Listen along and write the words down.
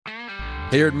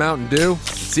Here at Mountain Dew,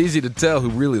 it's easy to tell who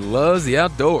really loves the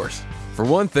outdoors. For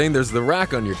one thing, there's the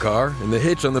rack on your car and the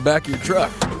hitch on the back of your truck.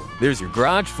 There's your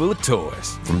garage full of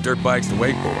toys, from dirt bikes to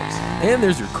wakeboards. And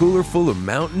there's your cooler full of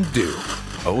Mountain Dew,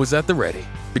 always at the ready.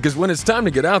 Because when it's time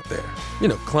to get out there,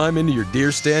 climb into your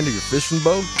deer stand or your fishing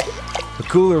boat, a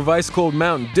cooler of ice-cold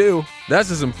Mountain Dew, that's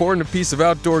as important a piece of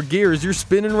outdoor gear as your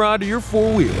spinning rod or your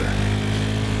four-wheeler.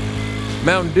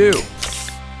 Mountain Dew.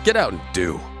 Get out and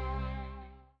do.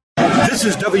 This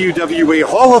is WWE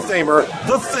Hall of Famer,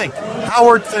 The Think,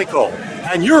 Howard Finkel,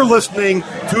 and you're listening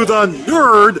to the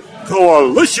Nerd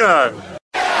Coalition.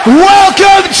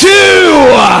 Welcome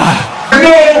to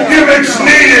No Gimmicks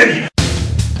Needed.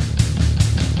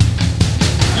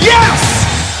 Yes!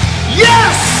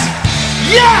 Yes!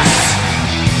 Yes!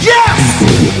 Yes!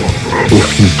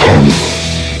 If you can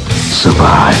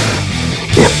survive,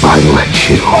 if I let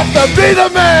you. To be the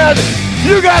man,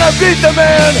 you gotta beat the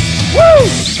man. Woo!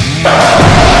 The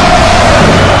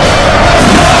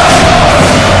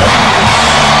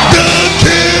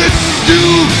kid do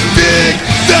big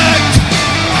that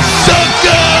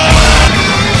sucker.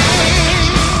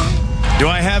 Do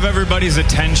I have everybody's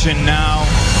attention now?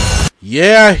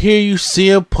 Yeah, I hear you,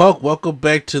 CM Punk. Welcome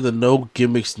back to the No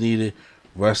Gimmicks Needed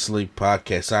Wrestling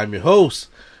Podcast. I'm your host,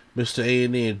 Mr.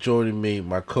 A&E, and joining me,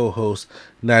 my co-host,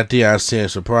 Nadia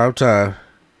Sands for Prime Time.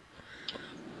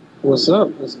 What's up?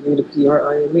 It's me, the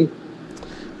PRIME.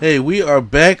 Hey, we are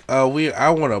back. I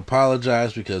want to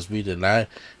apologize because we did not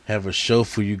have a show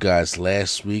for you guys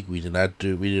last week. We did not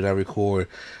record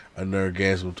a No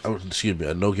Gimmicks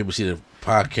Needed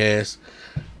podcast.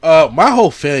 My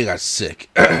whole family got sick.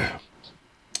 And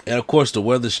of course, the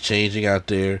weather's changing out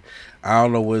there. I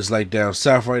don't know what it's like down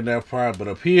south right now, Prime, but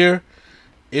up here,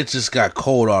 it just got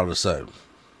cold all of a sudden.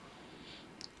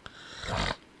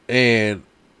 And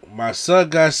my son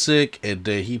got sick, and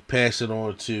then he passed it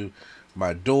on to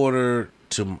my daughter,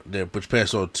 which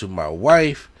passed on to my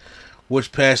wife,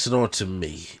 which passed it on to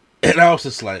me. And I was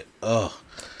just like, ugh.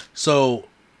 So,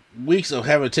 weeks of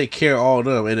having to take care of all of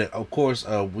them. And then, of course,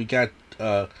 we got,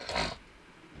 had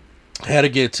to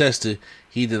get tested.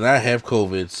 He did not have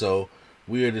COVID, so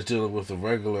we are just dealing with a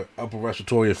regular upper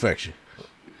respiratory infection.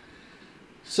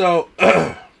 So,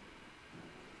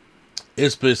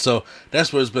 that's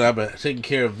what it's been. I've been taking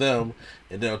care of them,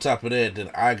 and then on top of that, then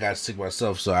I got sick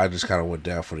myself, so I just kind of went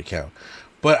down for the count.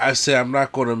 But I said I'm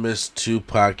not going to miss 2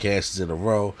 podcasts in a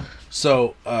row.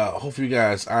 So, hopefully you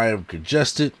guys, I am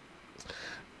congested.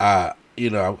 I'm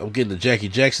getting the Jackie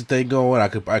Jackson thing going.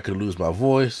 I could lose my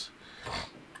voice.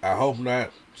 I hope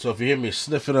not. So if you hear me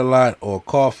sniffing a lot or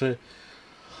coughing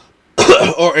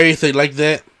or anything like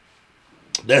that,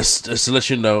 that's just to let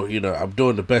you know, I'm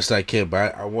doing the best I can,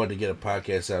 but I wanted to get a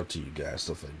podcast out to you guys,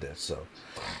 stuff like that. So,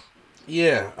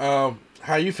 yeah.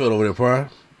 How you feel over there, Prime?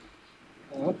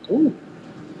 Cool.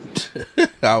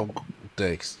 Oh,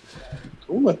 thanks.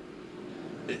 Cool.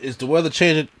 Is the weather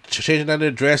changing down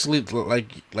there drastically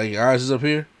like ours is up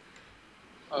here?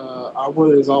 Our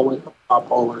weather is always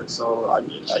bipolar, so I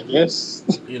guess.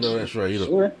 That's right.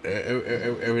 Sure.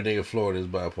 Everything in Florida is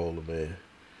bipolar, man.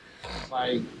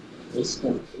 Like it's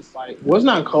like, well, it's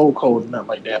not cold, not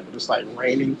like that, but it's like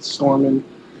raining, storming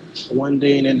one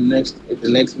day, and then the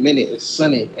next minute it's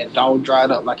sunny and all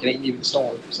dried up like it ain't even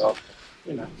stormed. So,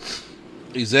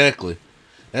 Exactly.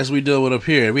 That's what we deal with up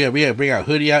here. We have to bring our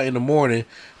hoodie out in the morning,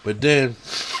 but then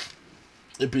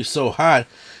it'd be so hot,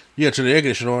 you have to turn the air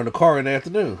conditioner on in the car in the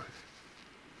afternoon.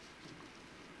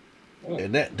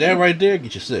 And that right there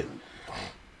gets you sick.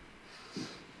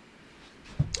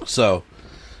 So,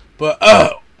 but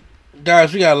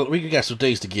guys, we got some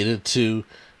things to get into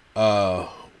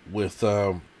with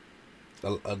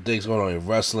things going on in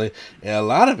wrestling, and a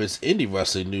lot of it's indie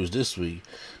wrestling news this week.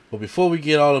 But before we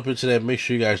get all up into that, make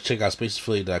sure you guys check out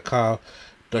SpacesAffiliate.com.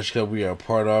 Dutch Club we are a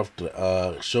part of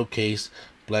the showcase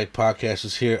Black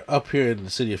podcasters up here in the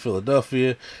city of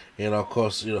Philadelphia, and of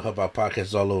course, help out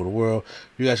podcasts all over the world.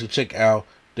 You guys can check out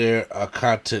their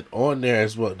content on there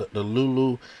as well. The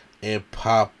Lulu and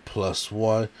Pop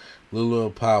 +1, Lulu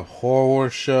and Pop Horror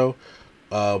Show,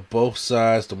 Both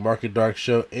Sides, the Mark and Dark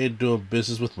Show, and Doing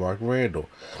Business with Mark Randall.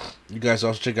 You guys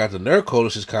also check out the Nerd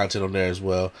Coalition's content on there as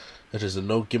well. That is the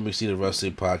No Gimmicks Needed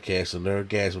Wrestling Podcast, the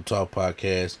Nerdgasm Talk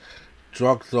Podcast,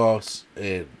 Drunk Thoughts,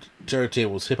 and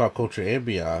Turntables, Hip Hop Culture, and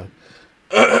Beyond.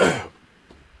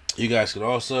 You guys can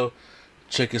also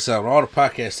check us out on all the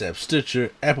podcast apps: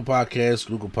 Stitcher, Apple Podcasts,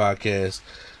 Google Podcasts,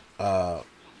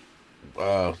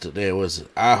 there was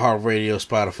iHeartRadio,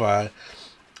 Spotify,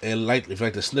 and if you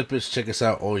like the snippets, check us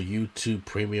out on YouTube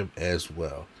Premium as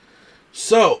well.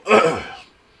 So,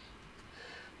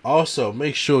 also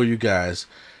make sure you guys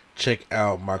check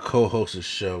out my co-host's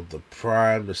show, the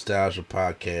Prime Nostalgia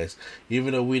Podcast.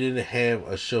 Even though we didn't have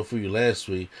a show for you last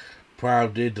week,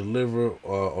 Prime did deliver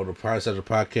on the Prime Nostalgia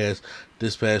Podcast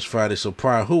this past Friday. So,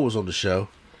 Prime, who was on the show?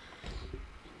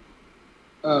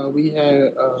 We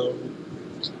had a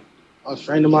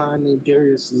friend of mine named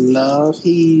Darius Love.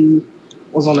 He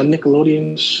was on a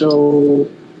Nickelodeon show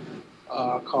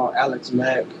called Alex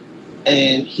Mack,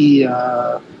 and he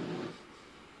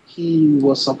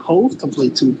was supposed to play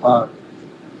Tupac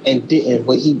and didn't,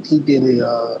 but he did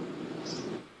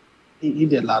he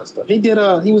did a lot of stuff. He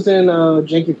was in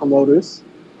Janky Promoters.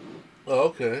 Oh,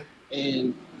 okay.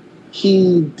 And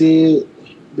he did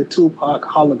the Tupac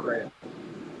hologram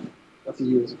a few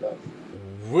years ago.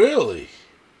 Really?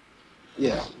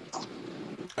 Yeah.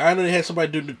 I know they had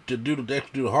somebody do the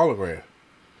hologram.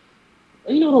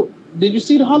 And did you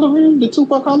see the hologram, the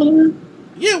Tupac hologram?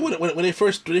 Yeah, when they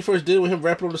first did it with him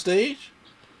rapping on the stage.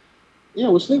 Yeah,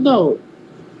 with Snoop Dogg.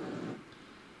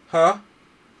 Huh?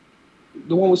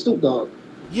 The one with Snoop Dogg.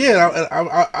 Yeah,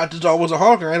 I just thought it was a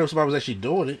hologram. I didn't know somebody was actually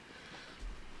doing it.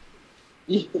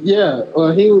 Yeah,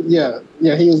 well, he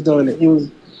was doing it. He was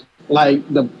like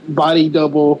the body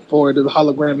double for the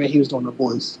hologram, and he was doing the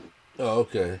voice. Oh,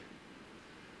 okay.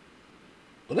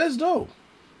 Well, that's dope.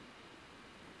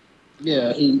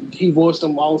 Yeah, he voiced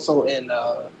him also in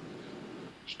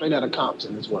Straight Outta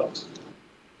Compton as well.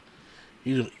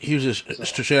 He was just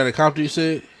Straight Outta Compton, you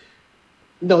said?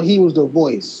 No, he was the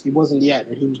voice. He wasn't the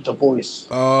actor. He was the voice.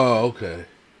 Oh, okay.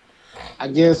 I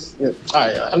guess. Yeah, all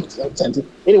right, I'm tempted.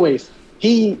 Anyways,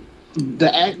 the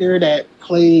actor that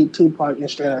played Tupac in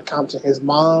Straight Outta Compton, his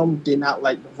mom did not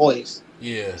like the voice.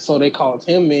 Yeah. So they called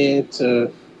him in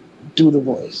to do the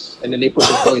voice, and then they put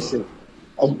the voice in,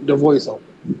 the voice on.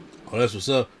 Oh, that's what's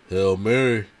up. Hail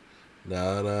Mary.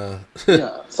 Nah.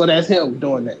 Yeah. So that's him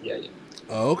doing that. Yeah.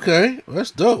 Oh, okay. Well,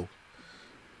 that's dope.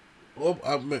 Well,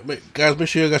 guys, make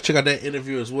sure you guys check out that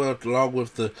interview as well, along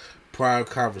with the Prime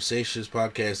Conversations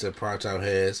podcast that Primetime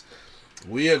has.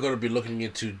 We are going to be looking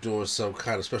into doing some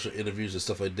kind of special interviews and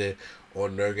stuff like that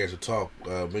on Nerdgasm Talk.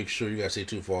 Make sure you guys stay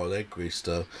tuned for all that great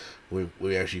stuff.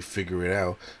 We actually figure it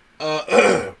out.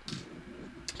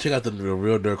 Check out the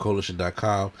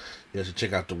RealNerdCoalition.com. You guys can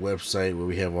check out the website where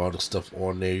we have all the stuff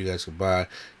on there. You guys can buy.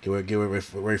 Get ready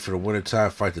for the winter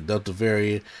time. Fight the Delta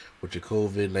variant with your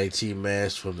COVID-19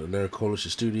 mask from the Nerd Coalition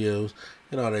Studios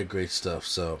and all that great stuff.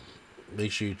 So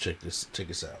make sure you check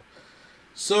us out.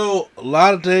 So a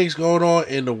lot of things going on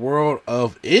in the world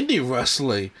of indie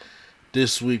wrestling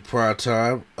this week. Prior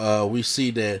time, we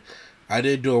see that I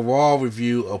did do a Raw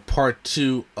review of part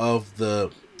 2 of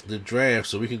the draft,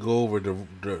 so we can go over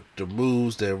the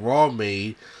moves that Raw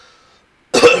made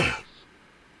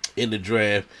in the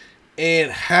draft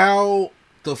and how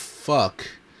the fuck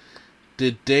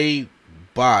did they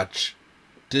botch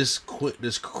this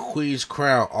Queen's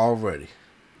Crown already?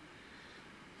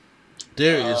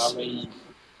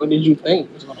 What did you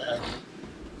think was going to happen?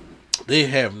 They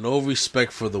have no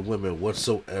respect for the women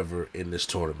whatsoever in this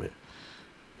tournament.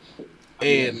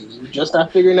 And you just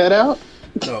not figuring that out?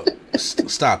 No,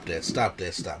 stop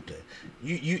that.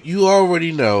 You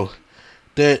already know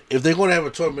that if they're going to have a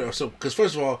tournament or something, because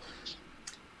first of all,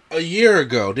 a year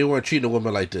ago they weren't treating a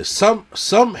woman like this.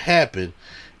 Some happened,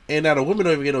 and now the women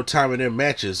don't even get no time in their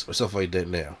matches or stuff like that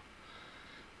now.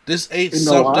 This ain't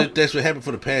something that's what happened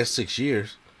for the past 6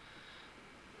 years.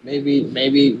 Maybe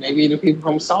the people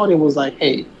from Saudi was like,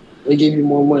 hey, they give you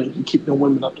more money, you keep the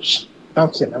women up the shit.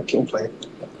 I'm kidding, playing.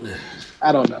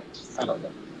 I don't know.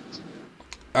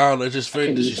 It's just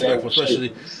very disrespectful,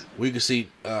 especially we can see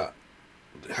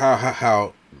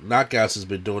how Knockouts has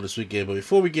been doing this weekend. But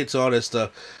before we get to all that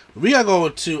stuff, we got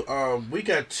going to we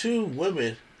got 2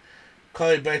 women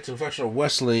coming back to professional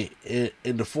wrestling in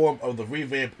the form of the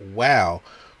revamped WOW,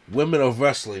 Women of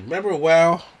Wrestling. Remember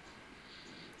WOW?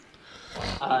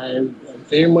 I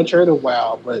very much heard of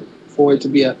WOW, but for it to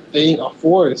be a thing, a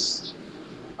force,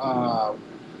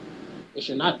 it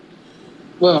should not.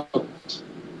 Well,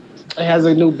 it has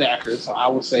a new backer, so I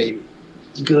would say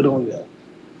good on them.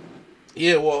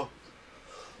 Yeah, well,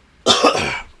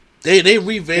 they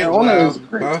revamped. Their owner is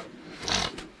great. Huh?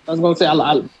 I was gonna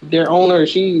say their owner,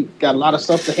 she got a lot of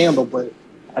stuff to handle, but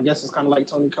I guess it's kind of like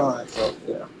Tony Khan. So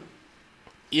yeah.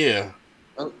 Yeah.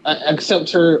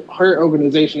 Except her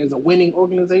organization is a winning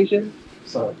organization.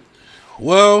 So.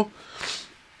 Well,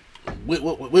 we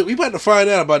about to find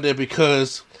out about that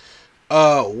because,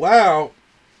 WOW.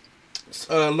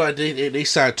 Like they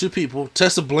signed 2 people: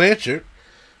 Tessa Blanchard,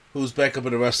 who's back up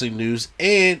in the wrestling news,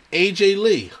 and AJ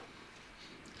Lee,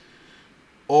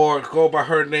 or go by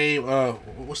her name.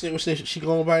 What's the name she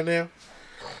going by now?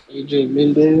 AJ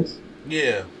Mendez.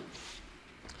 Yeah.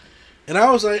 And I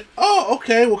was like, oh,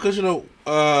 okay, well, because,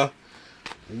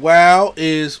 WoW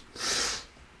is,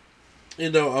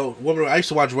 woman. I used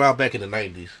to watch WoW back in the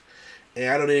 90s. And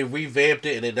I know they revamped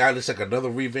it, and then now it's like another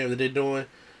revamp that they're doing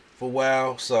for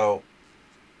WoW. So,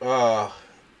 that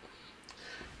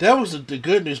was the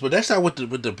good news, but that's not what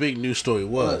the big news story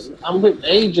was. I'm with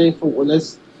AJ for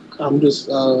this. I'm just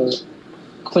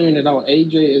clearing it out.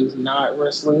 AJ is not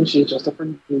wrestling. She's just a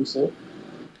producer.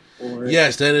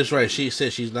 Yes, that is right. She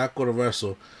said she's not going to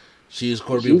wrestle. She is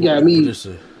going to be a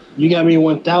producer. You got me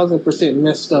 1,000%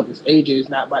 messed up. If AJ is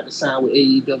not about to sign with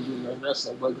AEW and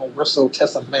wrestling, but going to wrestle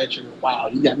Tessa Blanchard. Wow,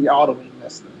 you got me all the way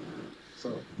messed up.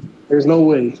 So there's no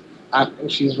way I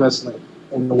think she's wrestling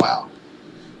in the WoW.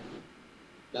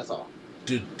 That's all.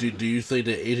 Do you think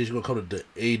that AJ is going to come to the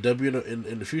AEW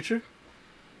in the future?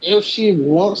 If she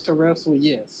wants to wrestle,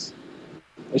 yes.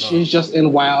 If she's just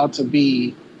in WoW to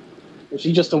be, if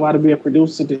she just in WoW to be a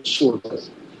producer, then sure.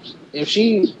 If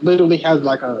she literally has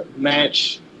like a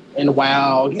match in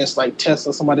WoW against like Tessa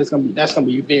or somebody, that's gonna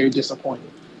be very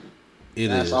disappointing.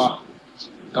 That's is. All.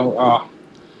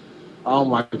 Oh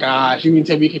my gosh! You mean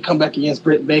tell me you could come back against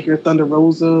Britt Baker, Thunder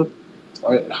Rosa,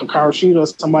 or Hikaru Shida or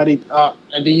somebody,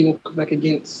 and then you can come back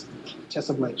against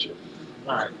Tessa Blanchard?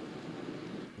 All right.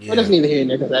 Yeah. But that's neither here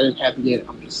nor there because that didn't happen yet.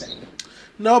 I'm just saying.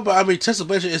 No, but I mean Tessa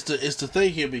Blanchard is the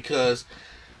thing here because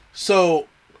so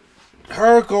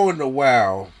her going to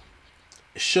WoW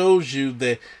shows you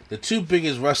that the two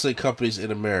biggest wrestling companies in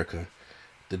America,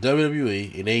 the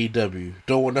WWE and AEW,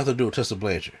 don't want nothing to do with Tessa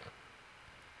Blanchard.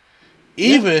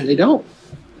 Even they don't.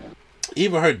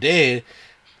 Even her dad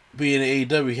being in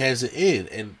AEW has it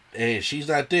in, and she's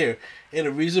not there. And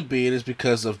the reason being is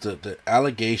because of the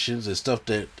allegations and stuff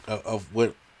that of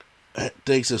what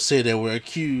things have said that were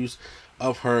accused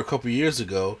of her a couple years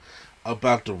ago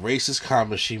about the racist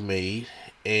comments she made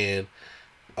and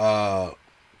her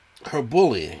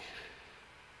bullying.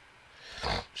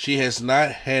 She has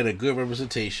not had a good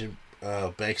representation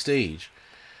backstage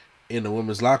in the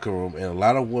women's locker room, and a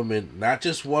lot of women, not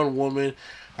just one woman,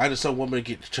 I just saw women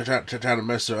try to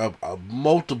mess her up.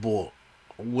 Multiple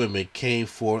women came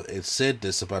forth and said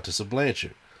this about Tessa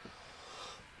Blanchard.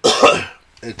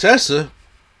 And Tessa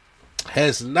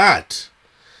has not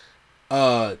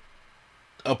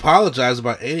apologized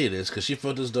about any of this because she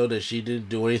felt as though that she didn't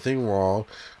do anything wrong,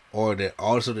 or that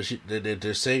also that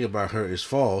they're saying about her is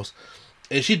false,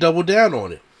 and she doubled down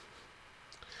on it.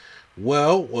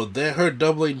 Well, that her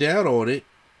doubling down on it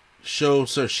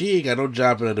shows her she ain't got no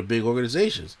job in the big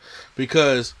organizations,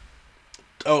 because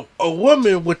a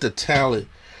woman with the talent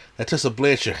that Tessa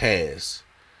Blanchard has,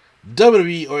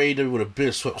 WWE or AEW would have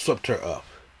been swept her up.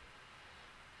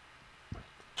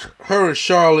 Her and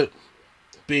Charlotte,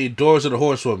 being Doors of the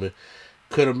Horsewoman,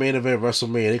 could have main event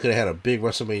WrestleMania. They could have had a big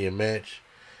WrestleMania match,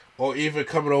 or even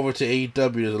coming over to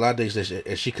AEW. There's a lot of things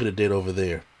that she could have did over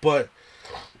there, but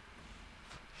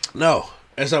no,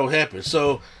 that's not what happened.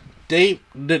 So there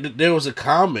was a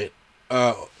comment.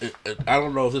 I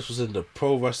don't know if this was in the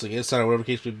Pro Wrestling Insider or whatever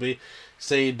the case may be,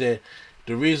 saying that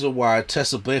the reason why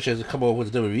Tessa Blanchard hasn't come over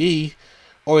with the WWE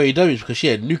or AEW is because she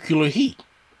had nuclear heat.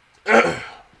 And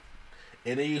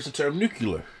they used the term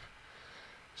nuclear.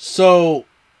 So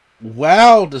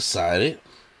WoW decided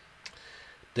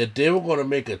that they were going to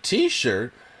make a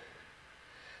t-shirt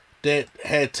that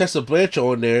had Tessa Blanchard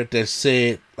on there that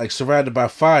said, like, surrounded by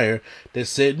fire, that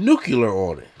said nuclear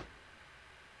on it.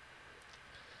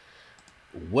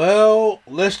 Well,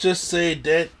 let's just say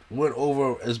that went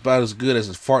over about as good as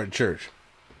a fart in church.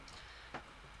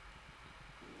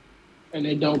 And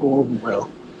they don't go over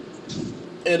well.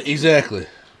 And exactly.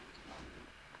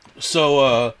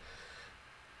 So,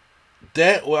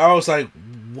 I was like,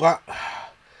 what?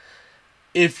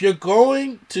 If you're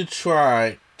going to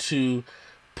try to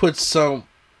put some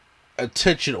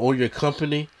attention on your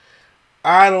company,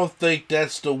 I don't think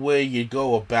that's the way you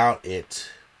go about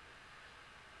it.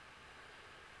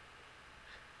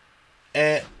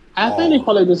 I think they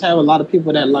probably just have a lot of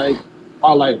people that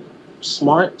are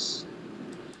smarts,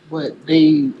 but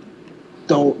they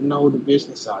don't know the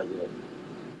business side yet.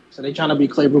 So they trying to be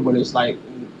clever, but it's like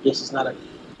it's not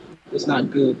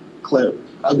good clever,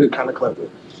 a good kind of clever.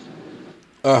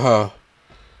 Well,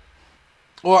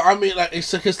 I mean, like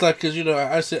it's like because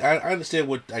I understand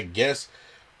what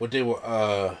they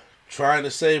were trying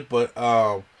to say, but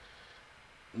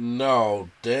no,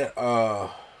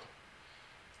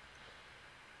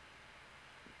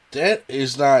 that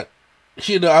is not,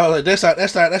 I was like,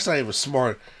 that's not even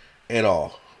smart at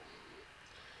all.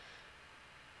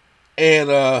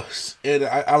 And I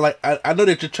know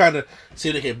that you're trying to see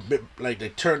if they can, like, they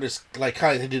turn this, like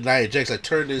how they did Nia Jax, like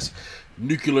turn this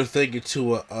nuclear thing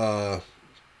into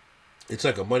it's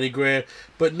like a money grab.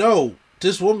 But no,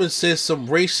 this woman said some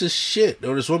racist shit.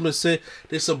 Or this woman said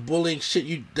there's some bullying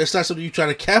shit. That's not something you try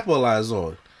to capitalize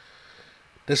on.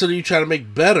 That's something you try to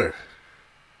make better.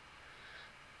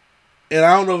 And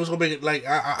I don't know if it's gonna make it like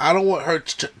I don't want her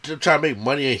to try to make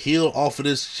money and heal off of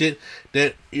this shit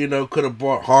that could have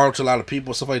brought harm to a lot of people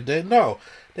and stuff like that. No,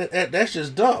 that's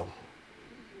just dumb.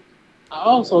 I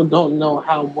also don't know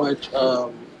how much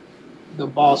the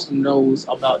boss knows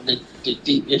about the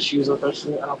deep issues of her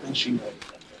shit. I don't think she knows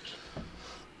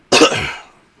that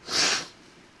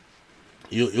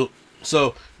much.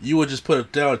 So you would just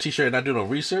put down a t-shirt and not do no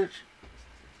research?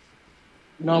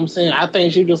 You know what I'm saying? I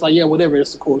think she just like, yeah, whatever,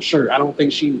 it's a cool shirt. I don't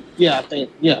think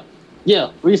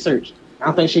research. I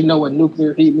don't think she know what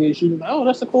nuclear heat means. She's like, oh,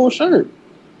 that's a cool shirt.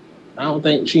 I don't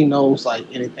think she knows like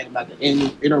anything about the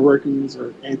inner workings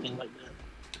or anything like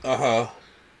that. Uh-huh.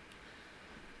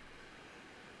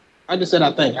 I just said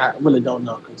I think. I really don't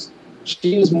know because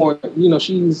she's more,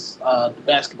 she's the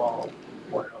basketball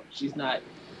world. She's not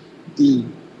the,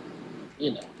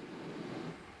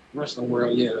 wrestling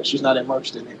world. Yeah, she's not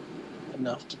immersed in it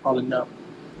enough to probably know.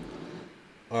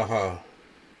 Uh-huh.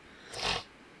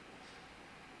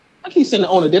 I keep saying the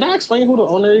owner. Did I explain who the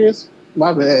owner is?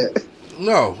 My bad.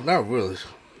 No, not really.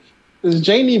 It's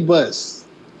Janie Buss.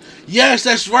 Yes,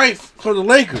 that's right, for the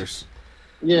Lakers.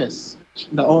 Yes. She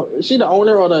the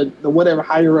owner or the whatever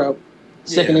higher up,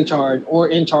 second in charge or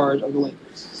in charge of the Lakers.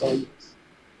 So yes.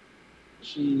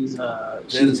 She's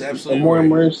absolutely more right.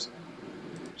 immersed.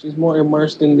 She's more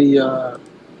immersed in the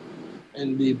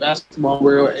basketball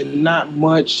world and not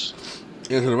much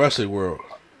into the wrestling world.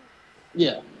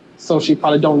 Yeah. So she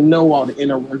probably don't know all the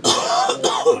inner workings.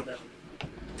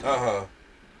 Uh-huh.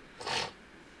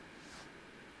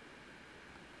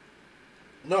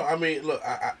 No, I mean, look,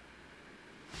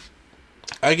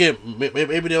 I get, maybe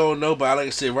they don't know, but like I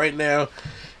said, right now,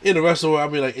 in the wrestling world,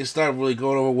 I mean, like, it's not really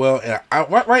going over well. And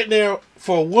right now,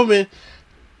 for a woman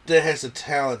that has the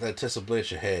talent that Tessa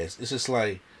Blanchard has, it's just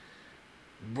like,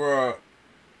 bruh,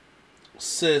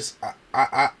 sis,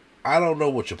 I don't know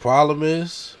what your problem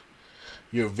is.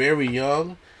 You're very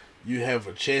young. You have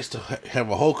a chance to have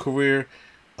a whole career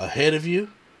ahead of you,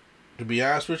 to be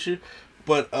honest with you.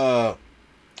 But,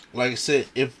 like I said,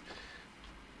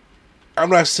 I'm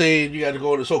not saying you got to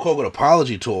go on the so-called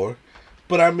apology tour,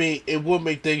 but I mean, it would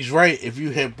make things right if you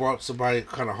had brought somebody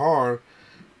kind of hard,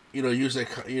 using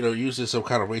some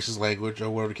kind of racist language or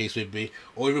whatever the case may be,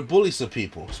 or even bully some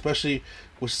people, especially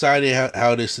with society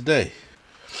how it is today.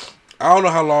 I don't know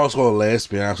how long it's going to last, to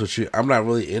be honest with you. I'm not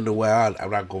really into WoW.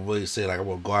 I'm not going to really say, like, I'm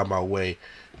going to go out of my way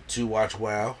to watch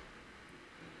WoW.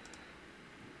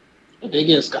 If they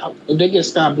get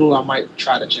Sky Blue, I might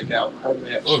try to check out her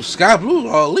match. Oh, Sky Blue's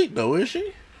all elite, though, is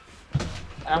she?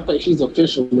 I don't think she's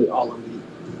officially all elite.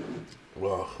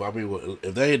 Well, I mean,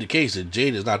 if that ain't the case, then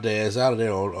Jade is not their ass out of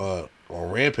there on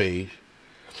Rampage.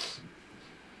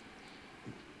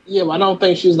 Yeah, but I don't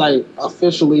think she's like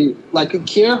officially like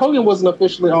Kiera Hogan wasn't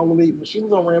officially all elite, but she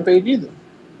was on Rampage either.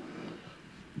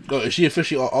 Oh, is she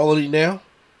officially all elite now?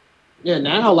 Yeah,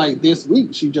 now like this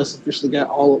week she just officially got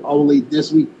all elite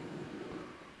this week.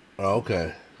 Oh,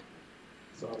 okay.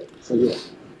 So yeah.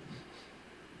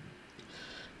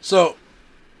 So,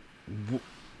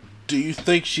 do you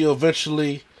think she'll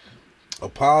eventually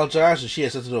apologize, or she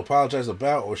has something to apologize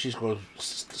about, or she's going to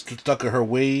stuck in her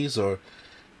ways, or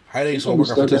how they going to work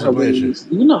out for Tessa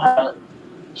Blanchard? You know how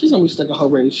she's going to be stuck in her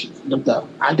ways.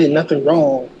 I did nothing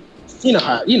wrong. You know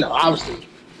how, obviously,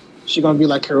 she's going to be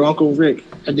like her Uncle Rick.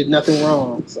 I did nothing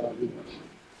wrong. So,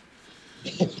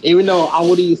 even though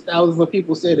all these thousands of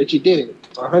people said that you did it,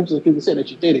 or hundreds of people said that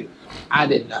you did it, I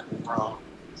did nothing wrong.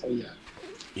 So, yeah.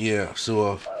 Yeah,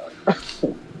 so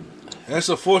that's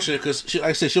unfortunate because, like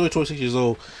I said, she's only 26 years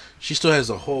old. She still has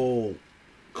a whole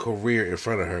career in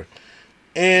front of her.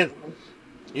 And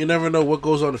you never know what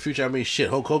goes on in the future. I mean, shit,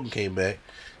 Hulk Hogan came back.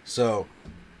 So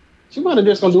she might have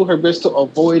just going to do her best to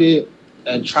avoid it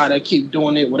and try to keep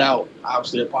doing it without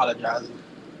obviously apologizing.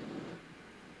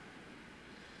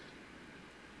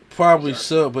 Probably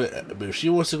so, but if she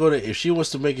wants to go to, if she wants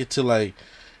to make it to like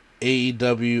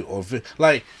AEW or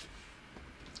like,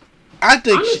 I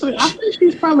think honestly, I think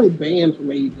she's probably banned from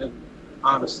AEW.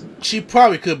 Honestly, she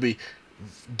probably could be.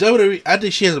 WWE, I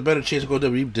think she has a better chance to go to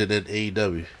WWE than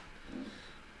AEW.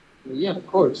 Yeah, of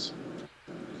course.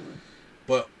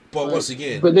 But once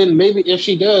again, but then maybe if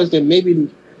she does, then maybe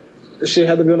she'll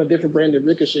have to be on a different brand than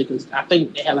Ricochet because I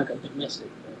think they had like a domestic.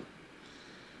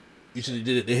 You said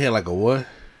they had like a what?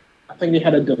 I think they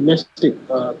had a domestic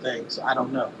thing, so I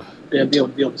don't know. They'll be able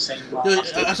to be on the same block.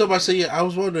 That's what I say. Yeah, I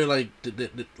was wondering, like,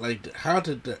 how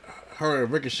did her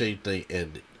and Ricochet thing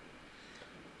end?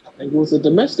 I think it was a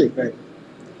domestic thing.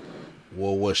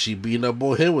 Well, was she beating up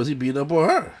on him? Was he beating up on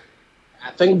her?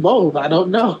 I think both. I don't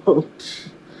know.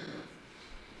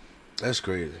 That's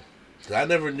crazy. I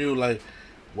never knew like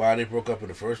why they broke up in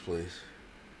the first place.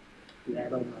 Yeah, I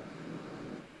don't know.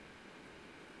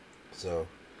 So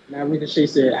now Ricochet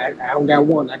said, I don't got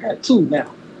one, I got two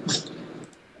now.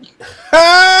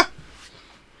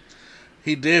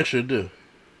 he damn sure do.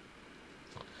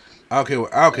 I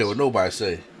don't care what nobody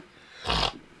say.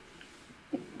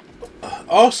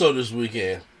 Also this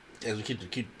weekend, as we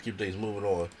keep things moving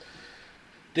on,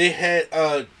 they had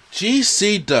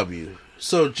GCW.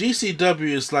 So GCW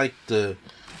is like the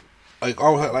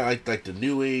like the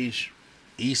new age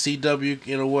ECW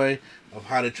in a way of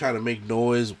how they try to make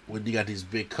noise when you got these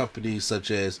big companies such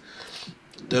as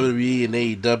WWE and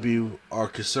AEW are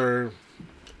concerned.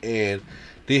 And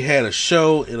they had a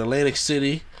show in Atlantic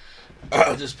City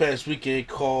this past weekend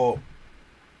called,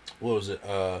 what was it?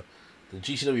 The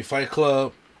GCW Fight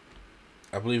Club,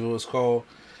 I believe it was called,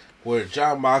 where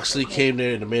Jon Moxley came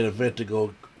there in the main event to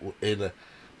go in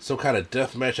some kind of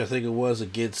death match, I think it was,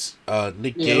 against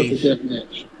Nick Gage. It was a death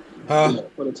match. Huh? Yeah,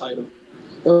 for the title.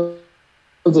 It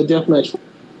was a death match.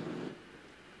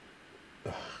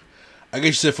 I guess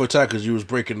you said for a time because you was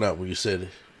breaking up when you said it.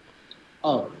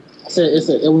 Oh, I said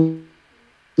it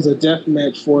was a death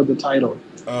match for the title.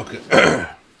 Okay.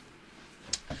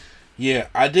 Yeah,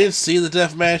 I didn't see the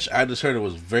death match. I just heard it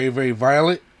was very, very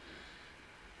violent.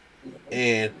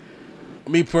 And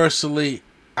me personally,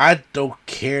 I don't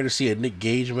care to see a Nick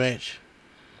Gage match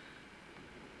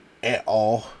at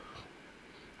all.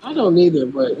 I don't either,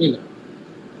 but you know.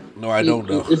 No, I don't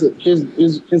know.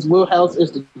 His wheelhouse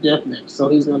is the death match, so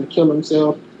he's going to kill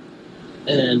himself.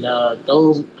 And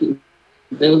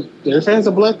their fans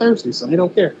are bloodthirsty, so they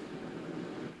don't care.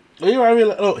 You know what I mean?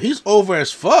 Like, he's over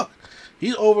as fuck.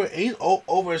 He's over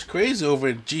as crazy over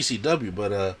in GCW.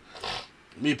 But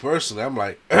me personally, I'm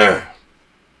like, I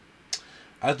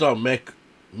thought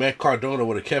Matt Cardona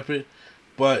would have kept it,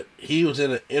 but he was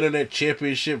in an Internet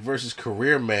Championship versus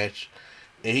career match,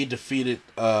 and he defeated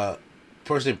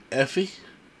person named Effie.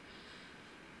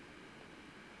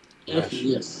 Effie,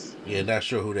 yes. Yeah, not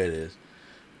sure who that is.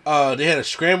 They had a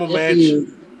scramble match.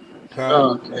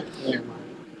 Oh, okay.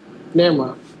 Never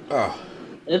mind. Oh.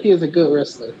 Effie is a good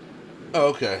wrestler. Oh,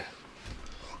 okay.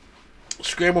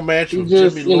 Scramble match with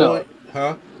just, Jimmy Lloyd.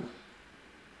 Huh?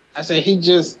 I said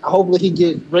hopefully he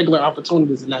get regular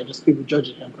opportunities and not just people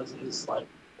judging him because he's like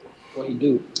what he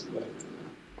do. But,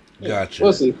 yeah, gotcha.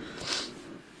 We'll see.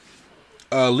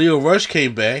 Leo Rush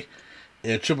came back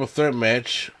in a triple threat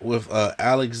match with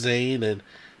Alex Zane and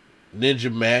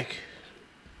Ninja Mac.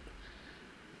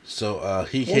 So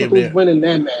he came there. Who's winning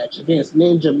that match against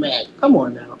Ninja Mac? Come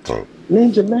on now.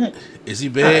 Ninja Mac. Is he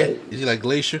bad? Is he like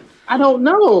Glacier? I don't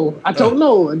know. I don't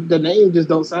know. The name just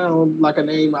don't sound like a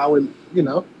name I would,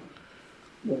 But,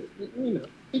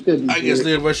 he could be I guess good.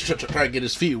 Leo Rush try to get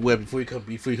his feet wet before he come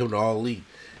to All Elite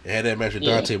and had that match with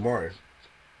Dante Martin.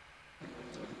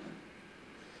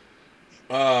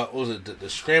 What was it the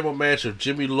scramble match of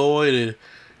Jimmy Lloyd and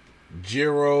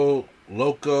Jiro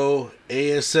Loco,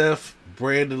 ASF,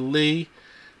 Brandon Lee,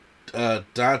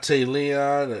 Dante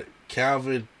Leon,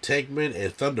 Calvin Tegman,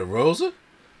 and Thunder Rosa?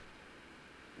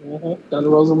 Mm-hmm. Thunder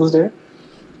Rosa was there.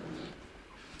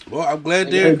 Well, I'm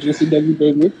glad they're GCW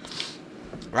debut.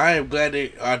 I am glad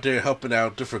they're out there helping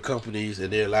out different companies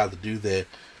and they're allowed to do that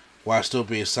while still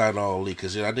being signed on All Elite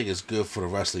because I think it's good for the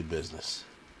wrestling business.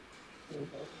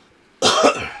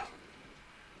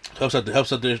 helps out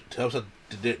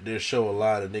their show a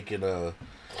lot, and they can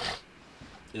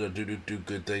do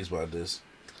good things about this.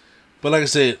 But like I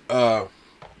said, I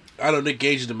know Nick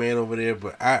Gage is the man over there,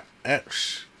 but I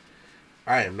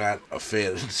am not a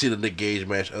fan of seeing the Nick Gage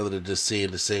match other than just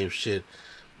seeing the same shit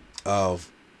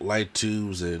of light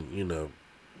tubes and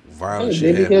violent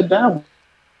shit. Maybe he'll die.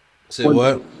 Say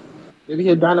what? Maybe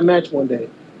he'll die in a match one day.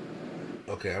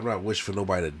 Okay, I'm not wishing for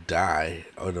nobody to die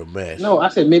on a match. No, I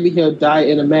said maybe he'll die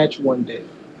in a match one day.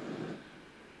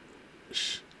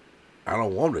 I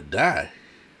don't want him to die.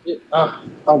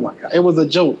 Oh my god, it was a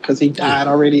joke because he died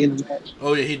already in the match.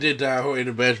 Oh yeah, he did die already in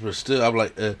the match, but still, I'm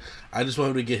like, I just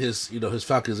want him to get his, his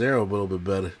Falcon's Arrow a little bit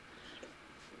better.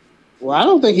 Well, I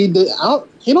don't think he did.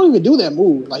 He don't even do that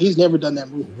move. Like he's never done that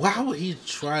move. Why would he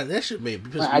try that? Shit maybe.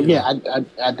 I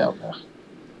don't know.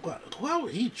 Why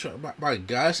would he try? My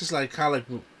God, it's just like kind of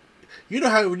like,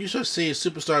 how when you start seeing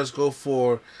superstars go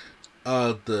for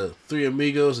the Three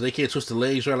Amigos and they can't twist the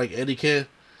legs right like Eddie can,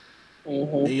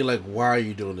 and you're like, why are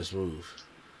you doing this move?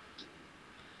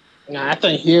 Nah, I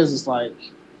think his is like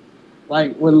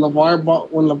when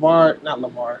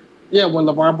Yeah, when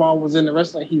LeVar Ball was in the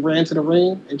wrestling, he ran to the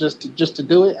ring and just to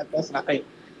do it. That's what I think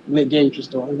Nick Gage was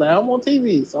doing. He's like, I'm on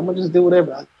TV, so I'm gonna just do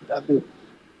whatever I do.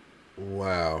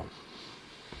 Wow.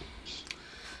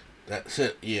 That's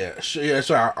it. Yeah, sure. Yeah, that's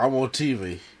right. I'm on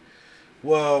TV.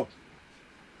 Well,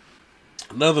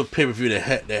 another pay-per-view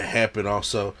that happened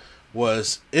also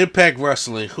was Impact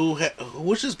Wrestling,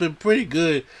 which has been pretty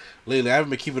good lately. I haven't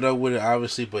been keeping up with it,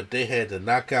 obviously, but they had the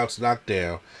Knockouts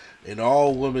Knockdown, an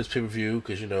all-women's pay-per-view,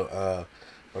 because,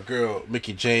 my girl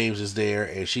Mickie James is there,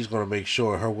 and she's going to make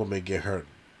sure her women get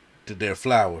their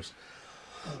flowers.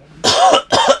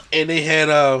 And they had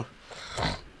a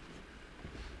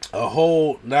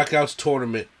whole Knockouts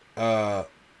tournament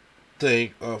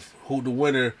thing of who the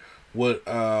winner would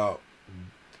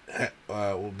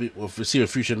receive a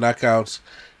future Knockouts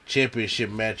championship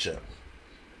matchup.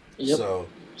 Yep. So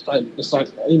it's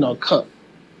like cup.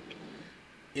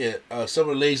 Yeah, some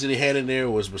of the ladies that they had in there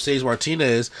was Mercedes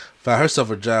Martinez, found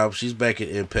herself a job. She's back at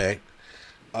Impact.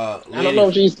 I don't know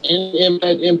if she's in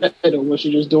Impact or was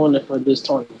she just doing it for this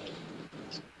tournament.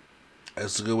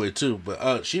 That's a good way too,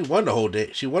 but she won the whole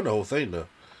day. She won the whole thing though.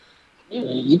 Yeah,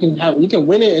 you can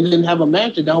win it and then have a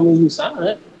match. It don't mean you sign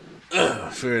it.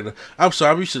 Fair enough. I'm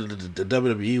sorry. I'm used to the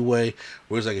WWE way,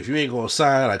 where it's like if you ain't gonna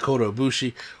sign like Kota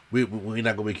Ibushi, we're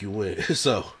not gonna make you win.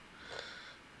 So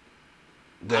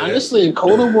honestly, if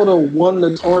Kota would have won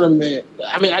the tournament,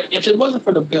 I mean, if it wasn't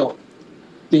for the belt,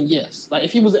 then yes. Like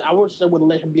if he was, I wish they would have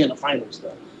let him be in the finals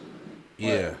though.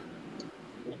 Yeah.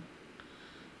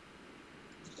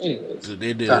 Anyways, So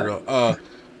they did it all.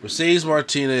 Mercedes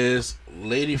Martinez,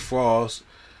 Lady Frost,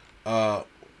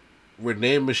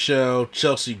 Renee Michelle,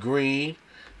 Chelsea Green,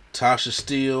 Tasha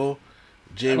Steele,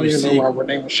 Jamie I don't even C. know why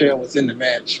Renee Michelle was in the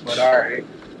match, but all right.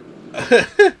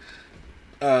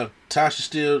 Tasha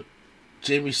Steele,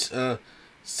 Jamie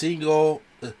Siegel,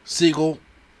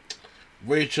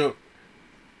 Rachel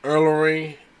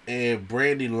Erlery, and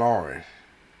Brandy Lauren.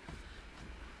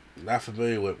 Not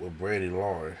familiar with Brandy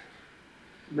Lauren.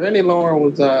 Brandy Lauren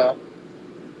was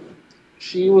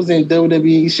she was in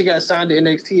WWE. She got signed to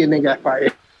NXT and then got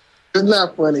fired. It's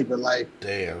not funny, but like,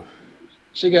 damn.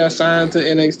 She got signed to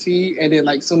NXT and then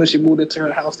like soon as she moved into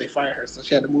her house, they fired her, so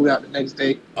she had to move out the next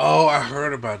day. Oh, I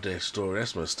heard about that story.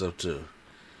 That's messed up too.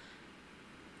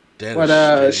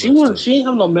 But she didn't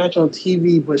have no match on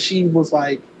TV, but she was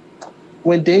like,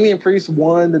 when Damian Priest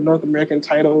won the North American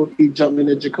title, he jumped in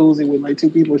the jacuzzi with like two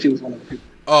people. She was one of the people.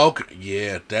 Oh, okay.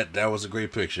 Yeah, that was a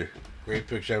great picture. Great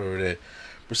picture. I remember that.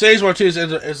 Mercedes Martinez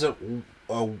ends up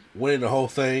winning the whole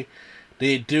thing.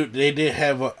 They did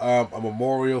have a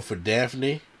memorial for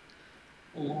Daphne.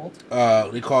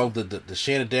 Mm-hmm. They called it the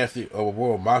Shannon Daphne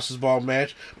Memorial Monsters Ball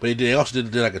match, but they also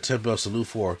did like a 10-bell salute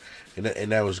for her,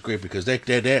 and that was great because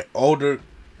that older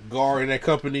guard in that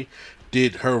company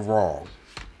did her wrong.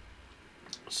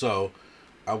 So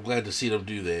I'm glad to see them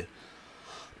do that.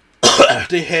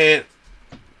 They had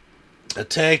a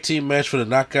tag team match for the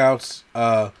Knockouts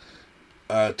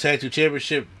tag team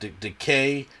championship.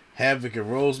 Decay, Havoc, and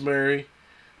Rosemary,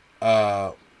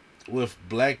 with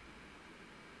Black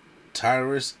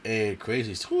Tyrus and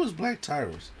Crazy. Who is Black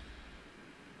Tyrus?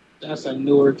 That's a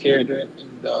newer character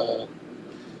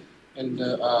in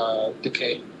the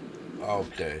Decay.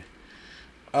 Okay.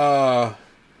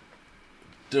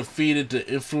 Defeated the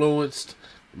Influenced,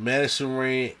 Madison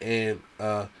Rain, and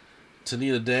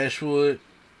Tanita Dashwood.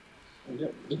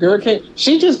 The girl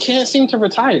she just can't seem to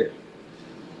retire.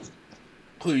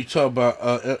 Who you talking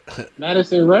about?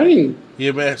 Madison Rain.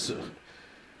 Yeah, Madison.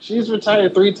 She's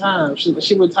retired 3 times.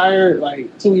 She retired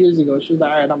like 2 years ago. She was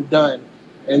like, all right, I'm done.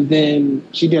 And then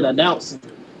she did announcing.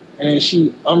 And she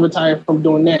unretired from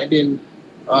doing that. And then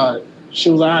she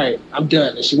was like, all right, I'm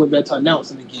done. And she went back to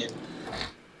announcing again.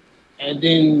 And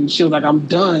then she was like, I'm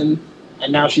done.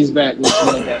 And now she's back with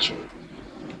Tanita.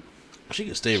 She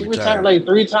can stay She retired. retired like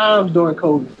 3 times during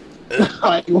COVID.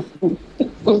 Like,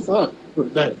 what's up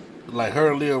with that? Like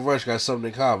her and Leo Rush got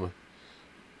something in common.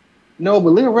 No,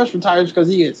 but Leo Rush retires because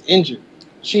he gets injured.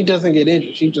 She doesn't get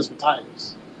injured. She just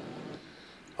retires.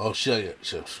 Oh, she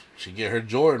get her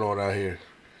Jordan on out here.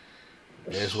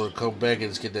 They just want to come back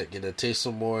and just get that taste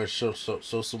some more and show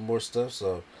some more stuff.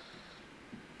 So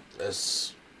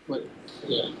that's. But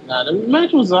yeah, the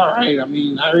match was all right. I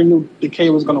mean, I already knew Decay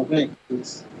was gonna win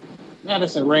because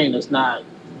Madison Rain is not,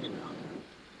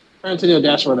 her and Tanita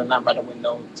Dashwood are not about to win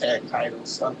no tag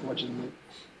titles, unfortunately.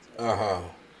 Yeah.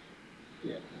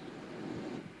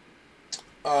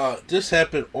 This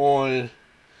happened on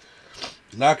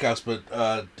Knockouts, but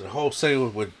the whole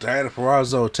segment with Diana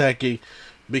Purrazzo attacking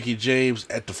Mickie James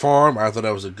at the farm, I thought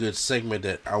that was a good segment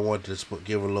that I wanted to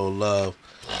give a little love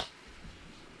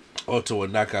onto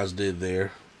what Knockouts did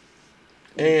there.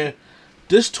 And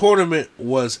this tournament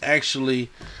was actually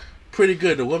pretty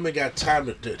good. The women got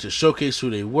time to showcase who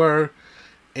they were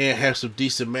and have some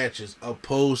decent matches,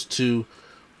 opposed to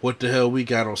what the hell we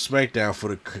got on SmackDown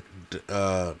for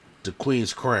the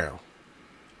Queen's Crown.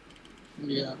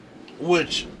 Yeah.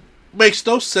 Which makes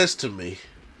no sense to me.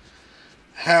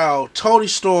 How Toni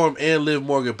Storm and Liv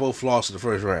Morgan both lost in the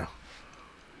first round.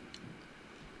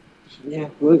 Yeah,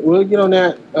 we'll get on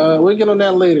that. We'll get on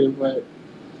that later, but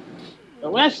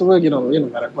actually we'll get on it. It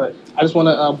don't matter. But I just want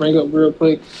to bring up real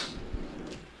quick.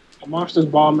 The Monsters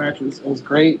Ball match was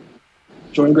great.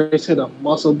 Jordan Grace hit a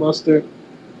muscle buster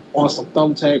on some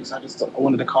thumbtacks. I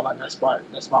wanted to call out that spot.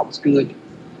 That spot was good.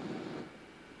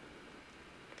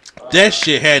 That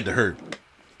shit had to hurt.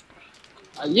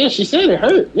 Yeah, she said it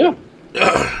hurt. Yeah,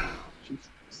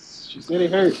 she said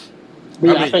it hurt. But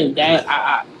yeah, I think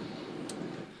that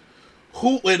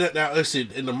who now? Let's see.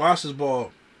 In the Monsters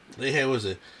Ball, they had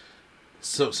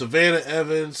Savannah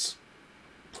Evans,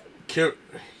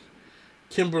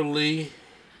 Kimberly.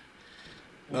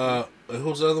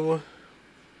 Who's the other one?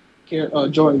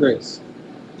 Jordan Grace.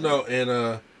 No,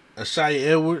 and Ashaya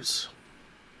Edwards.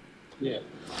 Yeah.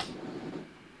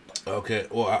 Okay.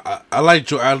 Well, I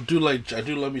do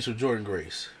love me some Jordan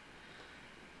Grace.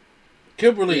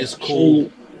 Kimberly is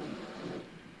cool.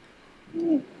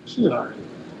 She's alright.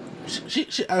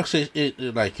 She actually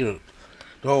like the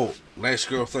whole nice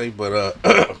girl thing, but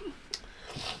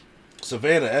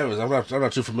Savannah Evans. I'm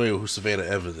not too familiar with who Savannah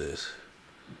Evans is.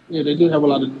 Yeah, they do have a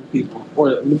lot of new people,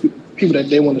 or new people that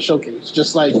they want to showcase,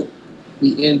 just like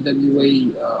the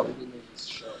NWA women's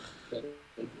show.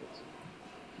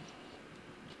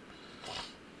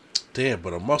 Damn,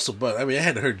 but a muscle butt. I mean, I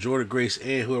had to hurt Jordan Grace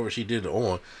and whoever she did it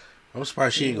on. I'm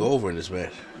surprised she didn't go over in this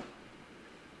match.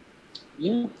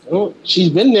 Yeah, well, she's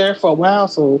been there for a while,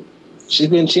 so she's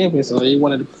been champion. So they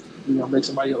wanted to, make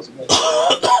somebody else win.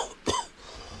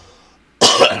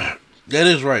 That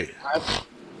is right.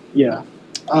 Yeah.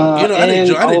 I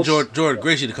think Jordan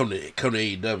Grace need to come to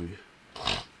AEW.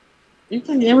 You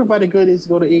think everybody good needs to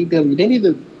go to AEW? They need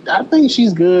to. I think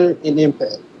she's good in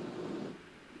Impact.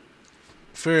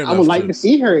 Fair enough. I would like to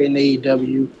see her in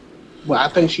AEW, but I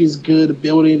think she's good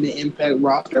building the Impact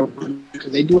roster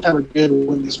because they do have a good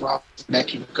women's roster that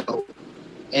can go.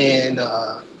 And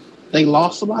they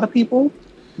lost a lot of people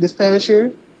this past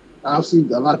year. Obviously,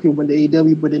 a lot of people went to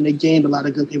AEW, but then they gained a lot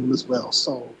of good people as well.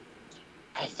 So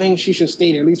I think she should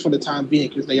stay there, at least for the time being,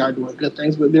 because they are doing good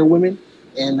things with their women.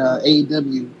 And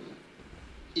AEW,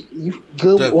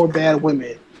 good or bad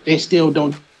women, they still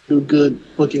don't do good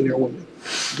booking their women.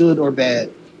 Good or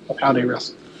bad of how they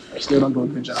wrestle. They still don't do a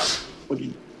good job.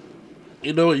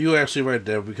 You know what? You're actually right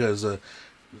there, because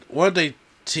one thing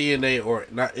TNA or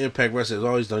not Impact Wrestling has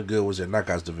always done good was their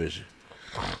Knockouts division.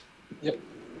 Yep.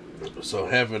 So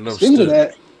having them Speaking of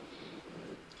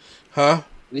that,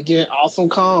 we get Awesome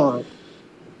Kong.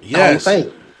 Yes.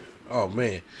 Oh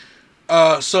man.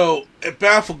 So at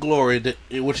Battle for Glory,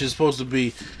 which is supposed to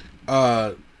be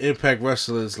Impact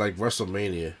Wrestling's like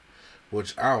WrestleMania,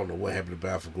 which I don't know what happened to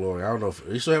Battle for Glory. I don't know if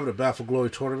they still having a Battle for Glory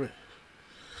tournament.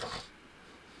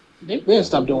 They've been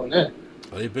stopped doing that.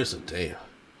 Oh, they've been so damn.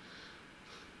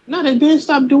 No, they've been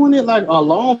stopped doing it like a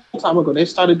long time ago. They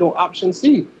started doing Option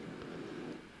C.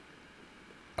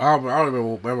 I don't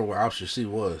remember what Option C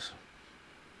was.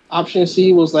 Option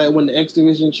C was like when the X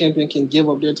Division champion can give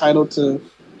up their title to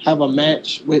have a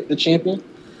match with the champion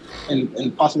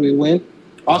and possibly win.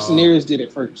 Austin Aries did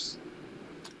it first.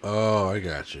 Oh, I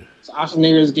got you. So Austin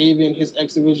Aries gave in his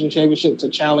X Division championship to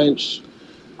challenge,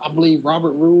 I believe,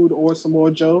 Robert Roode or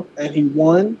Samoa Joe, and he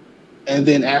won. And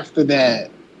then after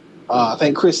that, I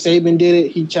think Chris Sabin did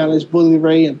it. He challenged Bully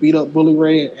Ray and beat up Bully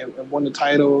Ray and won the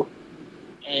title.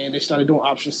 And they started doing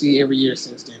Option C every year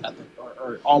since then, I think,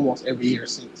 or almost every year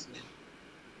since then.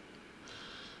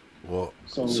 Well,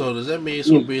 so does that mean it's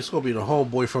gonna be the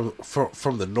homeboy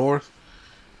from the north?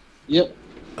 Yep.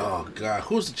 Oh God,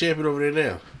 who's the champion over there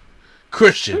now?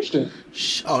 Christian.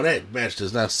 Oh, that match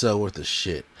does not sell worth a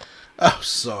shit. I'm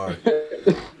sorry.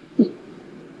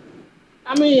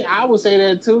 I mean, I would say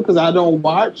that too because I don't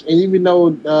watch, and even though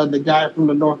the guy from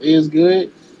the north is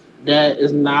good, that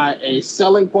is not a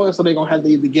selling point. So they're gonna have to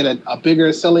either get a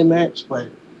bigger selling match, but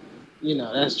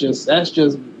that's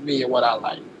just me and what I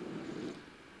like.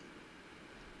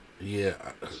 Yeah,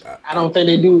 I don't think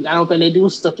they do. I don't think they do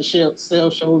stuff to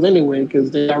sell shows anyway because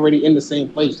they're already in the same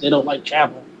place. They don't like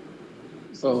travel,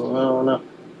 so I don't know.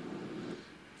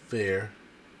 Fair.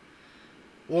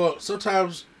 Well,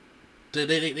 sometimes they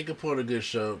can put on a good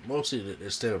show. Mostly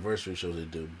the anniversary shows they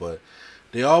do, but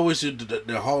they always do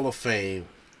the Hall of Fame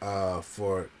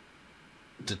for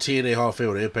the TNA Hall of Fame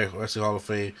or the Impact Wrestling Hall of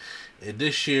Fame. And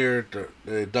this year, the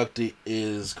inductee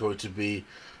is going to be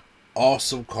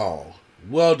Awesome Kong.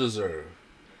 Well deserved.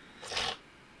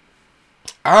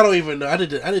 I don't even know. I did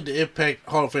the Impact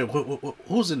Hall of Fame.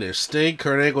 Who's in there? Sting,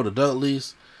 Kurt Angle, the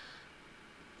Dudleys,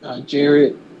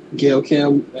 Jarrett, Gail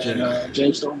Kim, and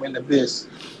James Storm and the Abyss.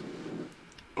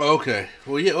 Okay.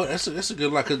 Well, yeah, that's a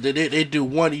good line because they do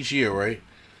one each year, right?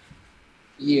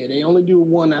 Yeah, they only do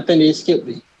one. I think they skipped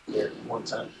the year one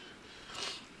time.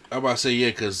 I'm about to say yeah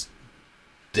because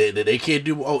they can't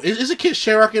do. Oh, is it Kid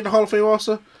Shamrock in the Hall of Fame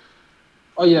also?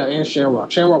 Oh yeah, and Shamrock.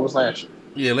 Shamrock was last year.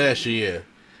 Yeah, last year. Yeah.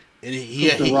 And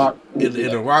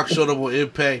the Rock showed up on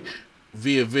Impact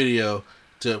via video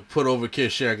to put over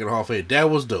Kid Shamrock in the Hall of Fame. That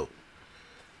was dope.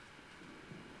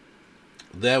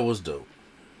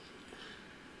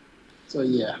 So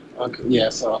yeah, okay, yeah,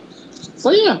 so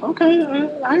yeah,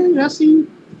 okay. I see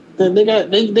that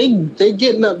they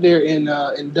getting up there in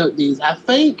inductees. I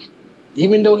think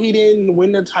even though he didn't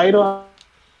win the title,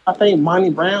 I think Monty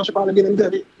Brown should probably get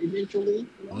inducted eventually.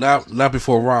 Not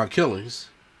before Ron Killings.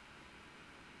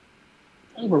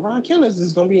 But Ron Killings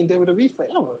is going to be in WWE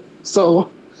forever.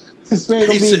 So, this man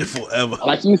going to be forever.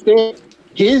 Like you said,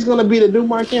 he's going to be the new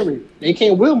Mark Henry. They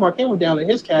can't wheel Mark Henry down in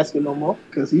his casket no more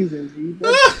because he's in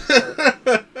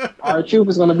R-Truth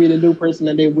is going to be the new person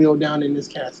that they wheel down in this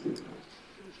casket.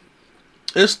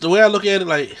 It's the way I look at it,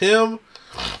 like him,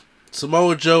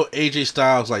 Samoa Joe, AJ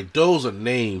Styles, like those are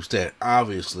names that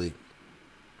obviously.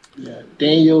 Yeah,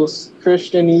 Daniels,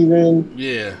 Christian even.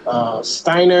 Yeah.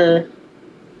 Steiner.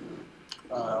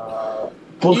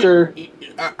 Booker.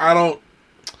 I don't.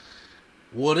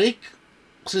 Will they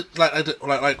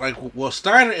will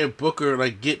Steiner and Booker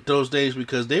like get those days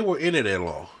because they were in it that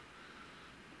long?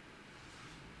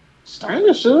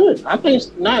 Steiner should. I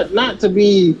think not to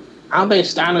be. I don't think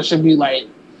Steiner should be like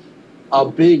a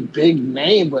big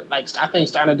name, but like I think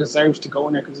Steiner deserves to go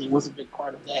in there because he was a big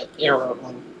part of that era of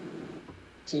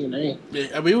TNA. Yeah,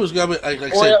 I mean, it was gonna be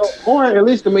or at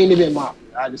least the main event Mafia.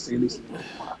 I just say at least the main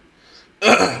event Mafia.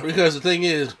 Because the thing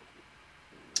is,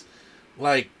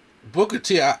 like Booker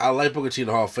T, I like Booker T in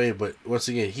the Hall of Fame, but once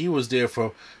again, he was there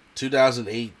from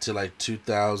 2008 to like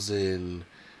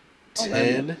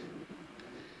 2010.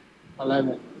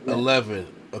 11.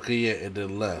 Okay, yeah, and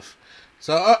then left.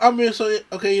 So I mean,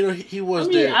 okay, you know, he was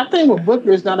there. I think with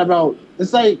Booker, it's not about.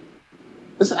 It's like,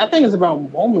 I think it's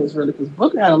about moments really, because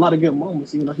Booker had a lot of good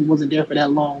moments, even though he wasn't there for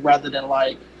that long. Rather than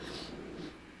like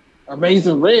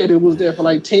Amazing Red, who was there for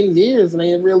like 10 years and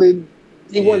he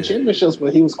won championships,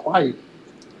 but he was quiet.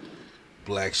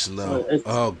 Black Snow. So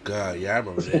oh God, yeah, I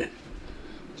remember that.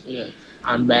 Yeah,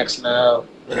 I'm back now.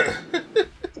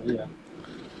 Yeah.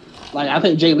 Like I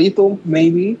think Jay Lethal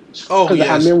maybe. Oh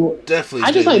yes, definitely.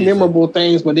 I just like memorable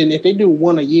things, but then if they do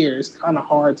one a year, it's kind of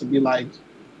hard to be like,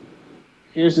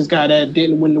 here's this guy that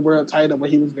didn't win the world title, but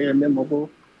he was very memorable.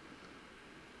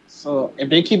 So if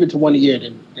they keep it to one a year,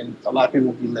 then a lot of people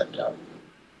will be left out.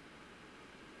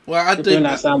 Well, I think they're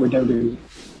not signed with WWE.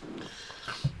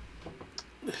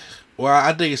 Well,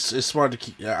 I think it's smart to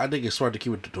keep. I think it's smart to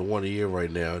keep it to one a year right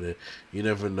now. That you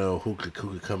never know who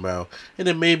could come out, and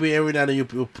then maybe every now and then you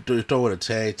throw in a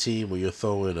tag team or you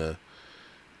throw in a,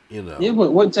 you know. Yeah,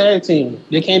 but what tag team?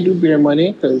 They can't do Beer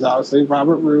Money because obviously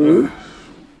Robert Roode.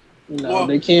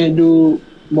 They can't do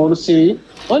Motor City.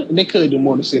 What they could do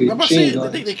Motor City Machine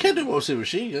Guns. They can do Motor City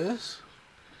Machine Guns.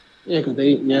 Yeah, because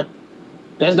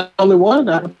that's the only one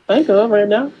I can think of right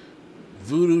now.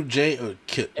 Voodoo James,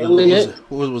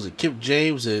 was it Kip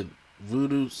James and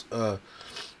Voodoo's? That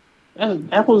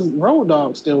was Road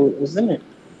Dogg still was in it.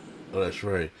 Oh, that's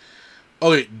right. Oh,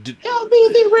 wait, oh,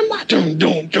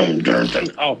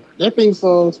 that theme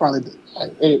song's probably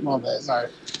my bad. Sorry.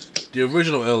 The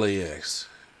original LAX.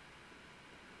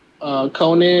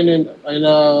 Conan and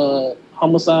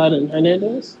Homicide and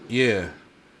Hernandez. Yeah,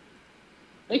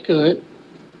 they could.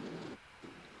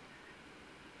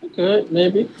 Good,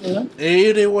 maybe. Yeah.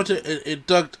 And they want to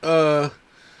induct the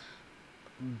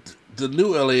new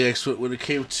LAX when it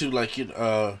came to like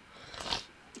who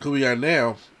we got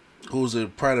now, who's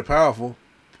in Pride and Powerful,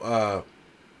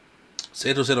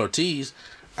 Santos and Ortiz.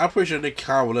 I'm pretty sure Nick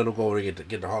Khan will let them go over and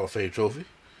get the Hall of Fame trophy.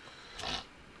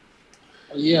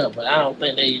 Yeah, but I don't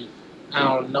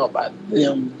know about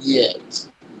them yet.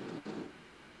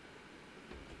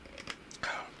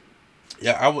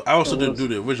 Yeah, I also didn't do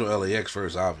the original LAX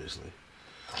first, obviously.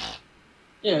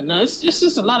 Yeah, no, it's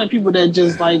just a lot of people that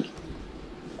just like,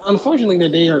 unfortunately,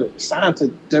 that they are signed to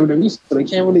WWE, so they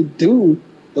can't really do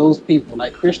those people.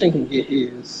 Like Christian can get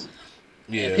his,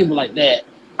 and people like that.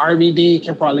 RVD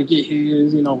can probably get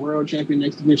his, world champion,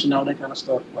 X Division, all that kind of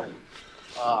stuff. Like,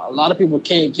 A lot of people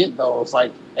can't get those.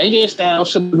 Like AJ Styles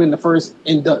should have been the first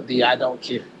inductee. I don't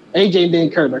care. AJ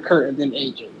then Kurt, or Kurt and then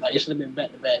AJ. Like it should have been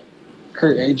back to back.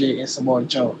 Kurt, AJ, and Samoa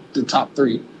Joe, the top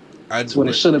three. That's what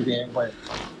it should have been. But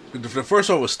the first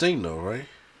one was Sting, though, right?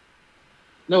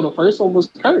 No, the first one was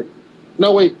Kurt.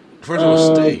 No, wait. The first one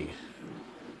was Sting.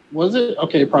 Was it?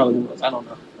 Okay, it probably was. I don't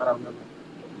know. I don't remember.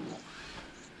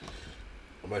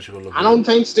 I don't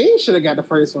think Sting should have got the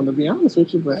first one, to be honest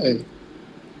with you. But hey,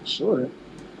 sure.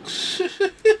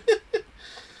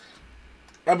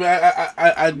 I mean,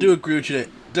 I do agree with you that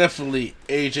definitely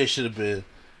AJ should have been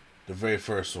the very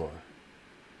first one.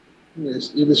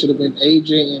 Yes, either should have been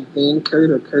AJ and then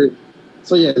Kurt or Kurt.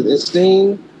 So yeah, it's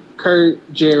Sting, Kurt,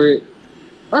 Jarrett,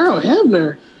 Earl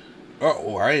Hebner.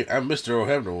 Oh, I missed the Earl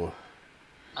Hebner one.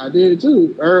 I did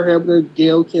too. Earl Hebner,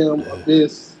 Gail Kim,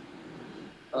 Abyss,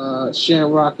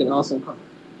 Shamrock, and Awesome Kong.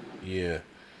 Yeah.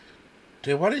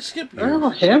 Dude, why did they skip you?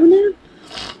 Earl Hebner?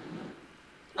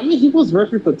 I mean, he was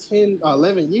referee for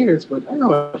 11 years, but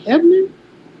Earl Hebner?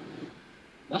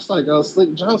 That's like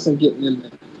Slick Johnson getting in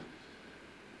there.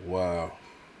 Wow.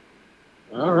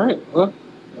 All right. Well,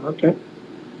 okay.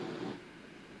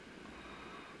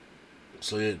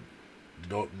 So they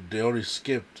only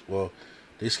skipped. Well,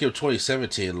 they skipped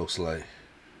 2017. It looks like.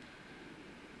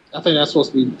 I think that's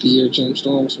supposed to be the year James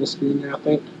Storm was supposed to be in there. I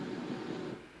think.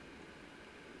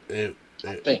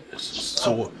 I think.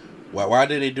 So why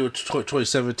did they do it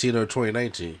 2017 or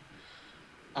 2019?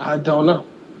 I don't know.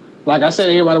 Like I said,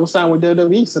 everybody was signed with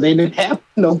WWE, so they didn't have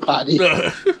nobody.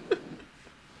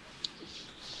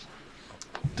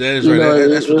 That is right.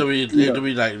 That's what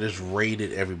WWE like just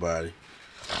raided everybody.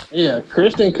 Yeah,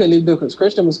 Christian couldn't even do it because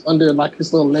Christian was under like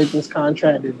his little Legends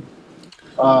contract, and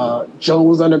Joe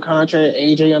was under contract,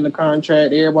 AJ under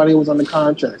contract, everybody was under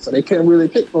contract, so they couldn't really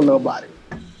pick for nobody.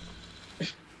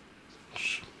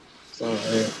 So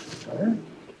yeah,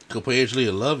 could put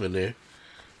Angelina Love in there.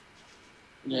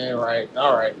 Yeah, right.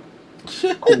 All right.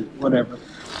 Cool. Whatever.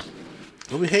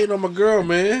 Don't be hating on my girl,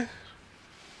 man.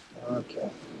 Okay.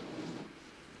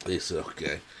 It's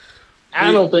okay.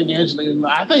 I don't think Angelina.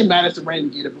 I think Madison Rain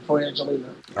get it before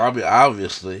Angelina. I'll be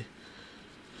obviously.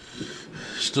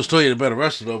 Still you the better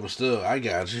wrestler though, but still, I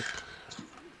got you.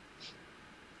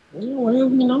 Yeah,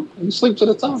 well, you sleep to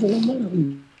the top.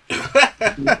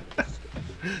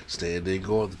 Stand there,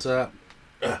 go on the top.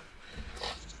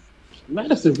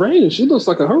 Madison Rain, she looks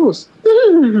like a horse.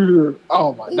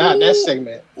 Oh my god, that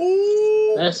segment.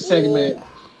 That segment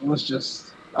was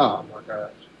just. Oh my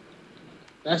god.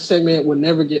 That segment would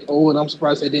never get old. I'm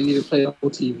surprised they didn't even play it on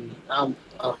TV. Oh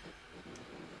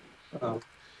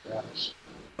gosh.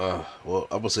 Well,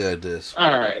 I'm gonna say like this.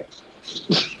 All right.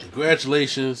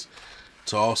 Congratulations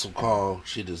to Awesome Kong.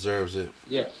 She deserves it.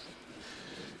 Yeah.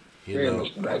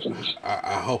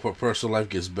 I hope her personal life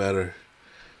gets better.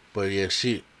 But yeah,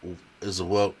 she is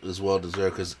well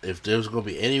deserved because if there was gonna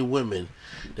be any women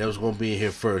that was gonna be in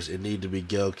here first, it needed to be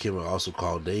Gail Kim and Awesome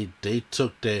Kong. They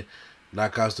took that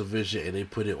Knockouts division and they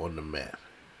put it on the map.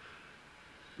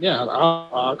 Yeah,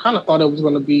 I kind of thought it was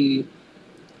going to be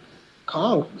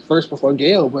Kong first before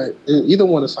Gail, but either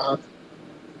one is fine.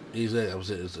 Exactly. I was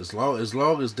saying, as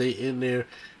long as they in there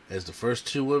as the first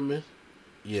two women,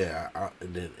 yeah,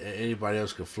 and then anybody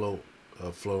else can flow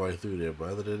right through there. But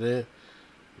other than that,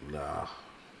 nah,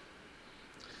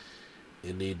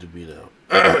 it need to be done.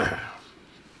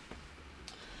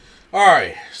 All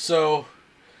right, so.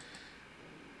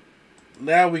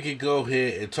 Now we can go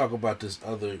ahead and talk about this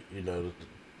other,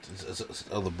 this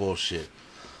other bullshit.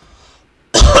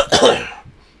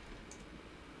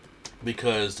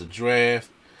 Because the draft,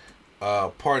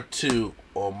 part 2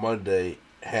 on Monday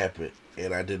happened,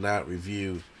 and I did not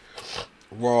review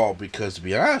Raw because, to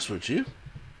be honest with you,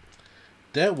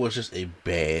 that was just a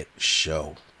bad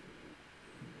show.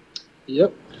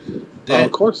 Yep.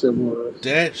 Of course it was.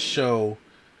 That show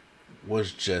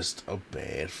was just a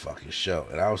bad fucking show,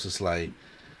 and I was just like,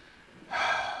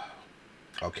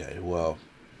 okay, well,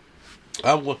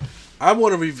 I'm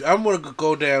gonna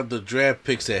go down the draft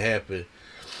picks that happened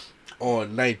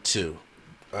on night 2,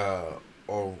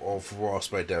 on for Raw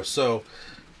SmackDown. So,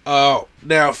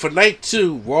 now for night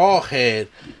 2, Raw had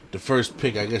the first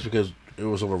pick, I guess because it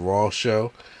was on a Raw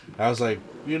show. I was like,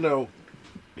 y'all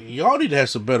need to have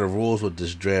some better rules with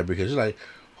this draft because you're like,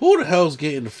 who the hell's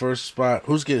getting the first spot?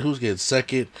 Who's getting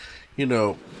second?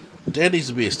 That needs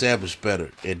to be established better,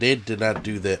 and they did not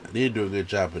do that. They didn't do a good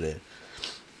job of that.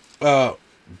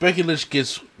 Becky Lynch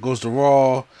goes to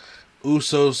Raw,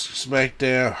 Usos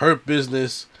SmackDown, Hurt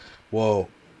Business. Well,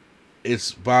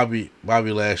 it's Bobby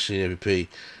Lashley MVP.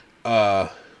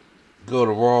 Go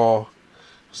to Raw,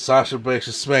 Sasha Banks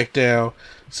is SmackDown.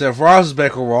 Seth Rollins is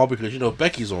back on Raw because,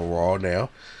 Becky's on Raw now.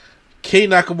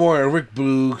 King Nakamura and Rick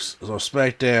Boogs is on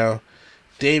SmackDown.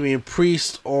 Damian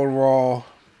Priest on Raw.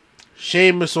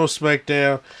 Sheamus on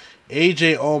SmackDown.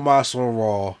 AJ Omos on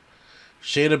Raw.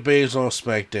 Shayna Baszler on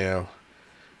SmackDown.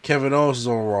 Kevin Owens is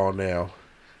on Raw now.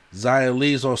 Xia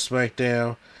Li's on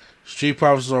SmackDown. Street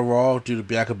Profits is on Raw due to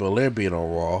Bianca Belair being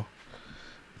on Raw.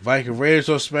 Viking Raiders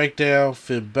on SmackDown.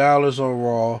 Finn Balor's on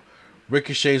Raw.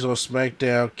 Ricochet's on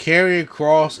SmackDown. Karrion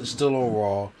Kross is still on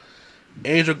Raw.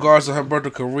 Angel Garza and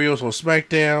Humberto Carrillo's on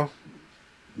SmackDown.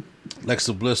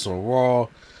 Alexa Bliss on Raw.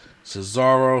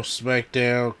 Cesaro,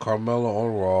 SmackDown. Carmella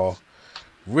on Raw.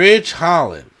 Ridge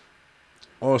Holland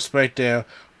on SmackDown.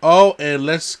 Oh, and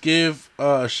let's give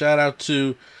a shout out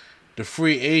to the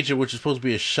free agent, which is supposed to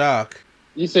be a shock.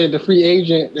 You said the free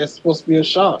agent that's supposed to be a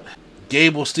shock.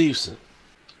 Gable Steveson.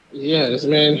 Yeah, this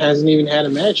man hasn't even had a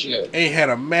match yet. Ain't had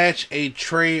a match, ain't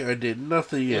trained, or did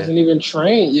nothing yet. Hasn't even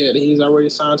trained yet. He's already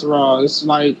signed to Raw. It's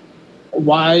like,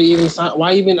 why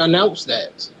even announce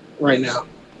that right now?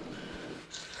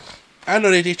 I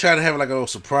know they try to have like a little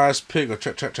surprise pick or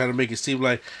try to make it seem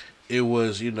like it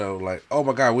was, like, oh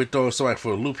my God, we're throwing somebody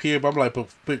for a loop here. But I'm like,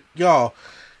 but y'all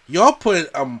put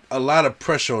a lot of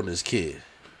pressure on this kid.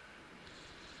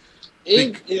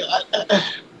 Did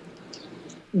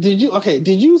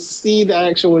you see the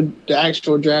actual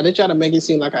draft? They try to make it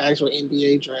seem like an actual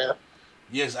NBA draft.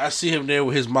 Yes, I see him there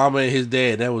with his mama and his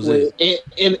dad. That was it.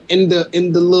 In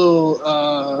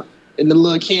the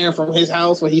little can from his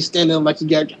house where he's standing like he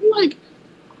got. I'm like,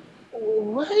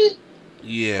 what?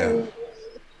 Yeah.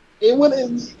 He might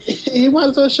as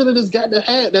well should have just got the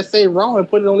hat that say Raw and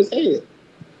put it on his head.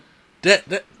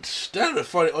 That'd be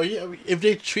funny. Oh yeah, if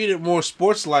they treat it more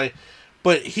sports like.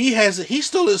 But he's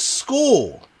still in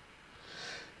school.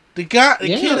 The kid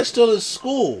is still in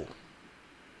school.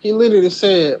 He literally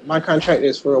said, "My contract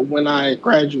is for when I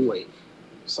graduate."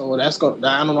 So I don't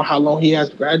know how long he has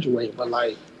to graduate, but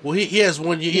like. Well, he has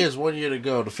 1 year. He has 1 year to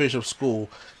go to finish up school.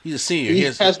 He's a senior. He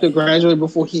has to graduate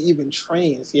before he even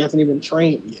trains. He hasn't even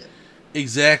trained yet.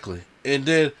 Exactly, and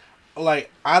then.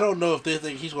 Like, I don't know if they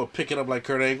think he's going to pick it up like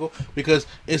Kurt Angle, because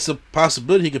it's a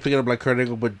possibility he could pick it up like Kurt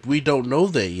Angle, but we don't know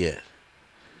that yet.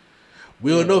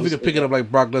 We don't know if he can pick it up like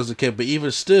Brock Lesnar can, but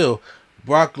even still,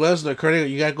 Brock Lesnar, Kurt Angle,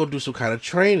 you got to go do some kind of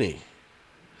training.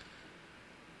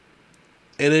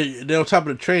 And then on top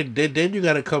of the training, then you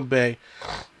got to come back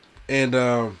and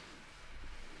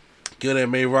get that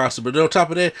main roster. But then on top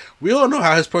of that, we don't know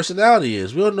how his personality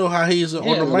is. We don't know how he's on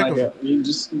the microphone. Like you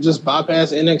just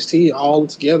bypass NXT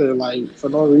altogether, like, for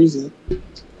no reason.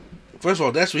 First of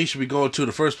all, that's what he should be going to in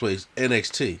the first place,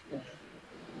 NXT.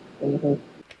 Mm-hmm.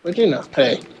 But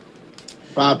hey,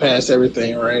 bypass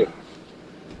everything, right?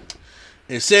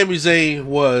 And Sami Zayn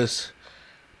was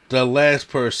the last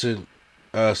person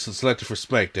selected for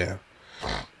SmackDown.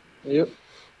 Yep.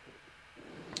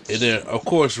 And then, of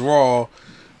course, Raw,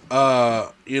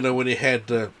 when they had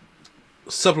the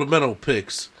supplemental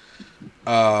picks,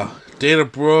 Dana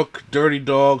Brooke, Dirty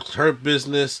Dogs, Hurt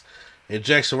Business, and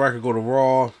Jackson Ryker go to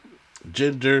Raw.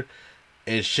 Jinder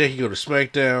and Shaky go to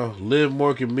SmackDown. Liv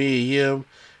Morgan, Mia Yim,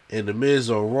 and The Miz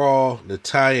on Raw.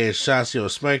 Natalya and Shotzi on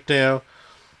SmackDown.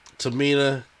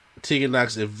 Tamina, Tegan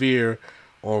Knox, and Veer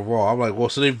on Raw. I'm like, well,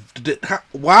 so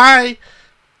why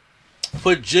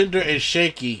put Jinder and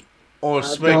Shaky on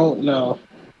SmackDown? I don't know.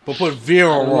 But put Veer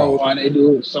on Raw. I don't know why they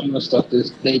do some of the stuff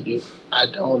they do. I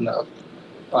don't know.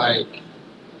 Like,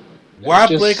 why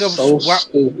break up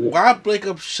Shotzi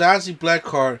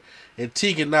Blackheart and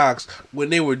Tegan Knox when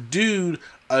they were due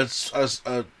a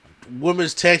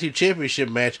women's tag team championship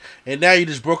match, and now you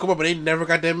just broke them up and they never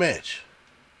got that match?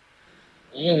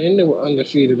 Yeah, and they were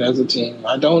undefeated as a team.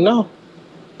 I don't know.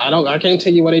 I can't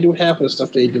tell you why they do half of the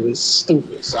stuff they do. It's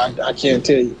stupid. So I can't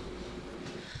tell you.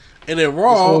 And then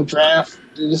Raw, this whole draft,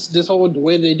 this whole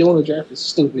way they doing the draft is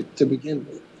stupid to begin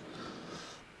with.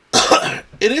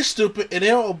 It is stupid, and they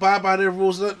don't abide by their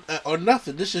rules or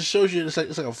nothing. This just shows you it's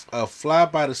like a fly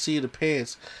by the seat of the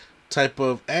pants type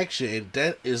of action, and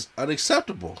that is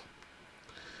unacceptable.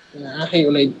 Yeah, I hate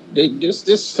when they just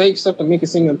this fake stuff to make it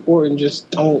seem important.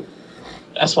 Just don't.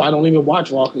 That's why I don't even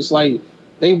watch Raw. It's like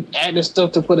they add this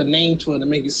stuff to put a name to it to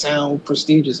make it sound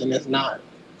prestigious, and it's not.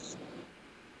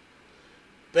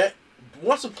 But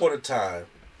once upon a time,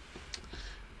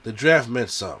 the draft meant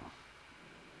something.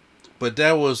 But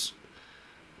that was,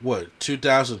 what,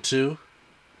 2002?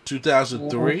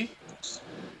 2003?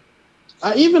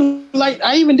 I even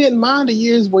didn't mind the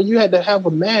years where you had to have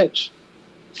a match,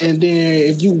 and then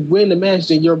if you win the match,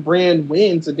 then your brand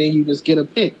wins, and then you just get a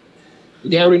pick.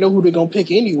 They already know who they're gonna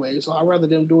pick anyway, so I'd rather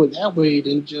them do it that way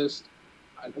than just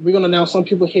we're gonna announce some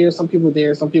people here, some people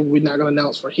there, some people we're not gonna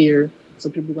announce for here.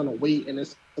 Some people are gonna wait, and then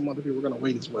some other people are gonna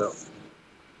wait as well.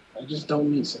 It just don't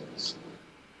make sense.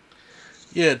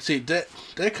 Yeah, see that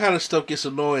kind of stuff gets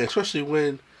annoying, especially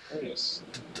when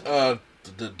the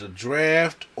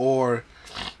draft or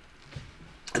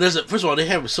first of all they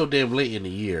have it so damn late in the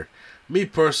year. Me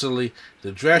personally,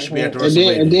 the draft should be after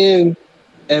WrestleMania.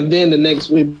 And then the next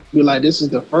week be like, this is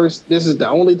the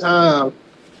only time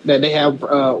that they have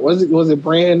was it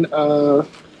brand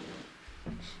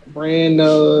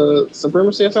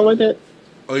supremacy or something like that?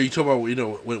 Oh, you talking about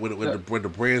when the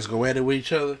brands go at it with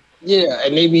each other? Yeah,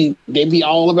 and they be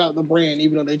all about the brand,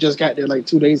 even though they just got there like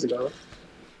 2 days ago.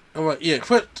 I'm like, yeah,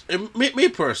 but me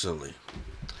personally,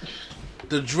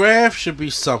 the draft should be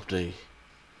something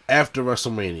after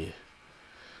WrestleMania,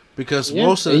 because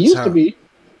most of the time, used to be.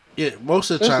 Yeah,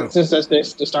 most of the time, since that's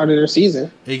the start of their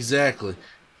season. Exactly,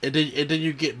 and then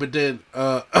you get, but then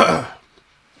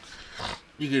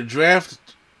you can draft,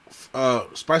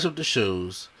 spice up the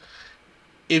shows.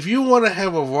 If you want to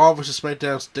have a Raw vs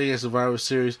SmackDown thing as Survivor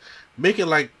Series, make it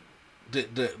like the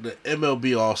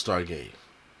MLB All-Star Game,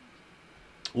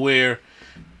 where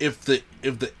if the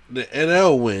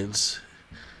NL wins,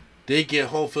 they get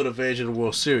home field advantage in the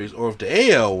World Series, or if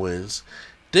the AL wins,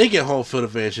 they get home field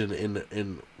advantage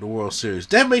in the World Series.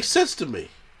 That makes sense to me.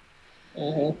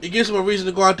 Mm-hmm. It gives them a reason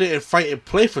to go out there and fight and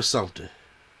play for something.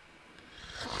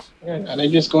 Yeah, they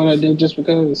just going to do just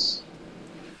because.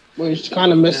 Which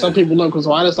kind of messed some people up, because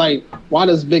why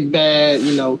does Big Bad,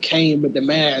 Kane with the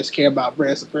mask care about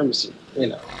brand supremacy,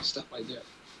 stuff like that.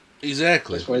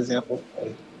 Exactly. Just for example.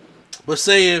 But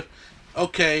say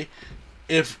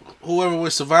if whoever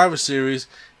wins Survivor Series,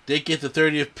 they get the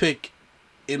 30th pick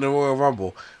in the Royal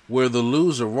Rumble, where the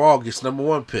loser Raw gets number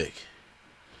 1 pick,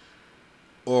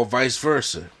 or vice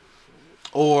versa,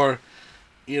 or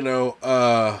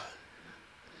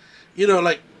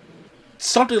like.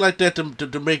 Something like that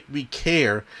to make me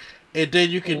care, and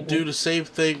then you can do the same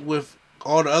thing with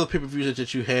all the other pay-per-views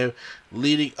that you have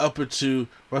leading up into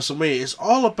WrestleMania. It's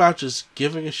all about just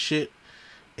giving a shit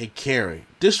and caring.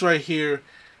 This right here,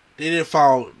 they didn't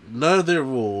follow none of their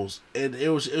rules, and it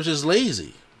was just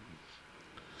lazy.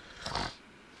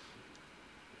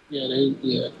 Yeah.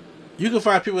 You can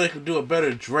find people that can do a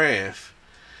better draft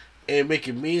and make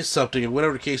it mean something, and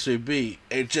whatever the case may be,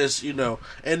 and just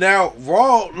and now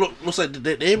Raw looks like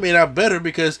they made out better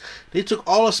because they took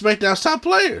all of SmackDown's top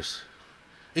players,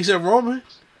 except Roman.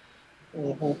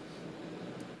 Mm-hmm.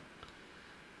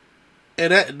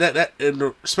 And that and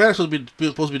the SmackDown's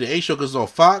supposed to be the A show because it's on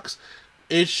Fox.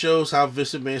 It shows how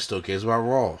Vince McMahon still cares about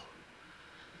Raw.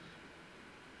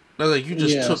 I was like, you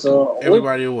just took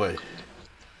everybody away.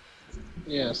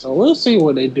 Yeah, so we'll see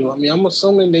what they do. I mean, I'm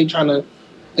assuming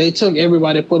they took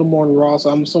everybody, put them on Raw, so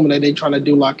I'm assuming that they trying to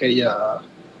do like a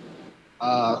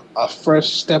fresh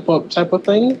step up type of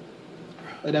thing.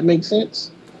 Does that make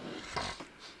sense?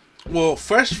 Well,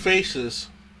 fresh faces.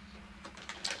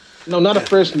 No, not a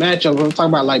fresh matchup. I'm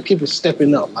talking about like people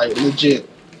stepping up, like legit.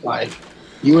 Like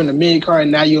you're in the mid card,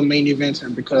 now you're a main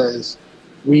eventer because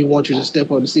we want you to step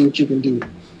up to see what you can do.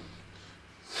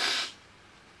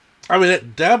 I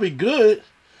mean, that'd be good.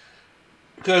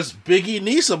 Because Big E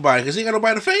needs somebody, because he ain't got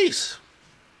nobody to face.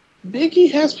 Big E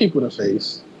has people to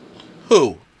face.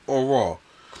 Who? On Raw?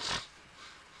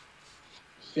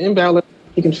 Finn Balor,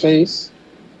 he can face.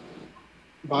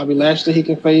 Bobby Lashley, he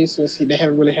can face, since they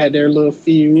haven't really had their little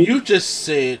feud. You just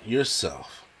said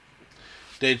yourself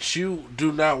that you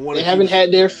do not want to... They haven't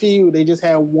had their feud, they just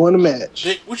had one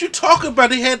match. What you talking about?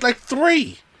 They had like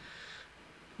 3.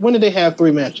 When did they have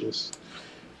 3 matches?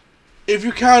 If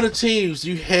you count the teams,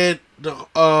 you had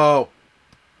the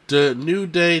New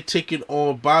Day taking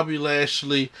on Bobby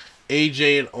Lashley,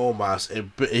 AJ, and Omos,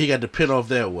 and he got the pin off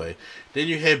that way. Then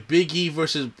you had Big E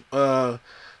versus Bobby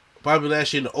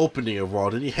Lashley in the opening of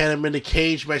Raw. Then you had him in the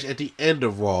cage match at the end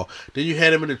of Raw. Then you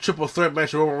had him in the triple threat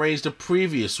match with Roman Reigns the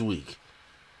previous week.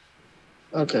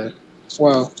 Okay,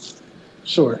 well,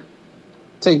 sure.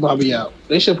 Take Bobby out.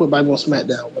 They should put Bobby on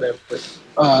SmackDown, whatever.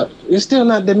 It's still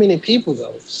not that many people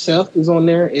though. Seth is on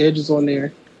there. Edge is on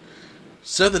there.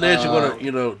 Seth and Edge are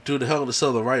gonna, do the Hell in a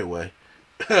Cell the right way.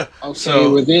 Okay,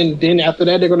 well then after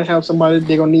that they're gonna have somebody.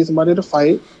 They're gonna need somebody to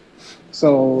fight.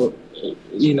 So,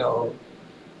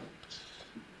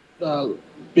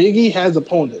 Big E has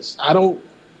opponents. The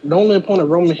only opponent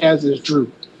Roman has is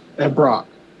Drew and Brock.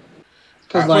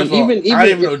 Because even I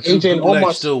didn't know Drew AJ and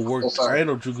Gulak still worked. I didn't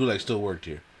know Drew Gulak still worked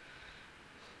here.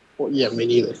 Well, yeah, me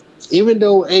neither. Even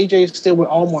though AJ is still with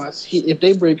Omos, if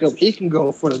they break up, he can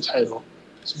go for the title.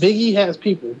 So Big E has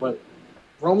people, but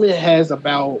Roman has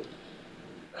about,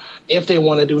 if they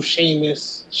want to do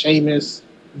Sheamus,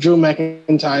 Drew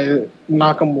McIntyre,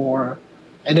 Nakamura,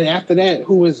 and then after that,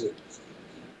 who is it?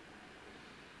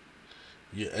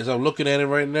 Yeah, as I'm looking at it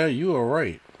right now, you are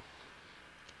right.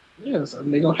 Yes,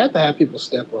 they're gonna have to have people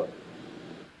step up.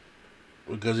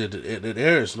 Because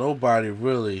there is nobody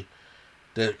really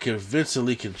that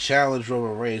convincingly can challenge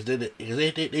Roman Reigns. They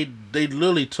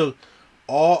literally took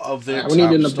all of their We need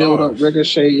them to top build up stars.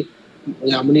 Ricochet.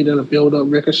 Yeah, we need them to build up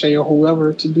Ricochet or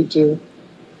whoever to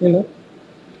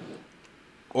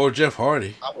Or Jeff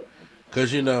Hardy.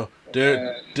 Because, there's I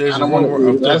a don't want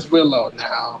rumor to. of That's Willow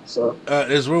now. So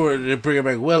there's rumor they're bringing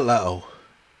back Willow.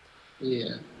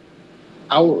 yeah,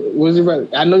 was it right?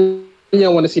 I know you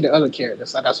don't want to see the other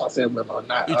characters, so that's why I said Willow.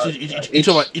 Not You talking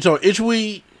about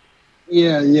Itchweed?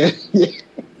 Yeah.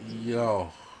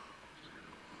 Yo.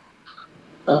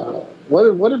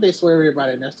 What did they swear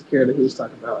everybody? And that's the character he was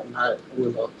talking about, not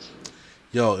Willow.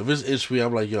 Yo, if it's Itchweed,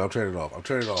 I'm like, yo, I'm turning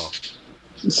it off.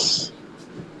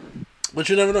 But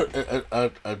you never know.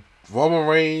 A Roman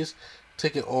Reigns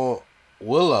taking on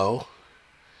Willow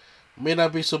may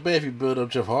not be so bad if you build up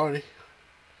Jeff Hardy.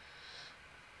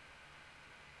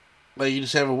 Like, you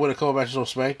just have a winner couple matches on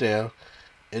SmackDown,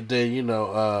 and then,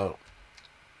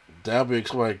 that'll be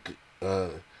somebody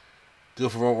good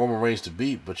for Roman Reigns to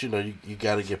beat, but, you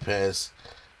got to get past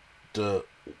the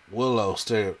Willow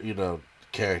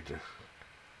character.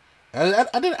 I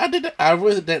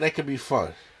really think that could be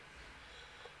fun.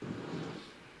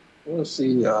 We'll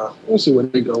see where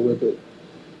they go with it.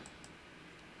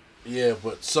 Yeah,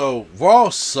 but so Raw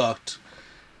sucked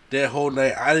that whole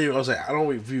night. I was like, I don't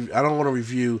want to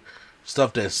review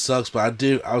stuff that sucks, but I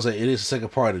was like, it is the second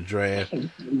part of the draft.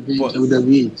 But,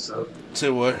 WWE, so say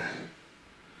what?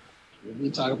 We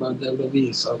talk about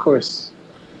WWE, so of course.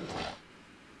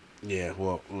 Yeah,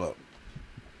 well, look,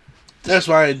 that's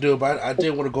why I didn't do it. But I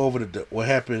did want to go over what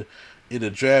happened in the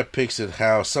draft picks and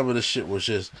how some of the shit was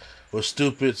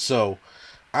stupid. So,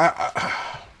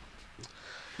 let's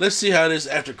see how it is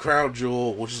after Crown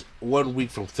Jewel, which is 1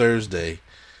 week from Thursday.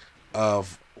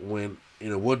 Of when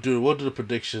we'll do the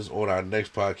predictions on our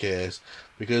next podcast,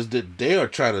 because they are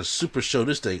trying to super show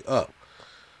this thing up.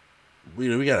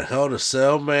 We got a Hell in a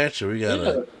Cell match, or we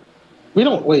got We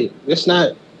don't wait. It's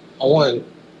not a one.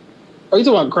 Oh, you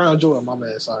talking about Crown Jewel? My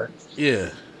man, sorry. Yeah.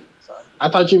 Sorry. I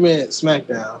thought you meant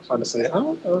SmackDown. I was about to say, I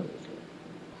don't know.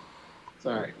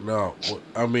 Sorry. No,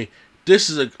 I mean, this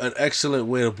is an excellent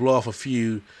way to blow off a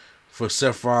feud for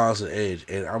Seth Rollins and Edge,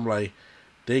 and I'm like,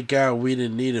 they got we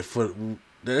didn't need it for.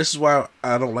 This is why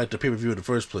I don't like the pay-per-view in the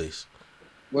first place.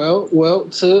 Well,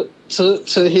 to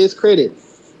his credit,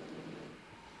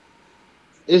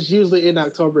 it's usually in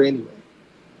October anyway.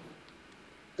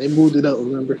 They moved it up.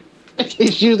 Remember,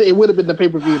 it would have been the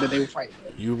pay-per-view that they were fighting.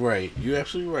 You're right. You're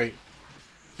absolutely right.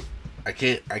 I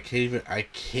can't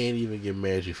even get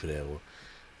mad at you for that one.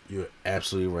 You're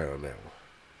absolutely right on that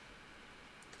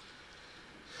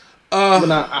one.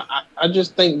 But I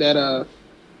just think that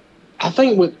I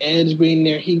think with Edge being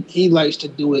there, he likes to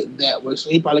do it that way, so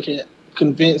he probably can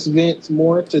convince Vince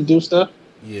more to do stuff.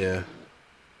 Yeah.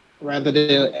 Rather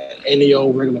than any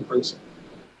old regular person.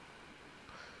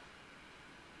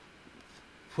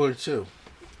 42.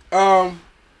 I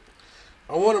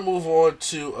want to move on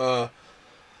to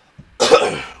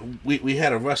we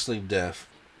had a wrestling death.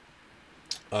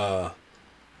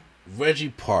 Reggie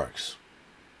Parks.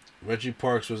 Reggie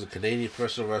Parks was a Canadian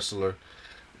professional wrestler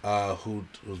who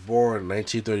was born in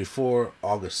 1934,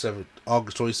 August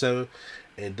 27th,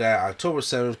 and died October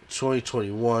 7th,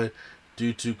 2021,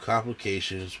 due to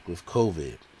complications with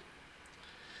COVID.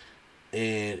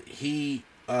 And he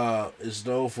is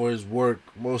known for his work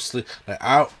mostly.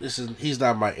 He's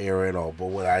not my era at all, but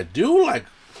what I do like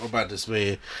about this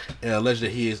man, and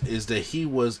allegedly is that he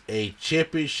was a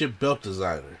championship belt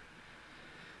designer,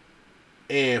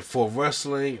 and for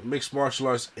wrestling, mixed martial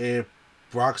arts, and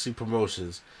boxing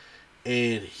promotions,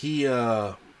 and he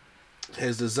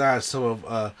has designed some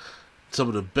of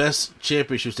the best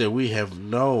championships that we have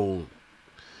known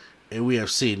and we have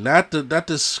seen. Not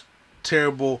this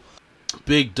terrible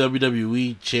big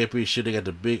WWE championship. They got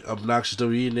the big obnoxious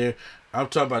WWE in there. I'm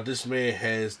talking about this man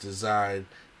has designed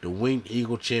the Winged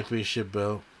Eagle Championship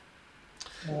belt,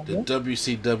 the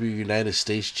WCW United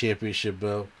States Championship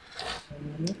belt,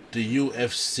 the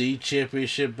UFC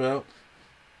Championship belt.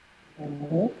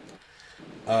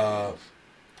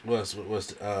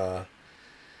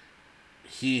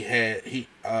 He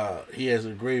has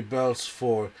great belts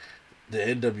for the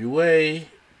NWA,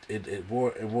 the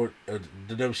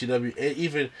WCW, and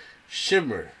even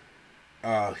Shimmer.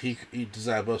 He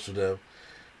designed belts for them.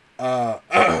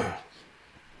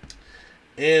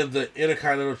 And the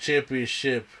Intercontinental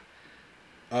Championship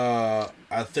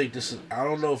I think this is. I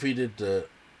don't know if he did the.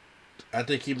 I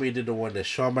think he may did the one that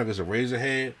Shawn Michaels and Razor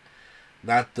had,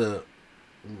 not the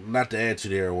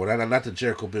Attitude Era one, not the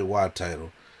Jericho Benoit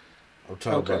title. I'm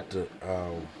talking about the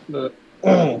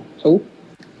who?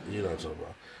 You know what I'm talking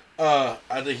about.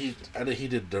 I think he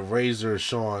did the Razor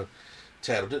Shawn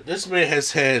title. This man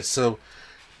has had some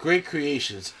great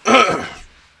creations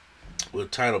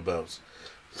with title belts,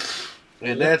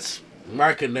 and that's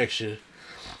my connection.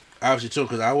 Obviously, too,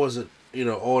 because I wasn't,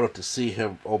 old enough to see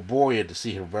him, or buoyant to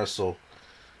see him wrestle,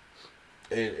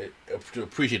 and to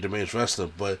appreciate the man's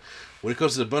wrestling. But when it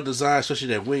comes to the belt design, especially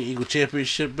that Wing Eagle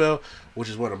Championship belt, which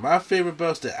is one of my favorite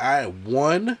belts that I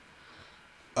won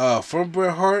from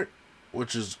Bret Hart,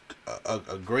 which is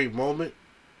a great moment,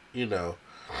 and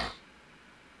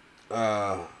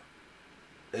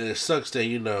it sucks that,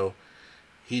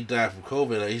 he died from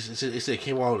COVID. He said it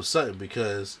came all of a sudden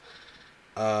because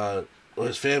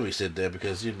his family said that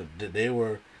because they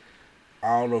were,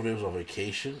 I don't know if they was on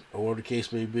vacation or whatever the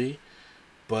case may be,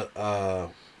 but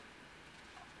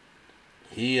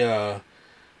he died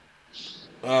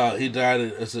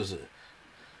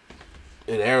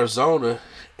in Arizona,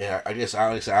 and I guess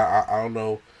Alex, I don't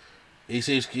know. He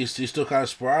says he's still kind of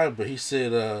spry, but he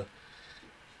said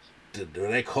that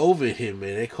COVID hit,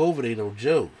 man. That COVID ain't no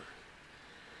joke.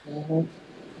 Mm-hmm.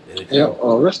 Yeah.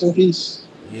 Rest in peace.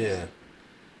 Yeah.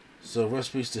 So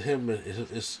rest in peace to him and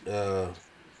his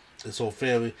whole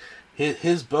family.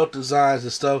 His belt designs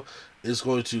and stuff is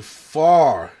going to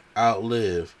far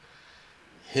outlive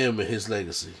him and his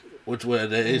legacy. Which way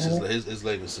that is his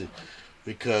legacy,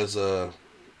 because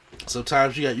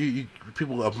sometimes you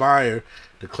people admire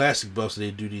the classic belts and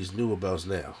they do these newer belts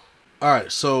now. All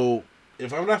right, so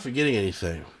if I'm not forgetting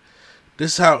anything,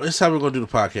 this is how we're gonna do the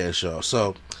podcast, y'all.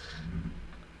 So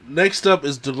next up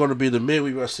is going to be the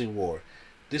Midweek Wrestling War.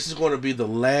 This is going to be the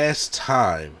last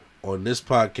time on this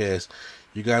podcast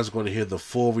you guys are going to hear the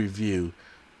full review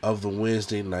of the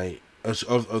Wednesday night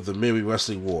of the Midweek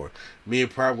Wrestling War. Me and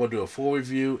Prime are going to do a full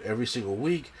review every single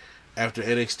week after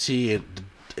NXT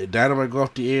and Dynamite go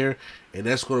off the air, and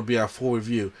that's going to be our full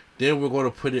review. Then we're going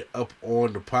to put it up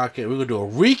on the podcast. We're going to do a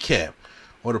recap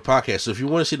on the podcast. So if you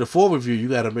want to see the full review, you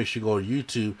got to make sure you go to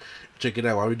YouTube and check it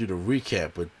out while we do the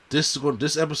recap. But this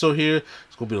episode here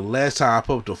is going to be the last time I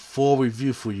put up the full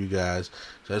review for you guys.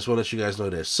 So I just want to let you guys know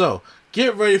that. So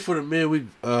get ready for the Midweek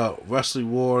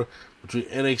Wrestling War between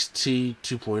NXT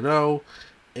 2.0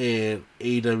 and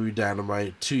AEW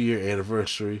Dynamite 2-year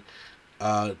anniversary.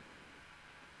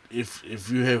 If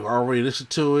you have already listened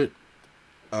to it,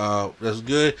 that's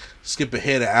good. Skip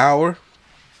ahead an hour.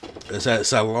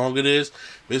 That's how long it is.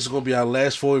 This is going to be our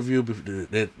last full review.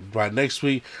 By next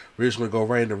week, we're just going to go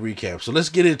right into recap. So let's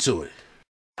get into it.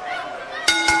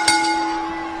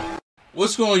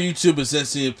 What's going on, YouTube? It's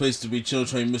that place to be. Chill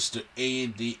Train, Mr.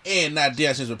 A&D, and not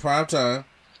D. Since prime time.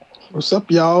 What's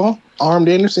up, y'all? Armed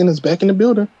Anderson is back in the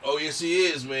building. Oh, yes, he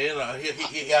is, man.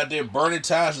 He out there burning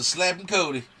tires and slapping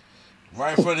Cody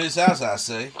right in front of his house, I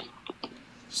say.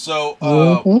 So,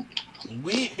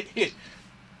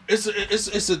 it's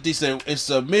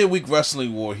a midweek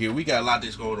wrestling war here. We got a lot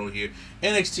that's going on here.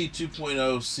 NXT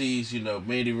 2.0 sees,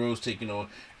 Mandy Rose taking on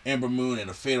Ember Moon in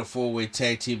a fatal 4-way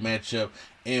tag team matchup,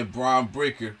 and Braun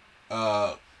Breaker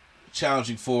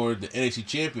challenging for the NXT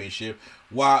Championship,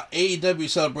 while AEW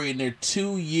celebrating their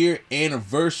 2-year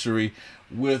anniversary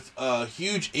with a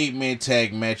huge 8-man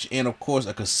tag match and, of course,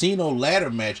 a casino ladder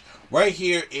match right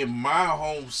here in my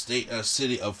home state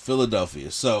city of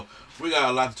Philadelphia. So we got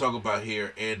a lot to talk about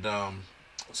here, and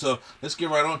so let's get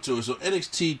right on to it. So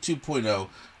NXT 2.0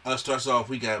 starts off.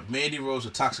 We got Mandy Rose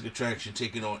of Toxic Attraction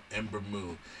taking on Ember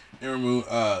Moon. Ember Moon,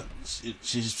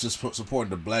 she's just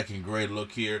supporting the black and gray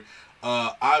look here.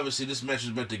 Obviously, this match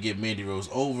is meant to get Mandy Rose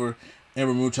over.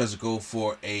 Ember Moon tries to go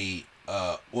for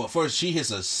first she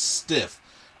hits a stiff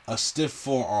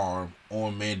forearm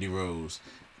on Mandy Rose.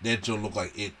 That don't look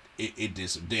like it did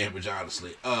some damage,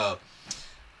 honestly.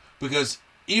 Because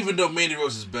even though Mandy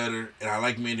Rose is better, and I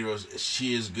like Mandy Rose,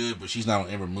 she is good, but she's not on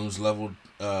Ember Moon's level,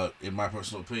 in my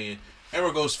personal opinion.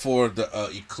 Ember goes for the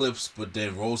Eclipse, but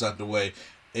then rolls out the way,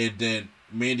 and then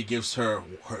Mandy gives her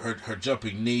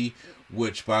jumping knee,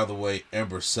 which, by the way,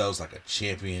 Ember sells like a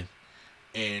champion.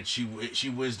 And she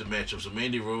wins the matchup. So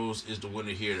Mandy Rose is the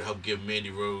winner here to help give Mandy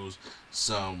Rose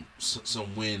some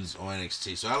wins on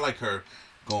NXT. So I like her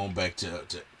going back to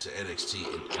NXT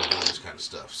and doing this kind of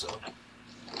stuff. So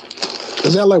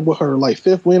is that like her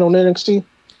fifth win on NXT?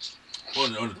 On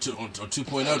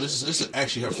 2.0, this is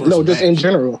actually her first. No, just match. in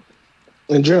general.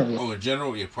 In general. Oh, in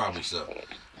general, yeah, probably so.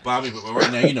 Bobby, but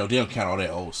right now, they don't count all that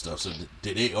old stuff, so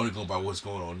they only go by what's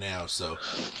going on now. So,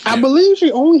 I believe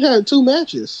she only had 2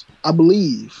 matches. I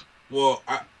believe. Well,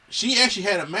 she actually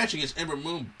had a match against Ember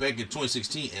Moon back in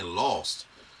 2016 and lost.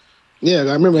 Yeah,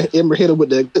 I remember Ember hit her with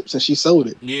the Eclipse and she sold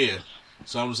it. Yeah.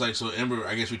 So I'm just like, so Ember,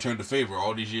 I guess, returned the favor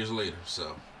all these years later.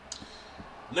 So,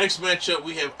 next matchup,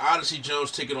 we have Odyssey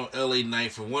Jones taking on LA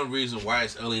Knight. For one reason, why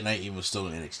is LA Knight even still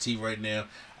in NXT right now?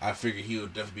 I figured he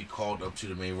would definitely be called up to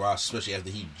the main roster, especially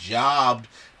after he jobbed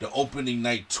the opening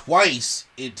night twice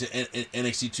into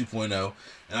NXT 2.0.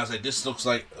 And I was like, this looks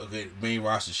like okay, main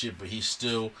roster shit, but he's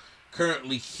still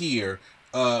currently here.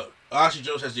 Odyssey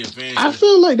Jones has the advantage. I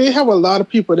feel like they have a lot of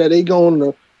people that they going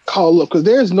to call up because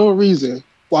there's no reason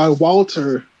why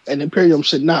Walter and Imperium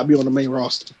should not be on the main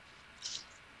roster.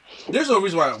 There's no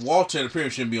reason why Walter and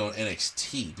Imperium shouldn't be on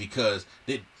NXT because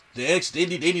they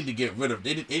need to get rid of.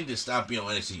 They need to stop being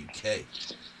on NXT UK.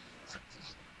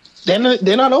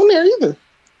 They're not on there either.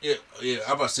 Yeah.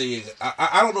 I'm about to say.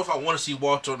 I don't know if I want to see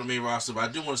Walter on the main roster, but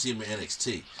I do want to see him in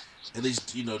NXT. At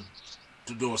least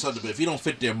doing something. But if he don't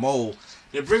fit their mold,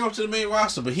 then bring him to the main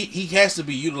roster. But he has to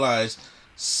be utilized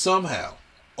somehow,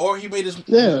 or he may just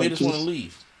want to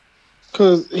leave.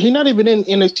 Because he's not even in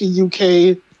NXT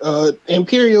UK.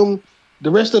 Imperium, the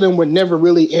rest of them were never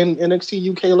really in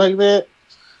NXT UK like that.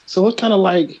 So it's kind of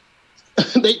like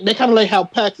they kind of like how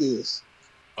Pac is.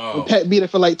 When Pac be there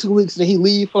for like 2 weeks, and then he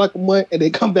leave for like a month, and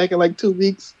then come back in like 2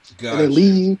 weeks, and then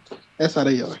leave. That's how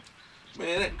they are.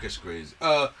 Man, that's crazy.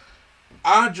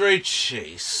 Andre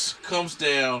Chase comes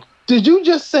down. Did you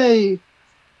just say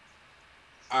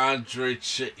Andre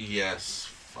Chase? Yes.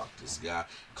 Fuck this guy.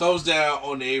 Comes down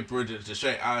on the apron to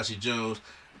strike Odyssey Jones.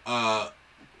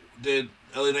 Then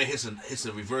LA Knight hits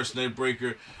a reverse neck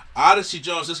breaker. Odyssey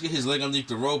Jones just get his leg underneath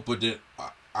the rope, but then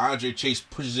Andre Chase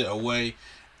pushes it away,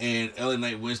 and LA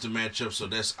Knight wins the matchup. So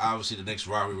that's obviously the next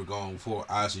rivalry we're going for: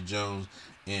 Odyssey Jones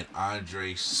and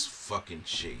Andre fucking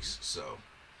Chase. So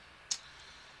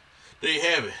there you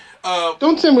have it.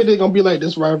 Don't tell me they're gonna be like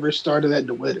this rivalry started at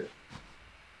the wedding.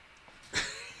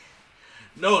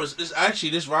 No,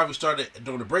 this rivalry started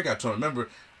during the breakout tournament.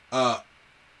 Remember,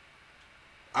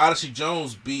 Odyssey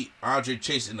Jones beat Andre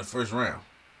Chase in the first round.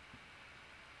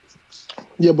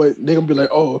 Yeah, but they're gonna be like,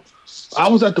 oh, I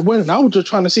was at the wedding. I was just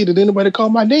trying to see that anybody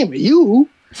called my name, and you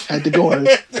had to go and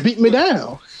beat me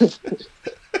down. I was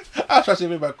trying to see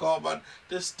if anybody called my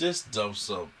this dumb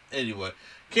stuff. Anyway,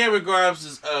 Cameron Grimes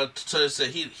is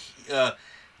said he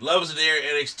loves it there at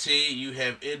NXT. You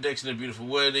have Index in a Beautiful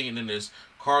Wedding, and then there's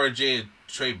Cara J and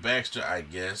Trey Baxter, I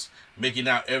guess, making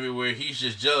out everywhere. He's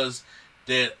just jealous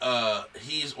that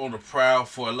he's on the prowl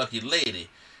for a lucky lady.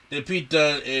 Then Pete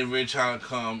Dunne and Ridge Holland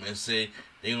come and say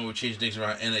they're going to change things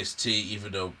around NXT,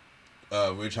 even though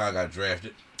Ridge Holland got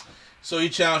drafted. So he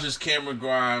challenges Cameron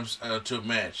Grimes to a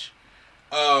match.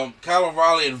 Kyle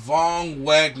O'Reilly and Von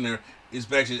Wagner is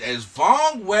back as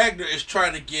Von Wagner is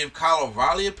trying to give Kyle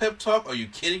O'Reilly a pep talk. Are you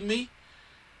kidding me?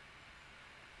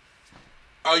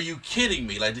 Are you kidding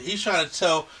me? Like, he's trying to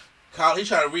tell Kyle, he's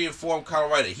trying to reinform Kyle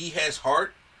O'Reilly that he has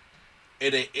heart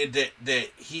and that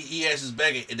he has his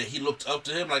back and that he looked up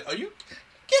to him. Like, are you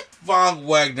get Von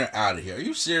Wagner out of here? Are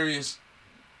you serious?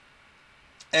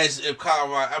 As if Kyle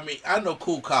O'Reilly, I mean, I know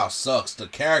Cool Kyle sucks, the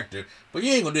character, but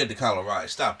you ain't gonna do it to Kyle O'Reilly.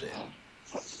 Stop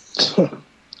that.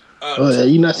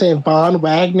 You not saying Von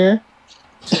Wagner?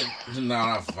 No,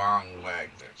 not Von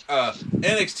Wagner.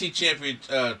 NXT champion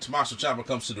Tommaso Ciampa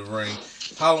comes to the ring.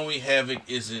 Halloween Havoc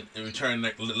is in return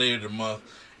later the month,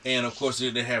 and of course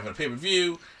they're having a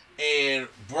pay-per-view. And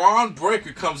Braun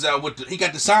Breaker comes out with he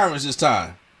got the sirens this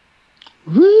time.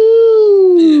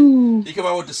 Woo! Yeah, he come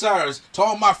out with the sirens to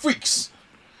all my freaks.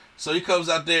 So he comes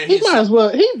out there. They might as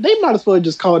well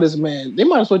just call this man. They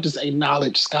might as well just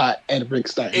acknowledge Scott and Rick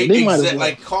Steiner. They might as well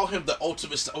like call him the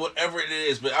ultimate, whatever it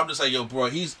is. But I'm just like, yo, bro.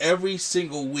 He's every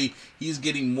single week he's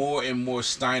getting more and more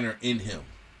Steiner in him.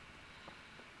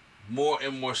 More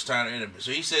and more Steiner in him.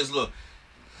 So he says, look.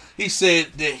 He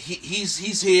said that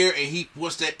he's here and he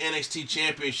wants that NXT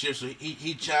championship. So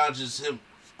he challenges him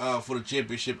for the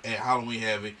championship at Halloween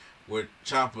Havoc, where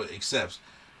Ciampa accepts.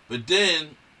 But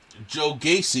then Joe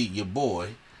Gacy, your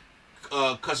boy,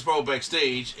 cuts promo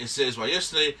backstage and says, "Well,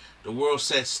 yesterday the world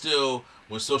sat still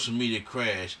when social media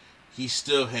crashed. He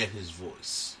still had his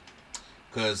voice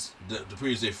because the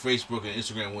previous day Facebook and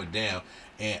Instagram went down,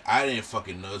 and I didn't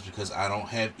fucking notice because I don't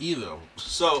have either of them."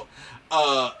 So,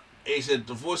 he said,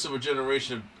 "The voice of a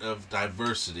generation of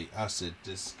diversity." I said,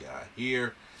 "This guy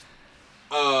here,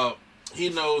 he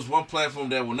knows one platform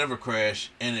that will never crash: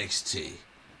 NXT."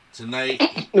 Tonight,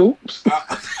 oops. That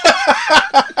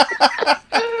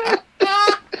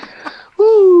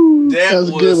was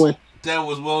a good one. That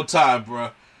was well timed,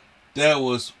 bro. That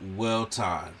was well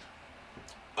timed.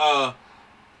 Ikeman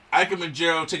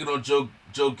Jero taking on Joe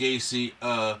Gacy.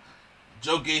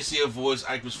 Joe Gacy avoids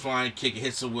Ikeman's flying kick and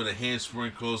hits him with a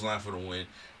handspring clothesline for the win.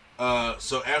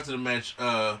 So after the match,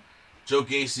 Joe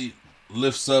Gacy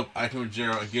lifts up Ikeman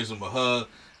Jero and gives him a hug,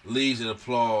 leaves and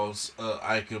applauds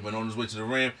Ikeman. On his way to the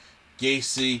ring,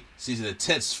 Gacy sees an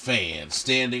intense fan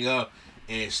standing up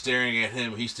and staring at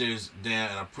him. He stares down,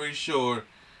 and I'm pretty sure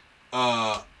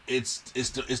it's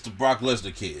the Brock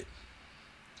Lesnar kid.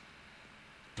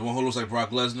 The one who looks like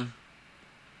Brock Lesnar?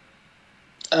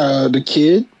 The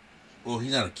kid? Well,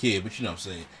 he's not a kid, but you know what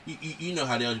I'm saying. You know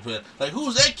how they always put it. Like,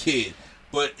 who's that kid?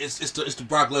 But it's the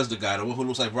Brock Lesnar guy, the one who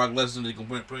looks like Brock Lesnar that you can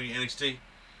bring in NXT.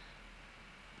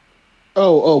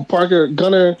 Oh, Parker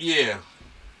Gunnar. Yeah.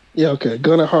 Yeah, okay,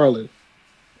 Gunnar Harlan.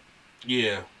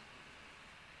 Yeah.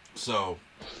 So,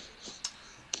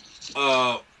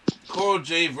 Coral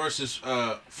J versus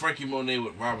Frankie Monet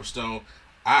with Robert Stone.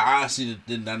 I honestly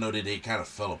did not know that they kind of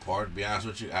fell apart, to be honest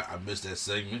with you. I missed that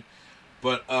segment.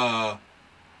 But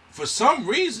for some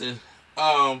reason,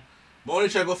 Monet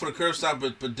tried to go for the curb stop,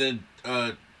 but then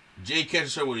Jay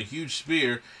catches her with a huge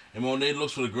spear, and Monet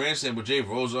looks for the grandstand, but Jay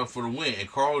rolls up for the win, and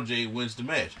Carl J wins the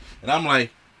match. And I'm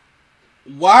like,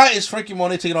 why is Frankie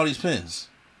Monet taking all these pins?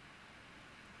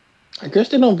 I guess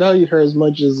they don't value her as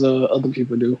much as other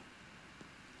people do.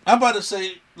 I'm about to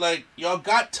say, like, y'all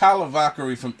got Tyler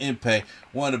Valkyrie from Impact,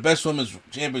 one of the best women's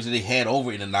champions that they had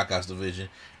over in the Knockouts division,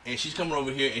 and she's coming over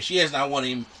here, and she has not won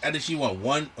any. I think she won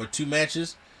 1 or 2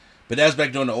 matches, but that was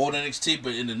back during the old NXT.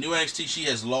 But in the new NXT, she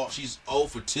has lost. She's 0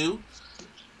 for 2.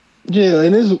 Yeah,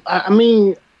 and I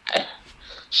mean,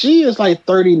 she is like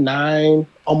 39,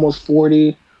 almost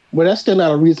 40, but that's still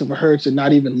not a reason for her to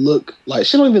not even look like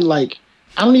she don't even like.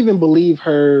 I don't even believe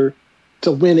her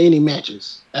to win any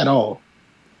matches at all.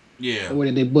 Yeah, the way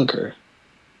that they book her,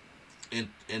 and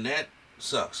that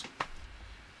sucks.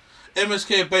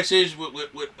 MSK backstage with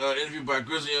interview by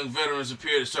Grizzly Young veterans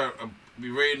appear to start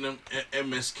berating them.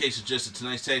 MSK suggested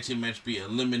tonight's tag team match be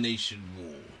Elimination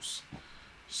Rules.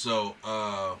 So,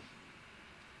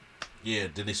 yeah,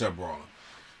 then they start brawling.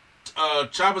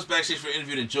 Ciampa's backstage for an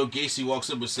interview, and Joe Gacy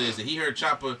walks up and says that he heard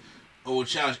Ciampa will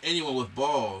challenge anyone with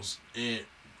balls, and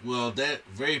well, that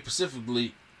very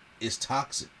specifically is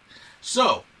toxic.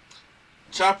 So,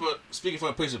 Ciampa speaking from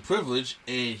a place of privilege,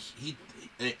 and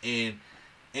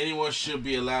anyone should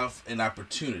be allowed an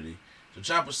opportunity. So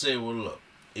Ciampa said, "Well, look,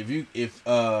 he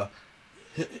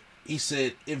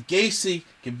said if Gacy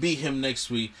can beat him next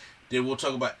week, then we'll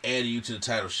talk about adding you to the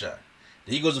title shot."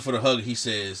 Then he goes in for the hug. He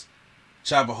says,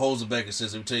 Ciampa holds it back and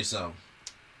says, "Let me tell you something.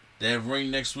 That ring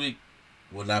next week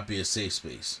will not be a safe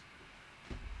space."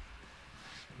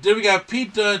 Then we got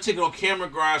Pete Dunne taking on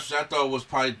Cameron Grimes, which I thought was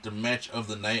probably the match of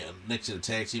the night next to the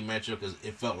tag team matchup, because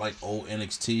it felt like old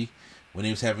NXT when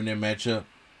he was having their matchup.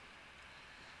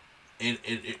 And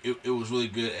it was really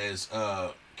good as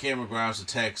Cameron Grimes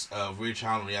attacks Ridge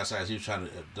Holland on the outside as he was trying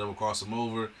to double cross him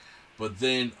over. But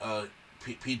then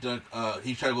Pete Dunne,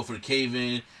 he tried to go for the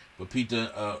cave-in, but Pete Dunne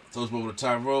throws him over the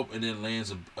top rope and then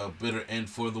lands a bitter end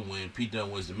for the win. Pete Dunne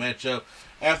wins the matchup.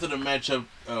 After the matchup,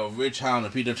 Ridge Holland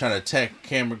and Pete Dunne trying to attack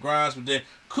Cameron Grimes, but then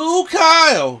Cool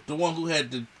Kyle, the one who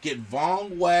had to get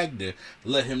Von Wagner to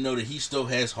let him know that he still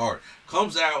has heart,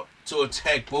 comes out to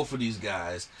attack both of these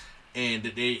guys. And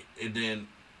then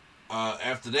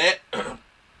after that,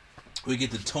 we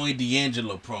get the Tony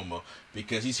D'Angelo promo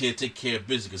because he's here to take care of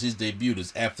business because his debut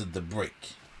is after the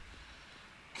break.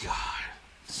 God.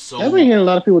 So I've been hearing a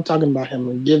lot of people talking about him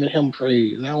and giving him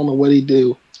praise. I don't know what he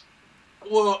do.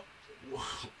 Well,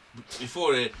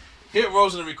 before that, Hit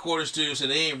Rose in the recording studio said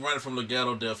they ain't running from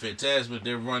Legado del Fantasma.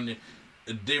 They're running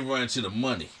to the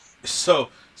money. So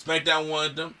SmackDown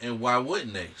wanted them, and why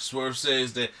wouldn't they? Swerve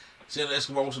says that Santos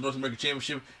Escobar wants the North American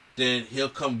Championship, then he'll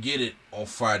come get it on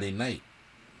Friday night.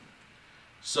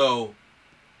 So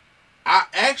I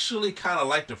actually kind of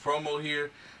like the promo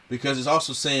here because it's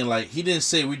also saying, like, he didn't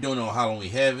say we're doing it on Halloween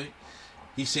Havoc.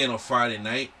 He's saying on Friday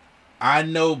night. I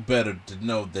know better to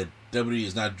know that WWE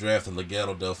is not drafting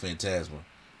Legado del Fantasma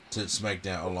to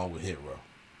SmackDown along with Hit Row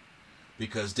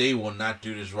because they will not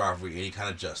do this rivalry any kind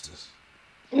of justice.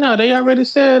 No, they already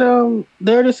said that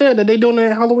they're doing it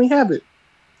at Halloween Havoc.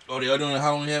 Oh, they are doing a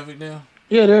Halloween Havoc now?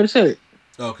 Yeah, they already said it.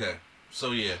 Okay.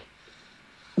 So, yeah.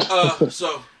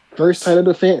 So first title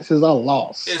defense is a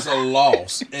loss. It's a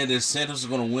loss. And then Santos is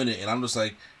going to win it. And I'm just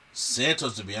like,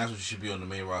 Santos, to be honest with you, should be on the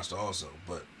main roster also.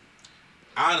 But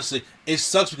honestly, it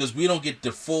sucks because we don't get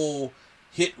the full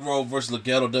Hit Row versus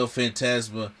Legado del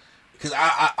Fantasma. Because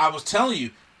I was telling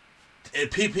you,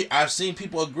 And I've seen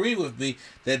people agree with me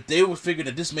that they would figure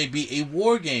that this may be a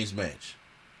War Games match.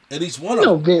 At least one of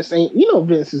them.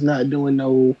 Vince is not doing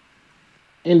no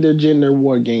intergender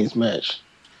War Games match.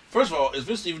 First of all, is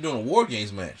Vince even doing a War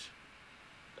Games match?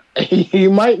 He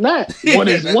might not. What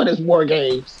is War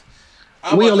Games?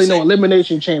 We only know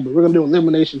Elimination Chamber. We're gonna do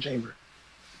Elimination Chamber.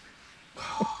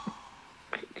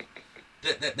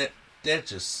 That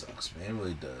just sucks, man. It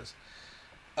really does.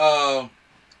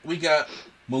 We got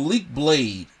Malik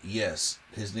Blade. Yes,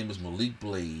 his name is Malik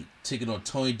Blade. Taking on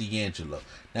Tony D'Angelo.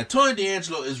 Now, Tony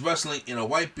D'Angelo is wrestling in a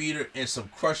white beater and some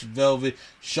crushed velvet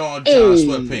Sean John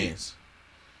sweatpants.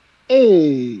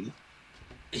 Hey.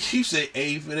 You say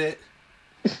A for that?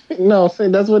 No, say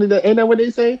that's what it. Ain't that what they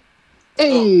say?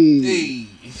 Hey. Oh, hey.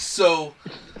 So,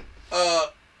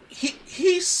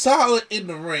 he's solid in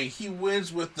the ring. He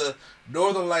wins with the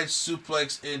Northern Lights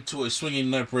suplex into a swinging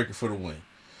nutbreaker for the win.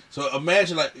 So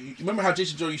imagine, like, remember how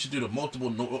Jason Jordan used to do the multiple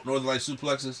Northern Lights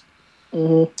suplexes?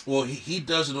 Mm-hmm. Well, he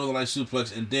does the Northern Lights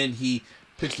suplex, and then he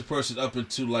picks the person up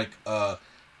into like that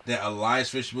Elias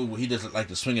Fish move where he does like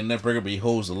the swinging nutbreaker, but he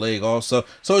holds the leg also.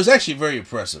 So it's actually very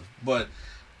impressive. But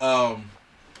Tony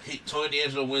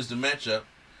D'Angelo wins the matchup,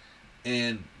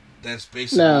 and that's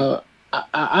basically. Now,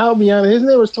 I'll be honest. His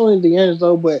name was Tony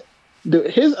D'Angelo, but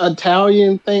his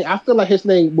Italian thing, I feel like his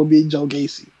name would be Joe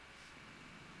Gacy.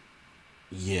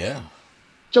 Yeah.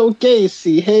 Joe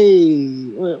Gacy. Hey,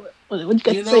 what you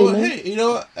got to say, man? Hey, you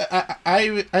know what?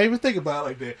 I even think about it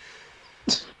like that.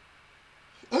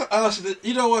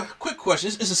 You know what? Quick question.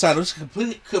 It's a side. It's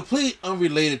completely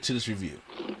unrelated to this review.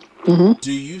 Mm-hmm.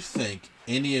 Do you think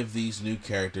any of these new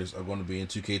characters are going to be in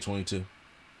 2K22?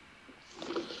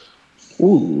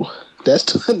 Ooh, that's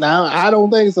too. Now I don't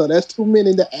think so. That's too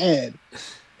many to add.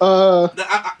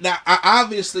 Now,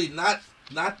 obviously not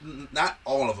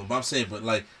all of them. I'm saying, but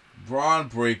like Braun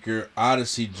Breaker,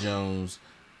 Odyssey Jones,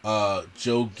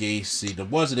 Joe Gacy, the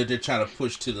ones that they're trying to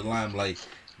push to the limelight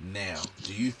now.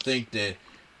 Do you think that?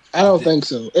 I don't think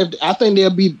so. I think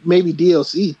there'll be maybe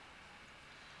DLC.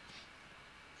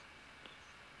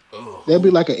 There'll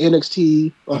be like an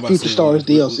NXT or Future Stars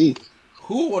DLC.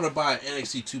 Who want to buy an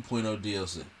NXT 2.0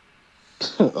 DLC?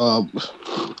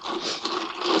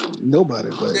 Nobody,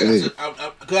 but hey.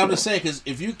 I'm just saying, because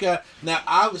if you got now,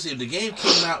 obviously, if the game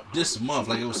came out this month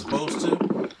like it was supposed to,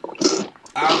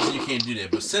 obviously you can't do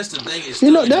that. But since the thing is,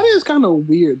 that is kind of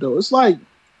weird though. It's like,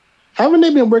 haven't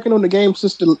they been working on the game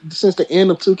since the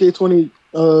end of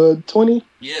 2K20? 20?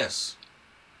 Yes.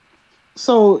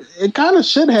 So it kind of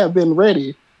should have been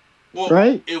ready,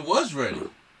 right? It was ready,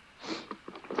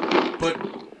 but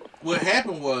what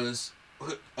happened was,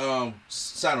 what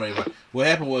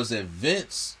happened was that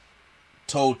Vince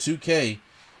told 2K,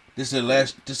 this is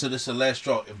the last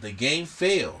straw. If the game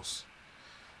fails,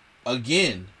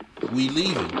 again, we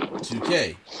leaving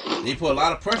 2K. They put a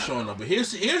lot of pressure on them. But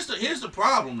here's the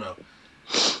problem though.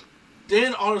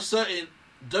 Then all of a sudden,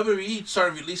 WWE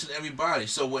started releasing everybody.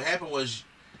 So what happened was,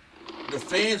 the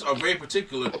fans are very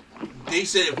particular. They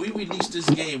said if we release this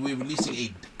game, we're releasing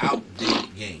a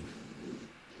outdated game.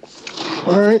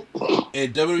 All right.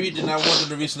 And WWE did not want them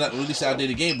to release the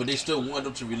outdated game, but they still want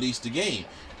them to release the game.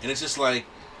 And it's just like,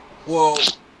 well,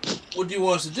 what do you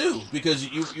want us to do? Because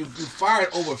you fired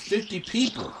over 50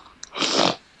 people.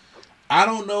 I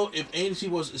don't know if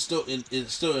NXT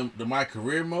is still in the My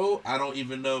Career mode. I don't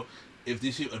even know if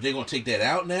these people, if they're gonna take that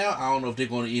out now. I don't know if they're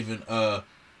gonna even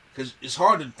because it's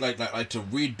hard to like to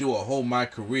redo a whole My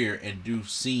Career and do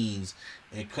scenes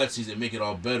and cutscenes and make it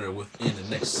all better within the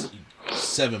next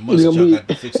 7 months. Y'all got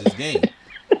to fix this game.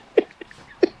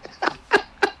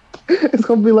 It's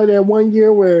gonna be like that one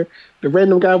year where the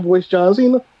random guy voiced John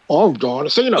Cena. Oh, John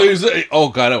Cena. Oh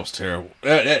God, that was terrible.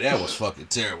 That was fucking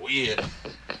terrible. Yeah.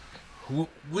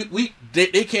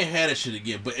 They can't have that shit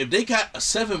again. But if they got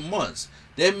 7 months,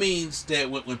 that means that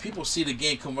when people see the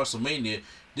game come WrestleMania,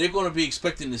 they're going to be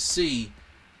expecting to see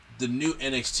the new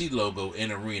NXT logo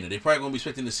in arena. They're probably going to be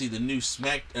expecting to see the new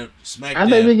SmackDown. I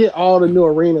think we get all the new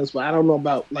arenas, but I don't know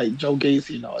about like Joe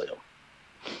Gacy and all them.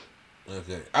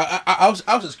 Okay, I was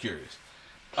just curious.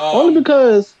 Only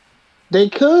because they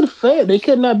could fail. They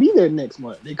could not be there next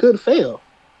month. They could fail.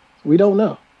 We don't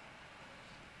know.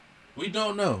 We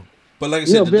don't know. But like I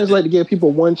said, Vince like to give people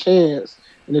one chance,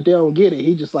 and if they don't get it,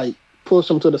 he just like push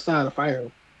them to the side and fire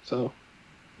them. So.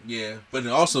 Yeah, but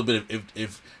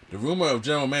if the rumor of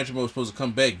General Manager mode is supposed to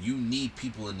come back, you need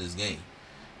people in this game,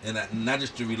 and not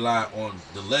just to rely on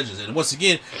the legends. And once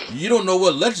again, you don't know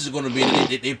what legends are going to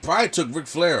be. They probably took Ric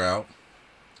Flair out,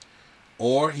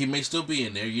 or he may still be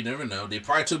in there. You never know. They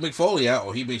probably took Mick Foley out,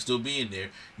 or he may still be in there.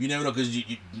 You never know, because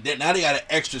now they got an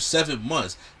extra 7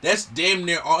 months. That's damn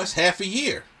near all. It's half a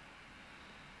year.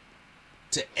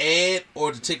 to add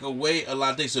or to take away a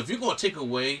lot of things. So if you're going to take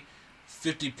away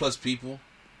 50 plus people,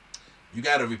 you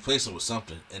got to replace them with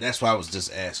something. And that's why I was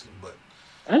just asking. But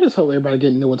I just hope everybody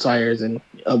getting new attires and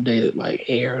updated like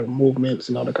hair and movements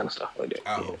and all that kind of stuff like that.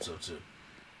 I hope so too.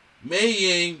 Mei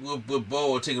Ying with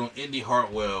Bo taking on Indy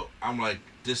Hartwell. I'm like,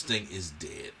 this thing is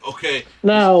dead. Okay.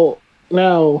 Now,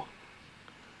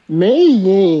 Mei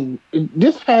Ying,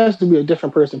 this has to be a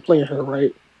different person playing her,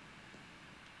 right?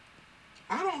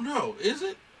 I don't know. Is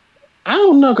it? I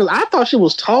don't know, because I thought she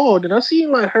was tall. Did I see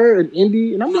like her in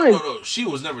Indy? And I'm no. She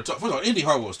was never tall. First of all, Indy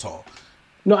Hartwell was tall.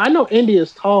 No, I know Indy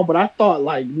is tall, but I thought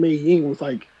like Mei Ying was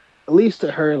like at least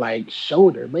to her like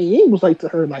shoulder. Mei Ying was like to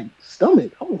her like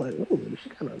stomach. I was like, oh, she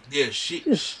kind of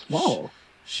she's small.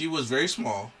 She was very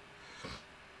small.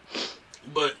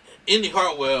 But Indy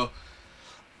Hartwell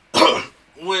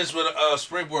wins with a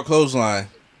springboard clothesline.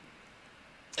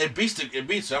 It beats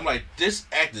her. I'm like, this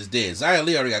act is dead. Xia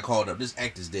Li already got called up. This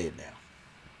act is dead now.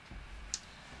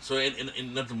 So,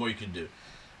 and nothing more you can do.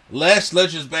 Lash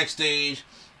Legends backstage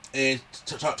and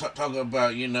talking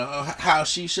about, you know, how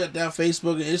she shut down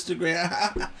Facebook and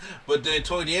Instagram. But then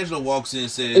Tony D'Angelo walks in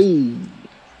and says,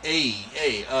 hey,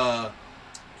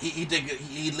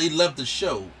 he loved the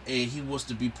show and he wants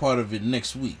to be part of it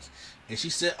next week. And she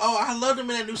said, oh, I loved him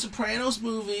in that new Sopranos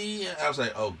movie. I was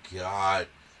like, oh, God.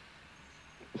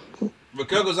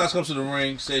 Raquel Gonzalez comes to the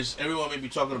ring, says everyone may be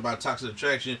talking about Toxic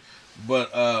Attraction,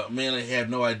 but Mandy have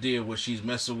no idea what she's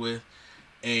messing with.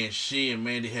 And she and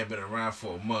Mandy have been around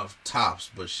for a month, tops,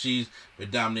 but she's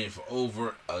been dominating for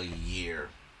over a year.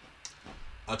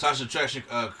 Toxic Attraction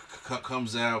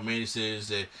comes out. Mandy says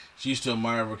that she used to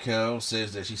admire Raquel,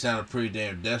 says that she sounded pretty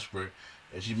damn desperate,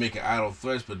 and she's making idle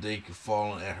threats, but they could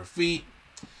fall at her feet.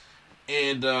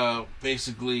 And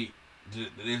basically,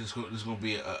 there's going to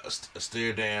be a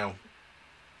stare down,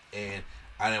 and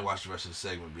I didn't watch the rest of the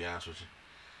segment, to be honest with you.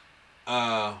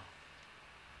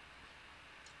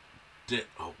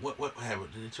 What happened?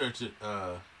 Did it turn to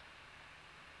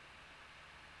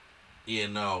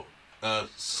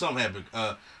something happened.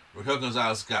 Raquel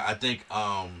Gonzalez got, I think,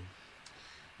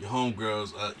 your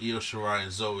homegirls, Io Shirai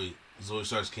and Zoe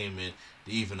Starks came in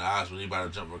to even the odds when anybody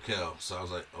would jump Raquel. So I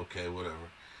was like, okay, whatever.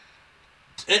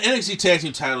 NXT Tag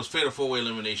Team Titles, Fatal 4-Way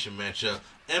Elimination matchup.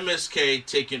 MSK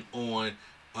taking on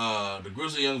the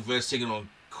Grizzly Young Vets, taking on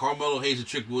Carmelo Hayes and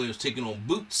Trick Williams, taking on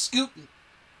Boot Scootin',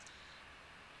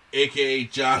 a.k.a.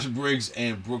 Josh Briggs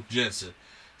and Brooke Jensen.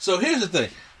 So here's the thing.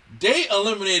 They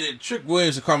eliminated Trick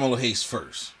Williams and Carmelo Hayes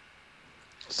first.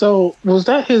 So was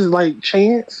that his like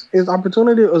chance, his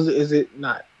opportunity, or is it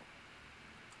not?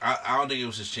 I don't think it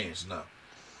was his chance, no.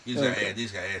 These got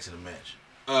added to the match.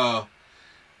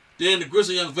 Then the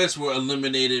Grizzly Young Vets were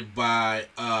eliminated by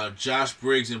Josh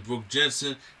Briggs and Brooke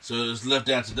Jensen, so it was left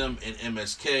down to them and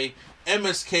MSK.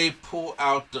 MSK pull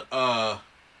out the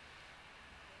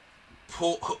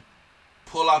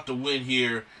pull out the win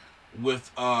here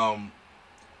with a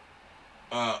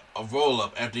roll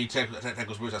up after he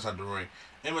tackles Briggs outside the ring.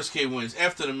 MSK wins.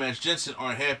 After the match, Jensen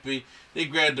aren't happy. They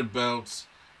grab the belts,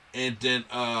 and then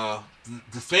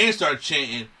the fans start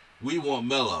chanting, "We want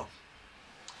Mello."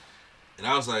 And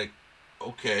I was like,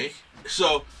 okay.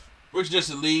 So, Brooks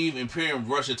Jensen leave, Imperium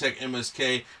Rush attack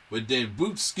MSK, but then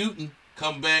Boot Scootin'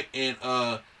 come back and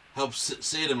help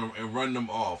save them and run them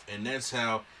off. And that's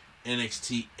how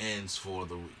NXT ends for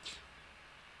the week.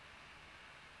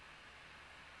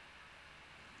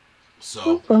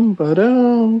 So,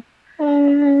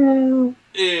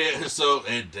 yeah, so,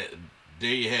 and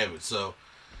there you have it. So,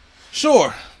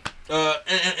 sure.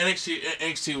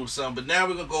 NXT was some, but now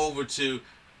we're going to go over to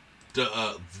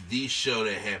the show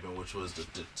that happened, which was the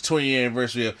 20-year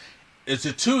anniversary of, it's the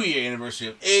 2-year anniversary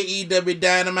of AEW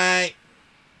Dynamite,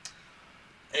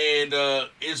 and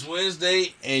it's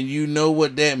Wednesday, and you know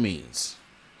what that means.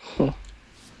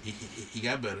 He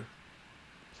got better.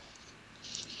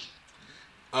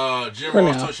 Jim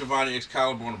Ross, Tony Schiavone,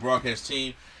 Excalibur on the broadcast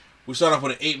team. We start off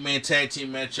with an 8-man tag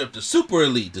team matchup. The Super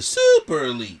Elite.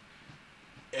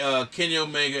 Kenny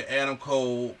Omega, Adam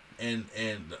Cole, and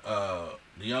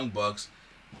the Young Bucks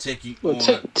taking on.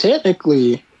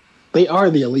 Technically, they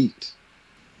are the Elite.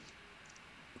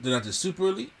 They're not the Super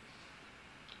Elite?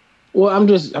 Well, I'm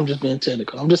just being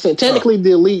technical. I'm just saying technically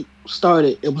the Elite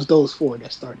started. It was those 4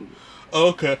 that started.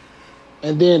 Okay.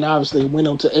 And then obviously went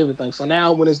on to everything. So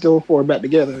now when it's those 4 back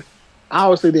together,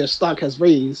 obviously their stock has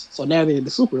raised. So now they're the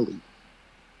Super Elite.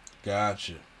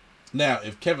 Gotcha. Now,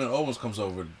 if Kevin Owens comes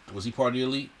over, was he part of the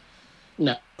Elite?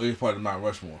 No. Or he was part of Mount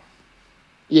Rushmore?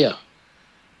 Yeah.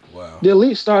 Wow. The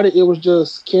Elite started, it was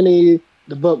just Kenny,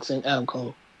 the Bucks, and Adam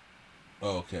Cole.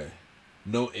 Oh, okay.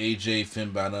 No AJ,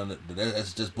 Finn Balor,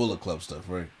 that's just Bullet Club stuff,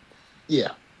 right?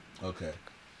 Yeah. Okay.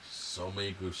 So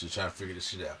many groups to try to figure this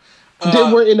shit out.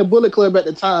 They were in the Bullet Club at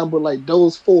the time, but like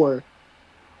those 4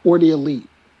 were the elite.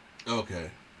 Okay.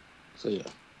 So yeah.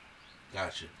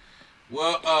 Gotcha.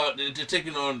 Well, they're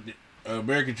taking on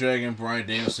American Dragon, Bryan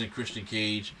Danielson, Christian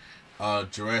Cage,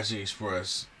 Jurassic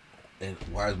Express, and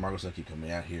why is Marcos keep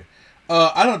coming out here?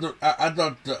 I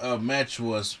thought the match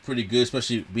was pretty good,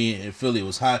 especially being in Philly. It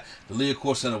was hot. The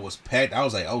Liacouras Center was packed. I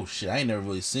was like, oh shit, I ain't never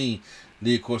really seen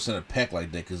Liacouras Center packed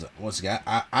like that. Because once again,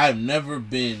 I've never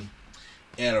been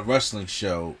at a wrestling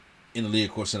show in the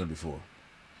Liacouras Center before.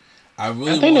 I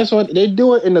think that's what they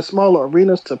do it in the smaller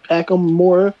arenas to pack them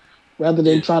more, rather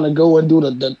than trying to go and do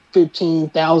the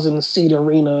 15,000 seat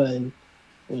arena and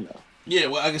Yeah,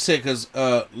 well, like I said, because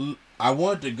I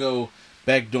wanted to go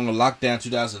back during the lockdown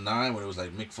 2009 when it was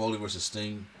like Mick Foley versus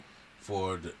Sting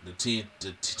for the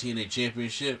TNA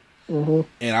Championship, and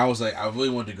I was like, I really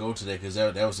wanted to go to that because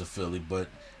that was in Philly, but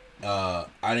I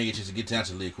didn't get a chance to get down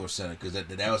to Liacouras Center because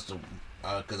that was the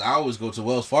because I always go to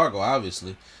Wells Fargo,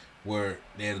 obviously, where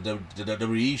they have the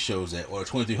WWE shows at, or the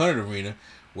 2300 Arena,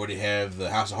 where they have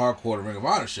the House of Hardcore and Ring of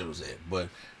Honor shows at. But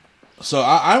so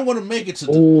I want to make it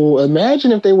to.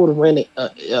 Imagine if they would have ran a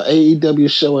AEW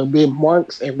show and been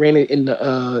Marks and ran it in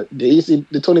the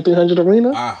 2300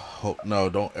 Arena. I hope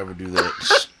don't ever do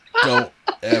that. Don't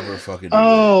ever fucking do that.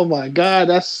 Oh my god,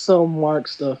 that's some Mark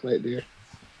stuff right there.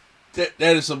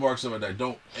 That is some Mark stuff like that.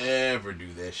 Don't ever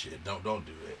do that shit. Don't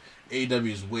do that.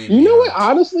 AEW is way. You know what?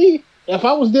 Honestly, if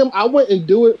I was them, I wouldn't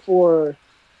do it for.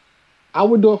 I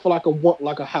would do it for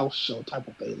like a house show type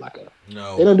of thing.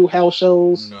 No. They don't do house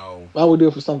shows. No. I would do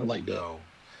it for something like that. No.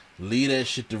 Leave that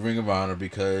shit to Ring of Honor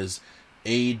because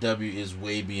AEW is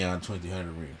way beyond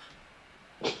 2300 Arena.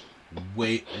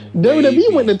 Way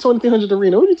WWE went to 2300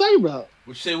 Arena. What are you talking about?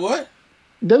 What you say? What?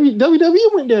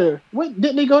 WWE went there. What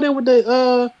didn't they go there with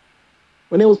the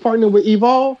when they was partnering with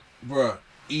Evolve? Bruh,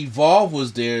 Evolve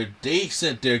was there. They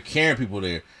sent their camera people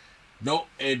there. No,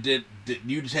 and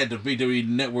you just had the WWE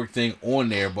Network thing on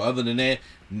there, but other than that,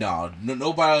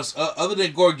 nobody else other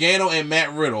than Gargano and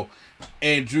Matt Riddle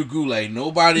and Drew Gulak.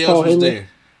 Nobody else was there.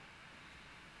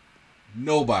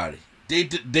 Nobody.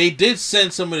 They did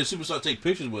send some of the superstars to take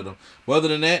pictures with them, but other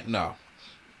than that, no.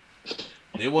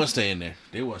 They wasn't staying there.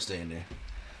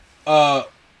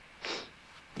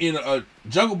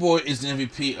 Jungle Boy is the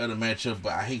MVP of the matchup,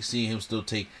 but I hate seeing him still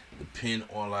take the pin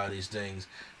on a lot of these things.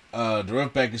 The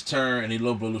ref back his turn, and he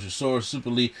low blow Luchasaurus. Super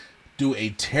Lee do a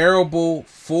terrible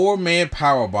 4-man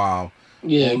power bomb.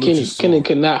 Yeah, Kenny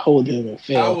could not hold him and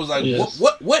fail. I was like, yes.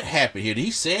 What happened here? Did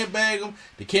he sandbag him?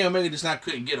 Did Kenny Omega just not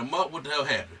couldn't get him up? What the hell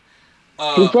happened?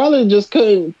 He probably just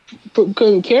couldn't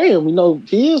carry him.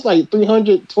 He is like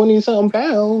 320 something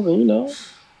pounds, and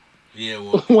Yeah,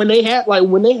 well, when they had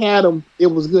him, it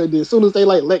was good. As soon as they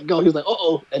let go, he was like,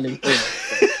 and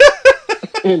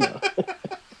then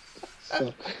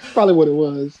so, probably what it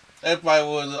was. That probably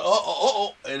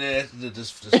was and then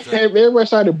just everybody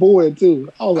started booing too.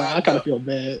 I was like, I kind of feel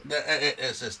bad.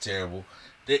 That's terrible.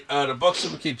 The Buck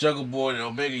Super Kick Jungle Boy and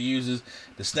Omega uses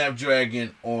the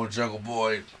Snapdragon on Jungle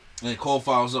Boy, and Cole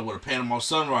follows up with a Panama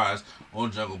Sunrise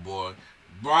on Jungle Boy.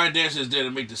 Bryan Danielson is there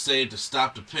to make the save to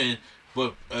stop the pin,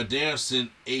 but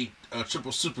Danielson ate a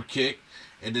triple super kick,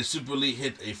 and then Super Elite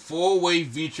hit a 4-way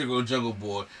V-trigger on Jungle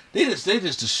Boy. They just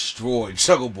destroyed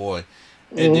Jungle Boy,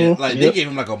 and then they gave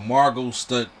him like a Margot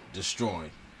stunt destroying.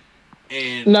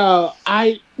 And no,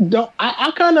 I don't.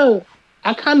 I kind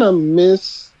of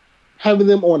miss having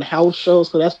them on house shows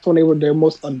because that's when they were their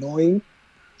most annoying.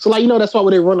 So that's why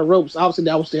when they run the ropes, obviously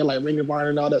that was there like Ring of Honor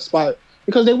and all that spot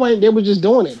because they were just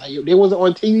doing it. Like they wasn't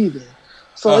on TV then.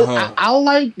 So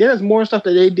I there's more stuff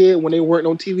that they did when they weren't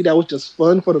on TV that was just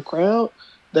fun for the crowd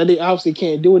that they obviously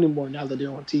can't do anymore now that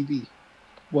they're on TV.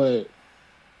 But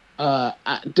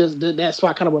that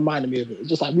spot kind of reminded me of it. It's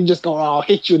just like we just gonna all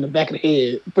hit you in the back of the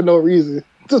head for no reason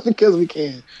just because we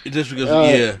can. Just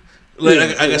because,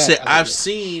 Like I said, I've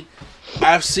seen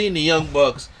the Young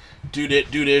Bucks do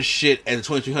their shit at the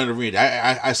 2300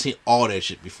 Arena. I seen all that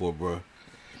shit before, bro.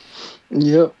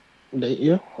 Yep. All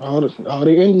the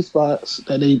indie spots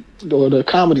that or the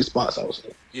comedy spots I was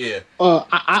saying. Yeah.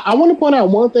 I want to point out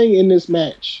one thing in this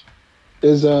match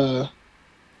is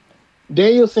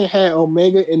Danielson had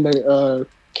Omega in the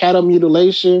cattle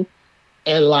mutilation,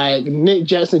 and Nick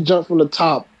Jackson jumped from the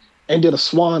top and did a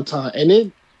swanton,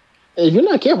 and if you're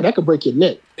not careful, that could break your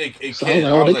neck. It so can.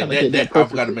 I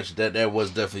forgot to mention that was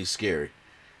definitely scary.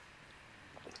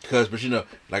 But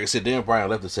like I said, Dan Bryan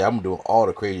left to say, I'm doing all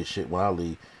the crazy shit when I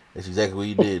leave. That's exactly what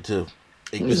he did too.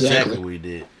 Exactly what he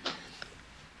did.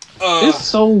 It's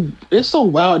so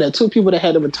wild that two people that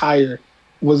had to retire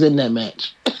was in that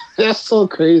match. That's so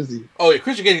crazy. Oh yeah,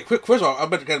 Christian Gage. First of all,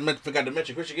 forgot to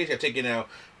mention Christian Gage got taken out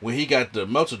when he got the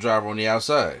Meltzer driver on the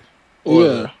outside,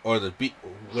 or the beat,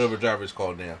 whatever driver it's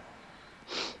called now.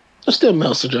 It's still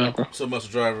Meltzer driver. So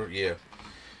Meltzer driver, yeah.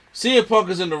 CM Punk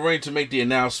is in the ring to make the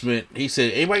announcement. He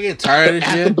said, "Anybody getting tired of this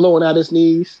After shit?" blowing out his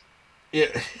knees. Yeah.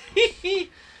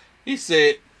 He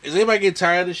said, "Is anybody getting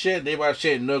tired of this shit?" And everybody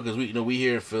saying no, because we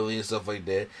here in Philly and stuff like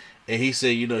that. And he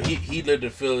said, he lived in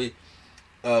Philly.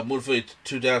 Moved to Philly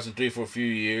 2003 for a few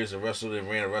years and wrestled and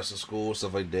ran a wrestling school,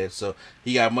 stuff like that. So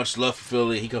he got much love for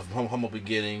Philly. He come from humble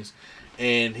beginnings,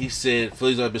 and he said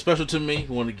Philly's always been special to me.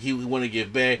 He wanted to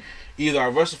give back. Either I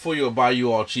wrestle for you or buy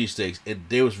you all cheesesteaks. And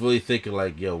they was really thinking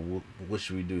like, yo, what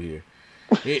should we do here?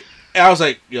 And I was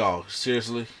like, yo,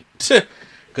 seriously,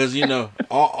 because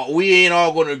we ain't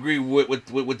all going to agree with what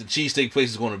the cheesesteak place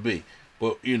is going to be,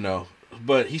 but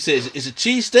But he said, is it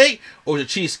cheesesteak or is it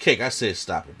cheesecake? I said,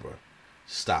 stop it, bro.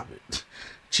 Stop it.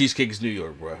 Cheesecake is New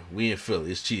York, bro. We in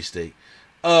Philly. It's cheesesteak.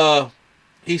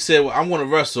 He said, well, I'm going to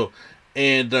wrestle.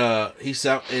 And he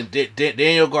said, and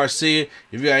Daniel Garcia,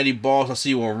 if you got any balls, I'll see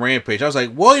you on Rampage. I was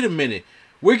like, wait a minute.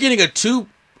 We're getting I didn't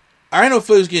know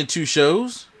Philly was getting 2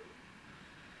 shows.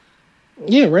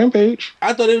 Yeah, Rampage.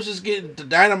 I thought it was just getting the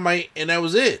Dynamite and that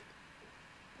was it.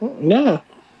 No.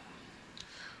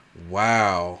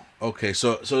 Wow. Okay,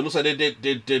 so it looks like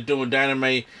they're doing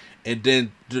Dynamite, and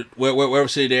then wherever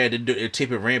city they're at, they're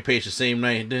taping Rampage the same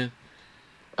night. And then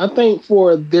I think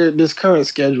for this current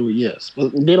schedule, yes,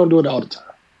 but they don't do it all the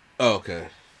time. Oh, okay.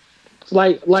 It's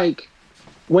like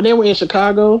when they were in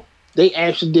Chicago, they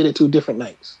actually did it 2 different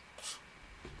nights.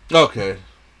 Okay.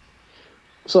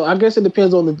 So I guess it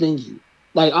depends on the venue.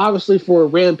 Like obviously for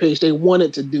Rampage, they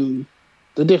wanted to do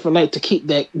the different night to keep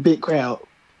that big crowd.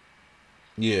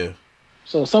 Yeah.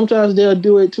 So sometimes they'll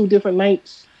do it 2 different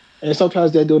nights, and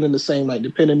sometimes they'll do it in the same night,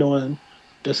 depending on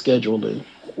the scheduling,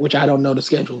 which I don't know the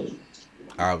scheduling.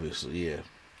 Obviously,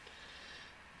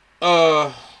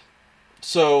 yeah.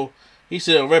 So he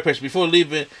said on Rampage before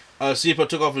leaving, CFO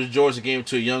took off his Jordans and gave him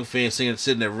to a young fan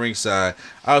sitting at ringside.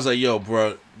 I was like, yo,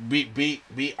 bro, be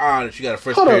honest. You got a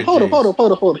fresh pair of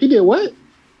Hold up. He did what?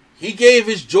 He gave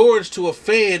his Jordans to a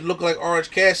fan looking like Orange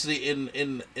Cassidy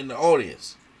in the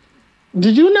audience.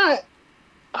 Did you not?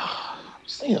 Oh,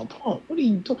 Sam Punk, what are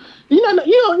you doing? You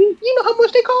know how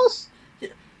much they cost?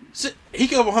 He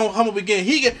came from humble beginning.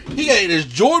 He got his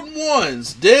Jordan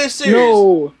 1s. Dead serious.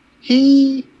 No,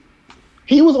 he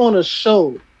was on a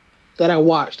show that I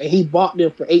watched, and he bought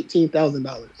them for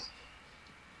 $18,000.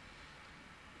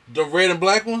 The red and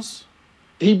black ones?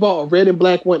 He bought a red and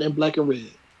black one and black and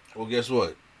red. Well, guess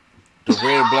what? The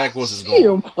red and black ones is gone.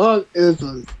 Sam Punk is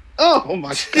oh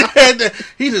my god.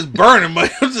 He's just burning money.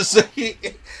 I'm just saying.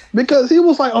 Because he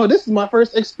was like, oh, this is my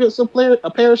first expensive a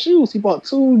pair of shoes. He bought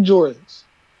 2 Jordans.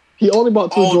 He only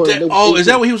bought 2 Jordans. Is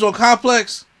that what he was on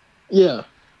Complex? Yeah.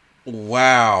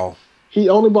 Wow. He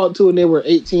only bought 2 and they were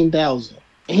 $18,000.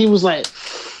 And he was like,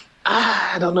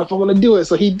 I don't know if I want to do it.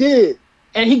 So he did.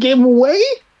 And he gave them away?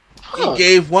 He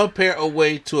gave 1 pair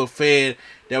away to a fan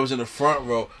that was in the front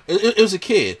row. It was a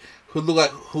kid who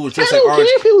was dressed like Orange. I don't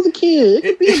care if he was a kid. It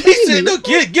could be a he said, baby.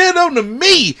 "No, get on to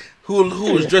me." Who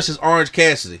was dressed as Orange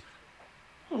Cassidy?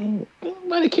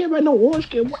 Nobody care about no Orange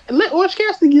Cassidy. Let Orange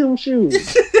Cassidy give him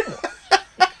shoes.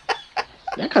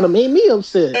 That kind of made me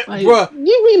upset. Like, bruh.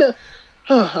 You mean a?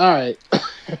 All right.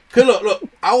 Cause look,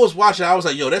 I was watching. I was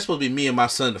like, "Yo, that's supposed to be me and my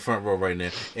son in the front row right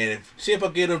now." And if I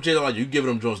get them J's, like you giving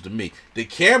them Jones to me. The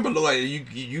camera look like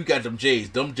you got them J's.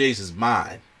 Them J's is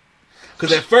mine.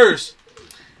 Cause at first,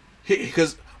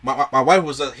 because my wife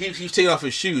was he was taking off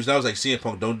his shoes, and I was like, "CM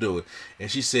Punk, don't do it."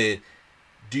 And she said,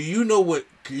 "Do you know what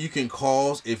you can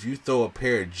cause if you throw a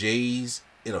pair of J's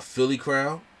in a Philly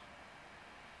crowd?"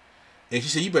 And she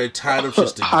said, "You better tie them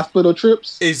shits together." Hospital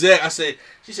trips. Exactly.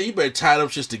 She said, "You better tie them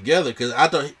shits together," because I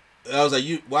was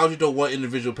like, why would you throw 1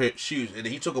 individual pair of shoes? And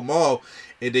then he took them off,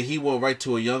 and then he went right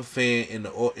to a young fan in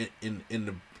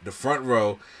the front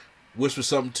row, whispered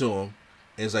something to him,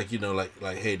 and it's like,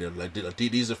 hey,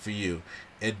 these are for you.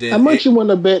 And then how much you want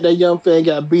to bet that young fan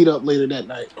got beat up later that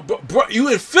night? Bro,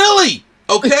 you in Philly,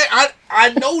 okay?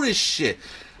 I know this shit.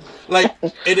 Like,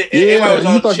 and yeah, was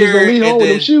on you thought you was gonna leave home with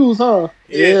them shoes, huh?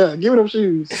 Yeah, give me them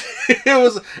shoes. It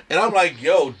was, and I'm like,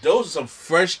 yo, those are some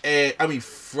fresh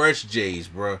J's,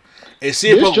 bro. And see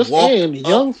if just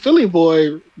young Philly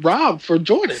boy robbed for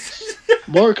Jordan.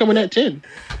 More coming at 10.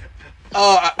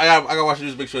 I gotta watch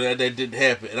this, make sure that didn't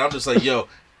happen. And I'm just like, yo,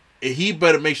 he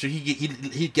better make sure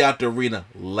he get out the arena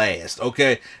last,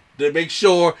 okay? To make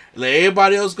sure let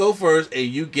everybody else go first, and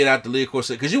you get out the Leocore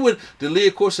Center, because you went the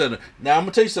Leocore Center. Now I'm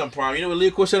gonna tell you something, Prime. You know where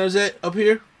Leocore Center is at up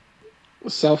here?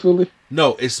 South Philly?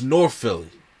 No, it's North Philly.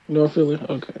 North Philly?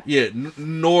 Okay. Yeah,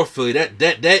 North Philly.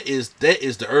 That is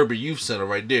the Urban Youth Center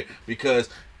right there, because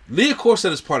Leocore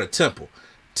Center is part of Temple.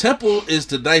 Temple is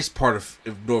the nice part of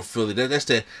North Philly. That's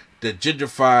the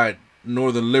gentrified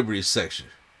Northern Liberty section.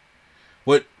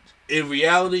 But in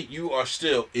reality, you are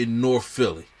still in North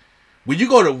Philly. When you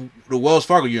go to the Wells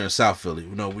Fargo, you're in South Philly.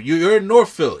 No, you're in North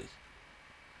Philly.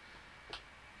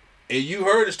 And you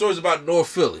heard the stories about North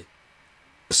Philly.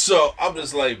 So I'm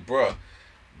just like, bruh,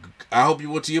 I hope you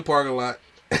went to your parking lot,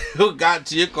 got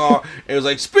into your car, and was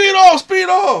like, speed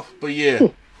off. But yeah,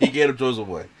 he gave them those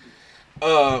away.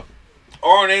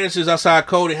 Arn Anderson's outside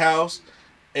Cody house,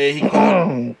 and he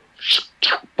called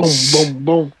boom,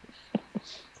 boom.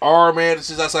 Arn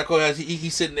Anderson's outside Cody house.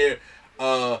 He's sitting there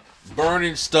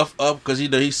burning stuff up because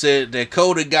he said that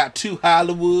Cody got to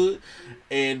Hollywood,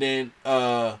 and then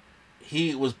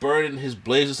he was burning his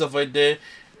blades and stuff like that.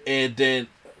 And then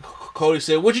Cody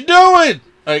said, "What you doing?"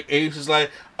 Like, and he was just like,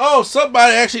 "Oh,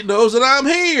 somebody actually knows that I'm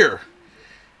here."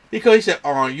 Because he said,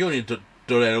 "Arn, you don't need to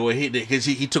throw that away." Because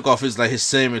he took off his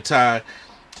salmon tie,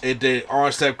 and then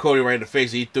Arn slapped Cody right in the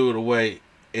face, and he threw it away.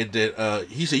 And then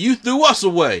he said, "You threw us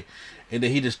away," and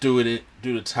then he just threw the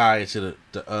tie into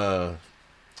the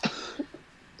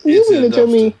You mean to tell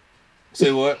me?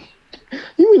 Say what?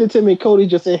 You mean to tell me Cody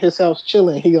just in his house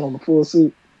chilling? He got on the full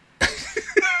suit.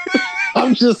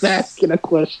 I'm just asking a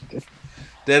question.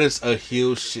 That is a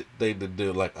heel shit thing to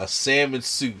do, like a salmon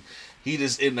suit. He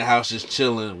just in the house just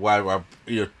chilling while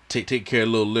take care of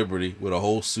Little Liberty with a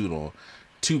whole suit on,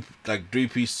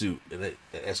 3-piece suit.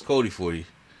 That's Cody for you.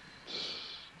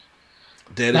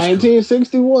 That is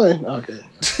 1961. Okay.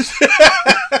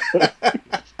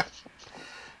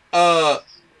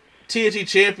 TNT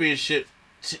Championship,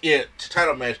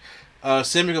 title match.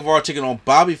 Sammy Guevara taking on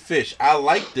Bobby Fish. I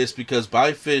like this because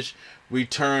Bobby Fish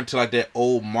returned to like that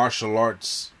old martial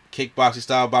arts kickboxing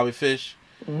style Bobby Fish.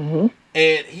 Mm-hmm.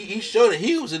 And he showed that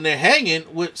he was in there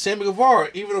hanging with Sammy Guevara,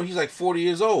 even though he's like 40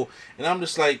 years old. And I'm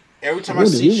just like, every time I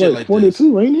see shit like 42, this.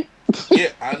 ain't he?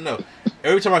 Yeah, I know.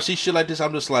 Every time I see shit like this,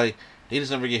 I'm just like, they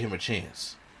just never gave him a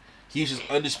chance. He's just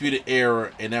undisputed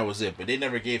era, and that was it. But they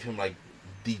never gave him like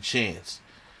the chance.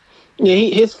 Yeah,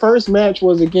 his first match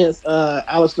was against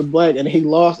Aleister Black, and he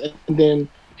lost, and then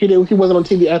he wasn't on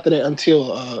TV after that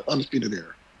until Undisputed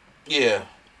Era. Yeah.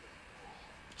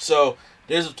 So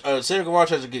there's Sammy Guevara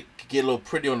tries to get a little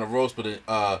pretty on the ropes, but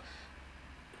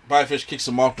Bobby Fish kicks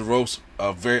him off the ropes.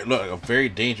 A very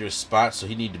dangerous spot, so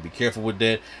he need to be careful with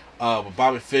that. But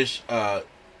Bobby Fish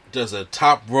does a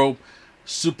top rope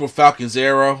Super Falcon's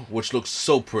arrow, which looks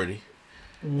so pretty.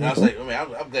 Mm-hmm. And I was like,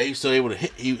 I'm glad he's still able to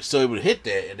hit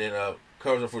that, and then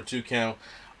covers up for a 2 count.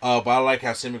 But I like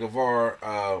how Sammy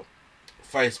Guevara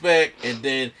fights back, and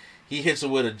then he hits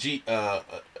him with a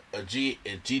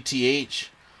GTH,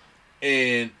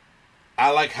 and I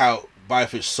like how Bobby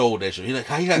Fish sold that shit.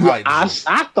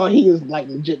 I thought he was like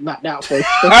legit knocked out first.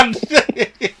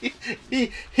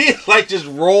 he like just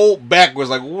rolled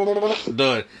backwards, like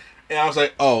done. And I was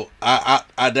like, oh, I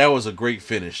that was a great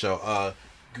finish. So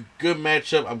good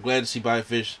matchup. I'm glad to see Bobby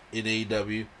Fish in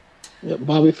AEW. Yep,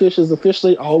 Bobby Fish is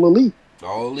officially all elite.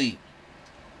 All elite.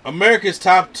 America's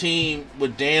top team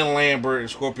with Dan Lambert and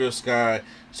Scorpio Sky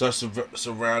starts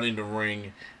surrounding the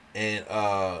ring, and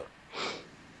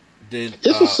then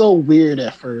this was so weird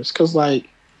at first because like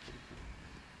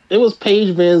it was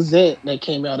Paige Van Zant that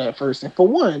came out at first, and for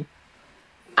one,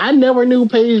 I never knew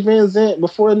Paige Van Zant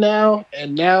before now,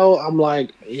 and now I'm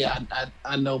like, yeah,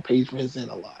 I know Paige Van Zant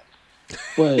a lot,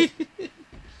 but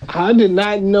I did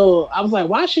not know. I was like,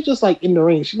 why is she just like in the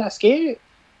ring? She's not scared.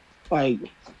 Like,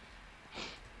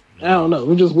 I don't know. It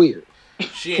was just weird.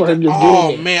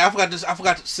 Oh man, I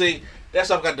forgot to say. That's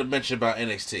what I forgot to mention about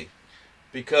NXT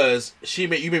because you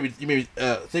made me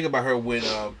think about her when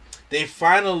they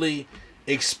finally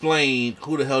explained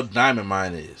who the hell Diamond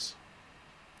Mine is.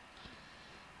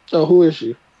 Oh, who is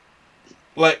she?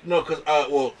 Like no,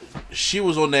 because she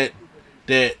was on that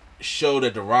show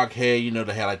that The Rock had. You know,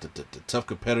 they had like the tough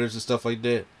competitors and stuff like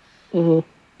that. Mm-hmm.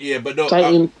 Yeah, but no,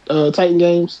 Titan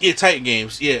Games. Yeah, Titan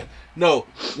Games. Yeah, no.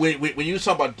 When you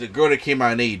talk about the girl that came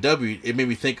out in AEW, it made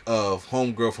me think of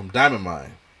Homegirl from Diamond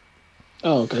Mine.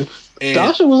 Oh, okay. And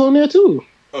Dasha was on there too.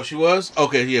 Oh, she was?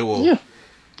 Okay, yeah. Well, yeah.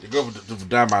 The girl from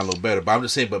Diamond Mine a little better, but I'm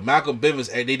just saying. But Malcolm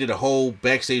Bivens, they did a whole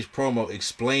backstage promo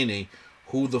explaining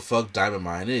who the fuck Diamond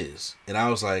Mine is, and I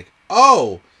was like,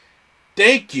 oh,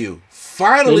 thank you.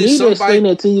 Finally, they need to explain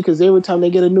that to you because every time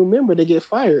they get a new member, they get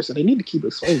fired, so they need to keep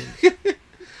explaining.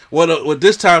 Well,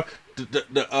 this time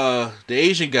the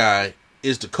Asian guy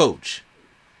is the coach.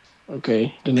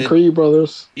 Okay. Then the Creed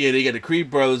brothers. Yeah, they got the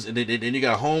Creed brothers, and then you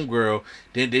got Homegirl.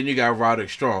 Then you got Roderick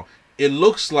Strong. It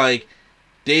looks like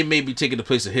they may be taking the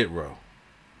place of Hit Row.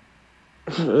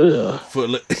 Yeah.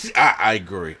 I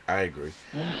agree.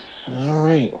 All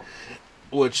right.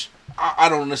 Which I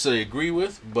don't necessarily agree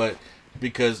with, but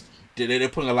because they're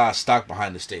putting a lot of stock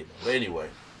behind the statement. But anyway,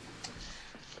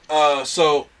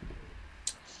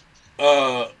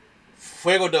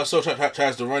 Fuego del Sol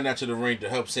tries to run down to the ring to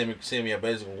help Sammy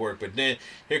Abednego work, but then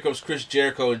here comes Chris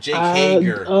Jericho and Jake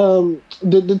Hager.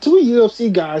 The two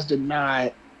UFC guys did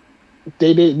not.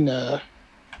 They didn't.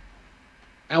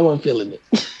 I wasn't feeling it.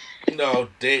 No,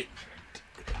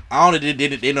 I don't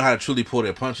think they know how to truly pull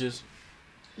their punches.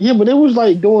 Yeah, but it was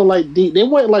like doing like they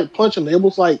weren't like punching. It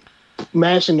was like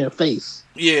mashing their face.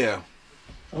 Yeah.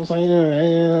 I was like,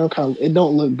 yeah, it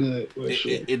don't look good.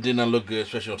 It did not look good,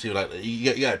 especially on TV. Like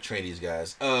you got to train these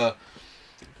guys.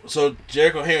 So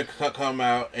Jericho here come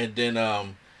out, and then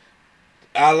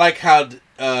I like how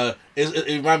it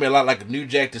reminded me a lot like New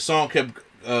Jack. The song kept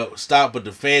stopped, but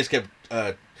the fans kept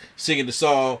singing the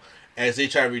song as they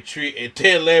try to retreat. And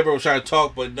Ted Lambert was trying to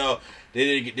talk, but no,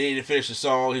 they didn't finish the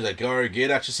song. He's like, "All right, get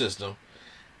out your system."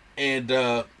 And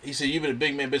he said, "You've been a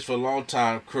big man bitch for a long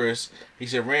time, Chris." He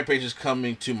said, "Rampage is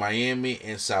coming to Miami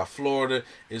and South Florida.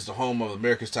 It's the home of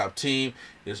America's top team.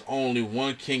 There's only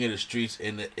one king of the streets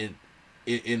in the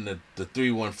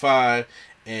 315,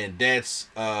 and that's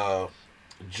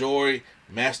Joy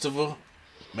Masterval.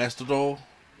 That's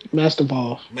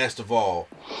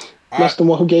the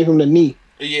one who gave him the knee.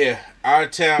 Yeah, our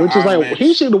town. Which is like match.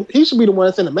 he should be the one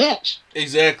that's in the match.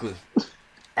 Exactly.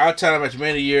 Our town match,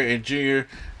 man of the year, and Junior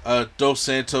Dos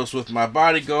Santos with my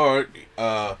bodyguard,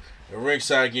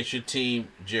 ringside against your team,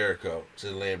 Jericho,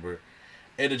 said Lambert.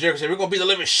 And the Jericho said, "We're gonna beat the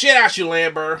living shit out you,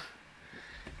 Lambert."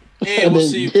 And we'll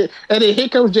see. And then here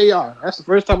comes JR. That's the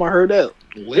first time I heard that.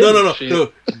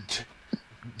 No.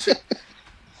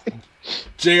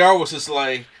 JR was just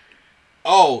like,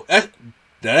 "Oh,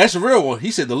 that's a real one." He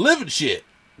said the living shit.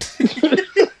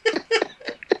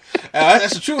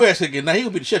 That's a true ass again. Now he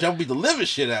gonna be the shit. I'm gonna be the living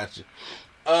shit out you.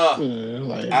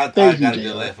 I got a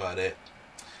good laugh out of that.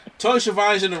 Tony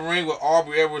Schiavone's in the ring with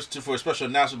Aubrey Edwards for a special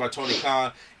announcement by Tony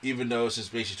Khan, even though it's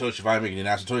just basically Tony Schiavone making the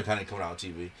announcement. Tony Khan ain't coming out on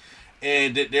TV.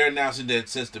 And they're announcing that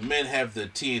since the men have the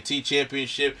TNT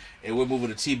Championship and we're moving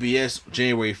to TBS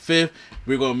January 5th,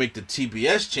 we're going to make the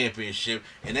TBS Championship,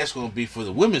 and that's going to be for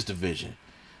the women's division.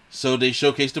 So they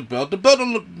showcased the belt. The belt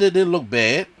didn't look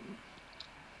bad.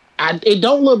 It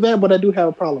don't look bad, but I do have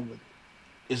a problem with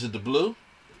it. Is it the blue?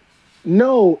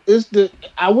 No,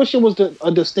 I wish it was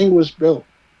a distinguished belt.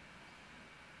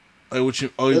 So does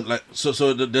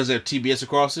it have TBS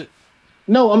across it?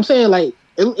 No, I'm saying like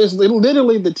it's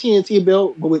literally the TNT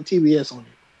belt, but with TBS on it.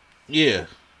 Yeah.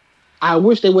 I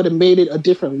wish they would have made it a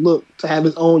different look to have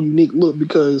its own unique look,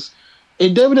 because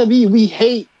in WWE we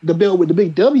hate the belt with the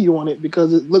big W on it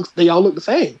because they all look the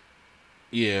same.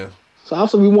 Yeah. So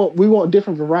also we want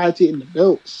different variety in the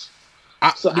belts.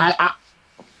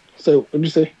 So what'd you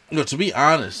say? No, to be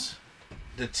honest,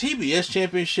 the TBS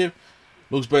Championship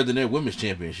looks better than their women's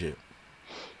championship.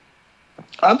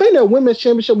 I think that women's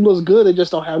championship looks good. It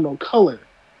just don't have no color.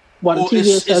 While the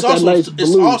TBS has that nice blue.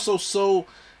 It's also so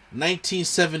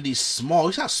 1970s small.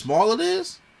 You see how small it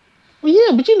is? Well,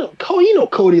 yeah, but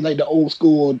Cody like the old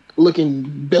school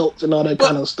looking belts and all that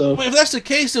kind of stuff. But if that's the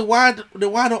case, then why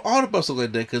don't all the belts look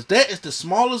like that? Because that is the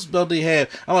smallest belt they have.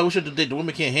 I'm like, we should the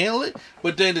women can't handle it.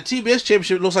 But then the TBS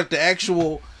Championship looks like the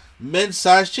actual men's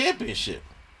size championship.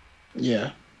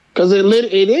 Yeah, because it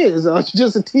is. It's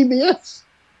just a TBS.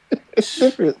 It's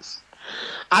difference.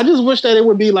 I just wish that it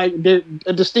would be like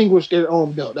distinguish their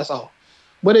own belt. That's all.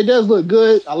 But it does look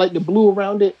good. I like the blue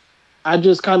around it. I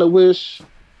just kind of wish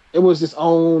it was its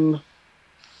own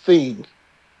thing.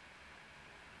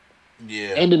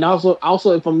 Yeah. And then also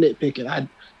if I'm nitpicking,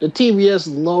 the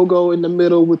TBS logo in the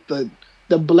middle with the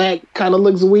black kind of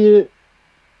looks weird.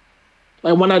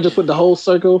 Like, why not just put the whole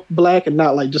circle black and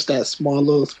not like just that small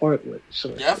little part?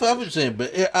 Sure. Yeah, I feel what you're saying,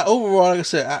 but overall, like I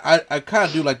said, I kind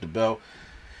of do like the belt.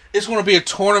 It's going to be a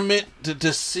tournament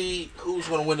to see who's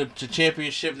going to win the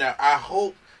championship. Now, I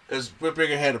hope, because Britt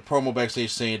Baker had a promo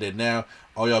backstage saying that now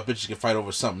all y'all bitches can fight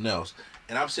over something else.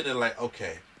 And I'm sitting there like,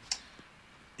 okay,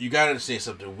 you got to understand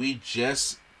something. We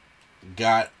just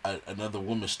got another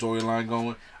women's storyline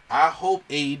going. I hope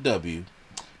AEW,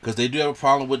 because they do have a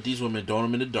problem with these women throwing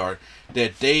them in the dark,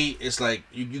 that it's like,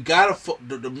 you got to,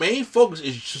 the main focus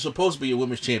is supposed to be a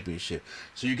women's championship.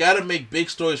 So you got to make big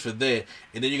stories for that,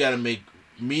 and then you got to make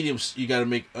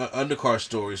undercard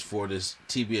stories for this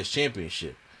TBS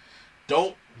championship.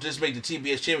 Don't just make the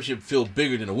TBS championship feel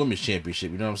bigger than a women's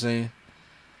championship. You know what I'm saying?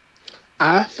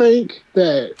 I think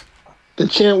that the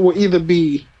champ will either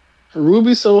be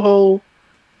Ruby Soho,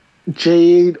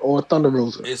 Jade, or Thunder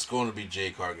Rosa. It's going to be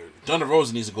Jade Cargill. Thunder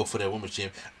Rosa needs to go for that women's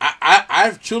champ.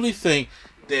 I truly think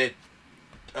that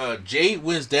Jade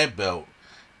wins that belt,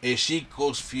 and she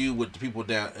goes feud with the people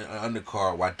down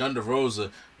undercard, while Thunder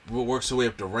Rosa works her way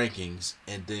up the rankings,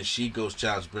 and then she goes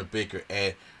challenge Britt Baker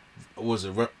at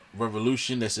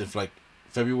Revolution. That's in like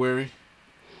February.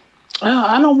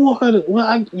 I don't want her to. Well,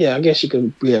 I guess she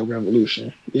could be at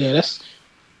Revolution. Yeah, that's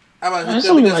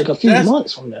only like a few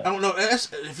months from now. I don't know.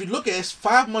 If you look at it, it's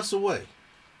 5 months away.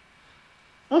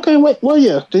 Okay, wait. Well,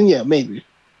 yeah, then yeah, maybe.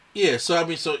 Yeah, so I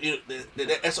mean,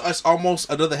 that's almost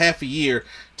another half a year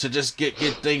to just get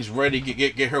things ready,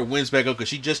 get her wins back up, because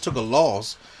she just took a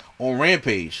loss on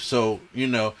Rampage. So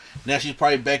now she's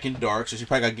probably back in Dark, so she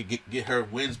probably got to get her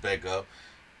wins back up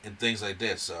and things like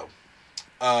that. So,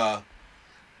 I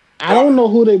don't know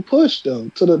who they pushed though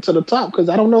to the top, because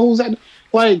I don't know who's at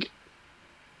like.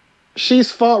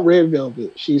 She's fought Red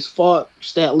Velvet. She's fought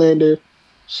Statlander.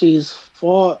 She's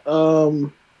fought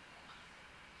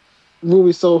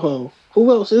Ruby Soho.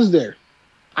 Who else is there?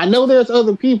 I know there's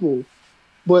other people,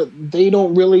 but they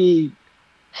don't really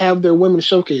have their women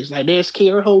showcase. Like there's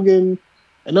Kiera Hogan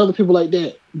and other people like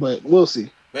that, but we'll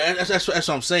see. That's what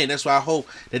I'm saying. That's why I hope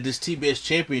that this TBS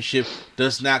championship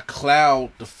does not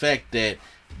cloud the fact that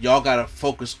y'all gotta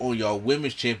focus on y'all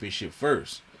women's championship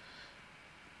first.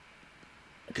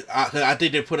 I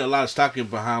think they put a lot of stock in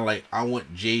behind, like, I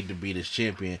want Jade to be this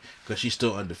champion because she's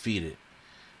still undefeated.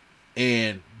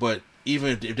 But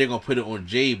even if they're going to put it on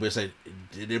Jade, but it's like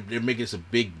they're making this a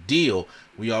big deal.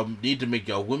 We all need to make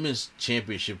y'all women's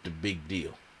championship the big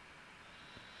deal.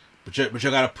 But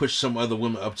y'all got to push some other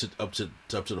women up to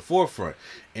the forefront.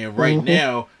 And right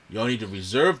now, y'all need to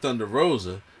reserve Thunder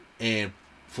Rosa and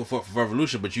for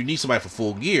Revolution, but you need somebody for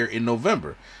Full Gear in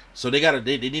November. So they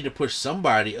need to push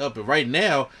somebody up, and right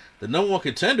now the number one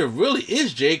contender really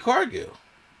is Jade Cargill.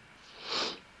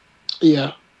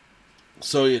 Yeah.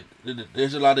 So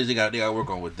there's a lot of things they got to work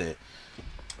on with that.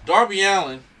 Darby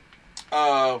Allin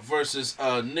versus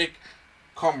Nick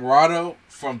Comoroto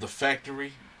from the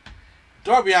Factory.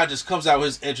 Darby Allin just comes out with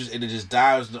his entrance and it just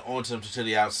dives onto him to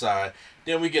the outside.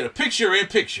 Then we get a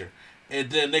picture-in-picture, and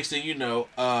then next thing you know,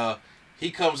 he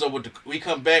comes up we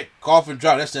come back, coffin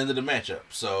drop. That's the end of the matchup.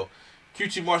 So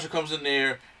QT Marshall comes in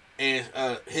there and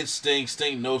hits Sting.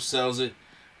 Sting no-sells it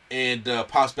and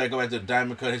pops back up after the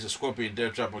diamond cut. Hits a scorpion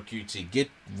death drop on QT. Get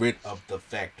rid of the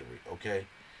Factory, okay?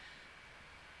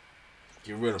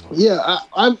 Get rid of him. Yeah,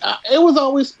 it was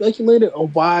always speculated on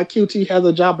why QT has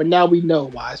a job, but now we know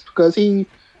why. It's because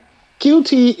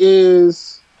QT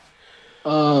is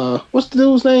what's the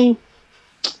dude's name?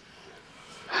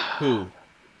 Who?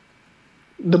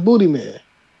 The Booty Man.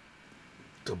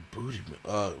 The Booty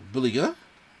Man. Billy Gunn?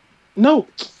 No.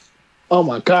 Oh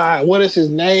my God! What is his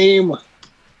name?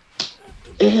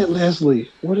 Ed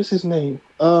Leslie. What is his name?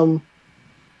 What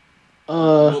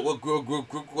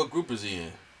group is he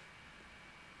in?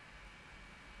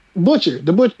 Butcher.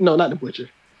 The Butcher. No, not the Butcher.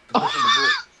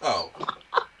 Oh.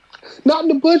 Not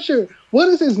the Butcher. What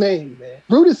is his name, man?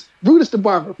 Brutus the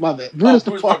Barber. My bad. Brutus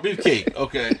the Barber. Beefcake.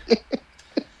 Okay.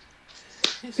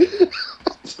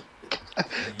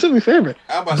 To be fair, man,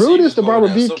 Brutus the Barber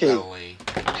Beefcake.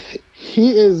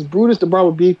 He is Brutus the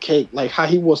Barber Beefcake, like how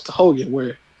he was to Hogan,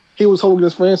 where he was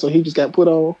Hogan's friend, so he just got put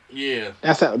on. Yeah.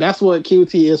 That's what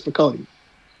QT is for Cody.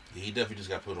 Yeah, he definitely just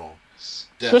got put on.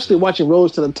 Definitely. Especially watching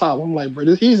Rose to the Top. I'm like,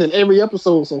 bro, he's in every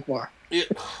episode so far. Yeah.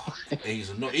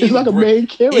 He's like a main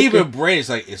character. Even Brand's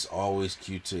like, it's always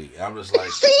QT. I'm just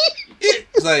like,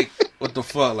 it's like, what the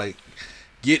fuck? Like,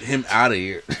 get him out of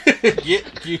here. Get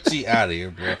QT out of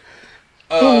here, bro.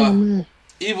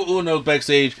 Evil Uno's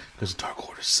backstage because Dark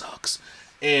Order sucks.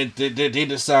 And they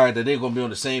decide that they're going to be on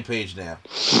the same page now.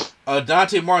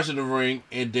 Dante Martin's in the ring,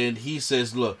 and then he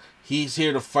says, look, he's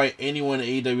here to fight anyone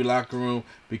in the AEW locker room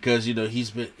because,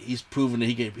 he's proven that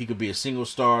he could be a single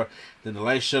star. Then the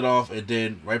lights shut off, and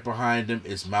then right behind him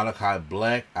is Malachi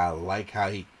Black. I like how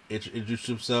he introduced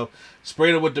himself.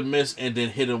 Sprayed him with the mist, and then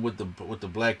hit him with the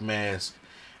black mask.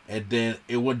 And then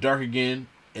it went dark again,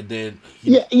 and then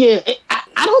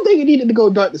I don't think it needed to go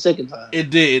dark the second time. It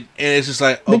did, and it's just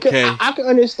like, okay. Because I can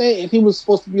understand if he was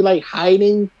supposed to be like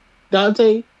hiding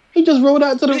Dante. He just rolled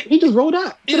out to the. He just rolled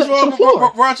out. He just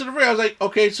rolled right to the ring. I was like,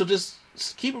 okay, so just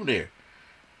keep him there.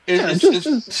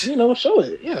 Just show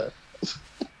it. Yeah.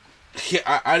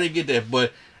 Yeah, I didn't get that,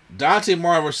 but Dante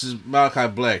Martin versus Malachi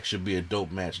Black should be a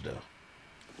dope match, though.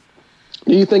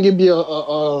 Do you think it'd be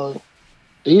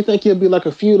Do you think it'll be like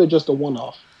a feud or just a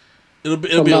one-off? It'll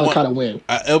be a kind of win.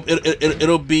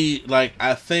 It'll be like,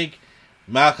 I think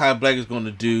Malachi Black is going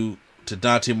to do to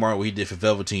Dante Martin what he did for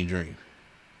Velveteen Dream.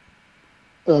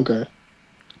 Okay.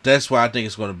 That's why I think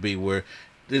it's going to be where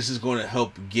this is going to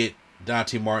help get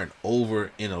Dante Martin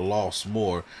over in a loss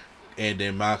more, and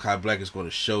then Malachi Black is going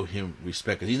to show him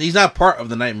respect. He's not part of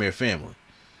the Nightmare family.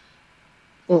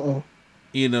 You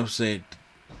know what I'm saying?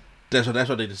 That's what I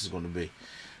think this is going to be.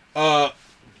 The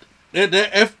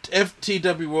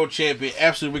FTW World Champion,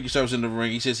 Absolute Ricky Starks in the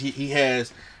ring. He says he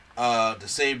has the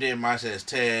same damn mindset as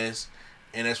Taz,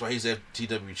 and that's why he's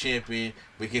FTW champion.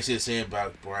 We can't say the same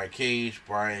about Brian Cage.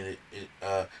 Brian,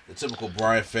 the typical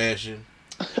Brian fashion.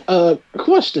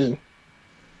 Question.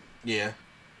 Yeah.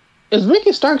 Is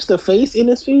Ricky Starks the face in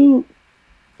this feud?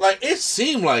 Like, it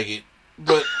seemed like it,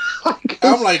 but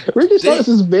I'm like... Ricky Starks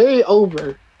is very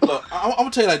over. Look, I'm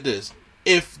going to tell you like this.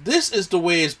 If this is the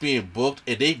way it's being booked,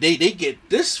 and they get...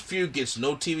 This feud gets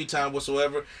no TV time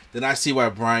whatsoever, then I see why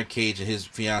Brian Cage and his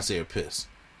fiance are pissed.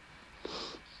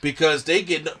 Because they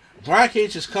get... Brian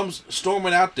Cage just comes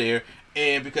storming out there,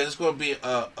 and because it's going to be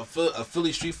a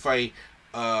Philly street fight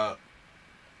on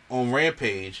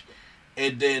Rampage,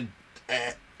 and then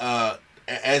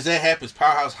as that happens,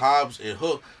 Powerhouse Hobbs and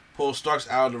Hook pull Starks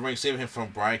out of the ring, saving him from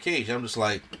Brian Cage. I'm just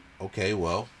like, okay,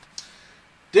 well,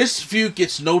 this feud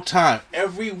gets no time.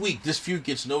 Every week, this feud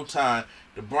gets no time.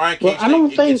 The Brian Cage I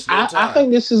don't think. I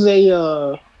think this is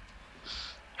a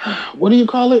what do you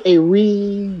call it? A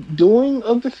redoing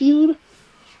of the feud,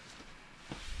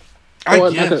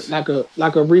 I guess. like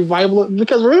a revival.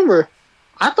 Because remember,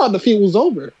 I thought the feud was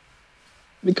over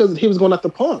because he was going after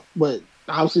Punk, but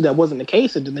obviously that wasn't the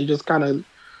case, and then they just kind of,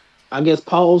 I guess,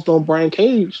 paused on Brian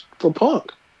Cage for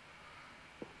Punk.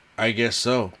 I guess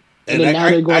so. And then now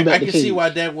they're going back to can Cage. see why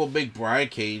that will make Brian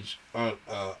Cage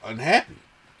unhappy,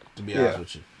 to be honest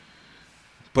with you.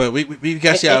 But we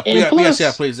gotta see how we gotta see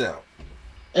how it plays out.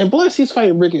 And plus, he's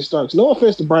fighting Ricky Starks. No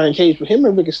offense to Brian Cage, but him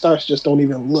and Ricky Starks just don't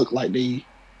even look like they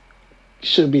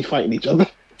should be fighting each other.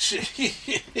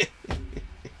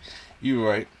 You're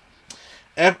right.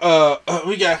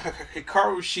 We got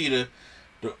Hikaru Shida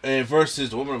versus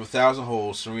the Woman of 1,000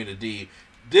 Holes, Serena Deeb.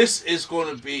 This is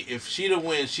going to be, if Shida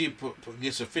wins, she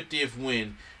gets her 50th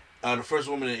win, the first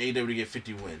woman in AEW to get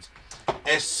 50 wins.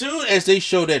 As soon as they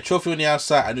showed that trophy on the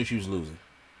outside, I knew she was losing.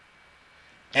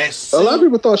 A lot of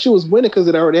people thought she was winning because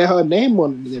it already had her name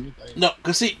on it and everything. No,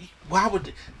 because see, why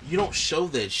would you don't show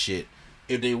that shit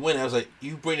if they win? I was like,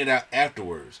 you bring it out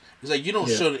afterwards. It's like you don't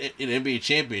show the NBA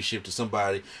championship to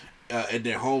somebody at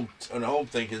their home on the home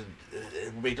thing because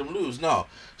it would make them lose. No,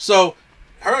 so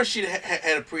her and she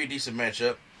had a pretty decent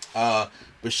matchup,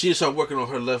 but she started working on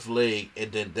her left leg, and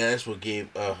then that's what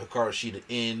gave Hikaru Shida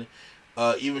in.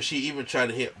 She even tried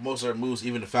to hit most of her moves,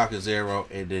 even the Falcon's Arrow,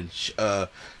 and then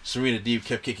Serena Deeb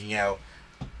kept kicking out,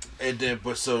 and then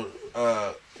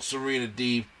Serena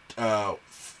Deeb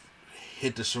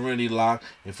hit the Serenity Lock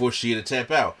and forced Shida to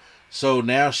tap out. So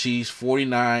now she's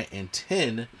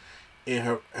 49-10 in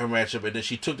her matchup, and then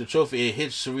she took the trophy and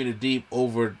hit Serena Deeb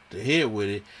over the head with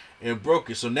it and broke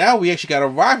it. So now we actually got a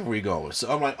rivalry going.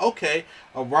 So I'm like, okay,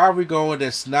 a rivalry going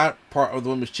that's not part of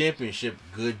the Women's Championship.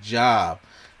 Good job.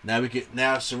 Now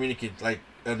Serena can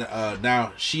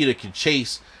now Shida can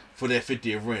chase for that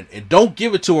 50th win, and don't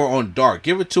give it to her on Dark.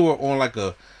 Give it to her on like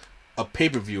a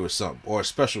pay-per-view or something, or a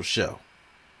special show.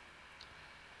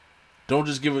 Don't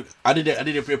just give it. I did that.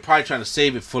 They're probably trying to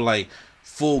save it for like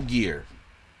Full Gear,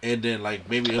 and then like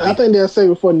maybe I think they'll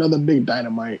save it for another big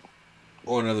Dynamite.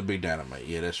 Or another big Dynamite.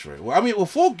 Yeah, that's right. Well, I mean,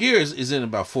 Full Gear is in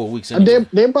about 4 weeks. Anyway.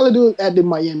 They probably do it at the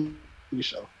Miami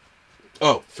show.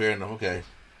 Oh, fair enough. Okay.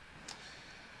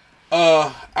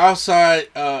 Outside,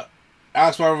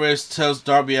 Alex Marquez tells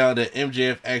Darby Allin that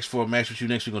MJF asked for a match with you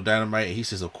next week on Dynamite, and he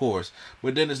says, of course.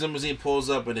 But then his limousine pulls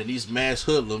up, and then these masked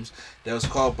hoodlums that was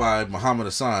called by Muhammad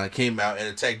Hassan came out and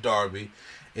attacked Darby.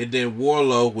 And then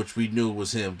Warlow, which we knew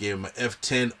was him, gave him an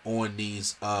F10 on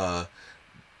these,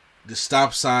 the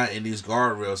stop sign and these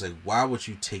guardrails. Like, why would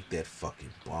you take that fucking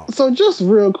bomb? So just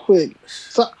real quick.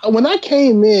 So when I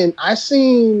came in, I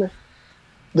seen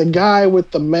the guy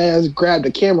with the mask grab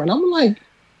the camera, and I'm like,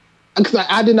 because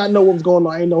I did not know what was going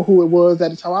on. I didn't know who it was at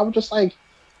the time. I was just like,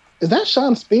 is that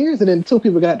Sean Spears? And then two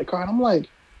people got out the car, and I'm like,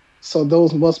 so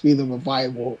those must be the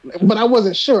Revival. But I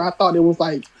wasn't sure. I thought it was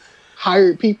like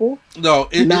hired people. No,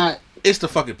 it's the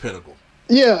fucking Pinnacle.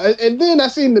 Yeah, and then I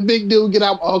seen the big dude get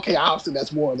out. Okay, obviously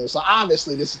that's Warner. So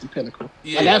obviously this is the Pinnacle.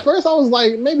 Yeah. Like at first I was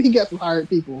like, maybe he got some hired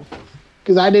people,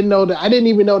 because I didn't know that. I didn't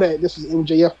even know that this was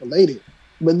MJF related.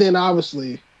 But then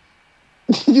obviously,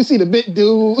 you see the big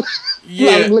dude,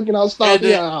 like looking out stuff. And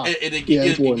it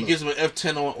gives him an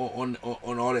F10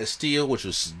 on all that steel, which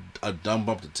was a dumb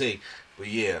bump to take. But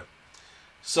yeah,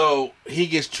 So he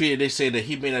gets treated. They say that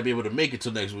he may not be able to make it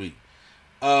till next week.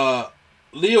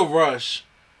 Leo Rush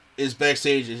is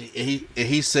backstage, and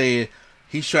he's saying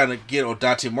he's trying to get on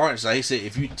Dante Martin's side. He said,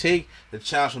 if you take the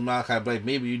challenge from Malachi Black,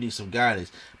 maybe you need some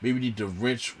guidance. Maybe you need to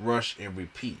wrench, rush, and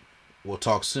repeat. We'll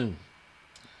talk soon.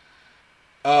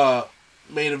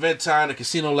 Main event time, the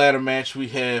casino ladder match. We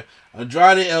have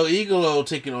Andrade El Idolo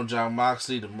taking on Jon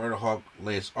Moxley, the Murder Hawk,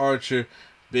 Lance Archer,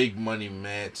 Big Money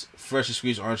Matt, Freshly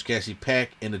Squeezed Orange Cassidy,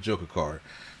 Pac, and the Joker card.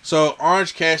 So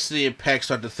Orange Cassidy and Pac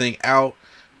start the thing out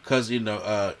because,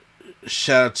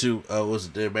 shout out to was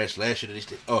it their match last year?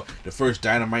 The first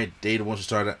Dynamite. They the ones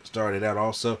who started out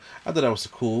also. I thought that was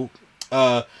cool.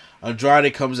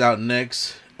 Andrade comes out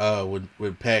next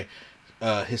when Pac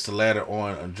hits the ladder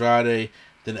on Andrade.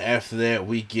 Then after that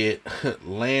we get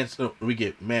we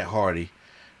get Matt Hardy.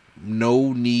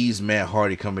 No knees Matt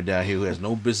Hardy coming down here, who has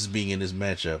no business being in this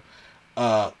matchup.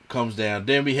 Comes down.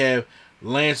 Then we have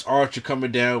Lance Archer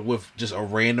coming down with just a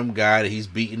random guy that he's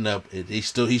beating up. He's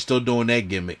still doing that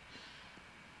gimmick.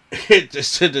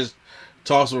 just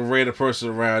toss a random person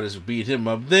around, just beat him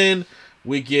up. Then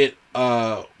we get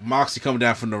Moxley coming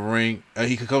down from the ring.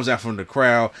 He comes down from the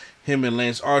crowd. Him and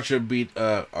Lance Archer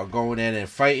are going at it and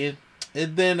fighting.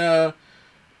 And then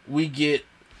we get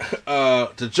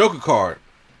the Joker card,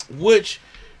 which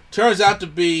turns out to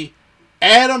be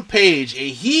Adam Page,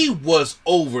 and he was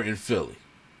over in Philly.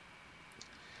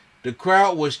 The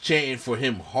crowd was chanting for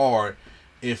him hard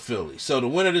in Philly. So the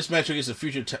winner of this matchup gets a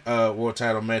future world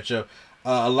title matchup.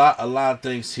 A lot of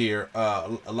things here. A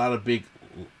lot of big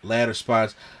ladder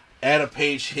spots. Adam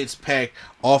Page hits Pac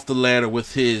off the ladder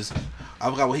with his, I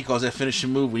forgot what he calls that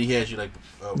finishing move when he has you like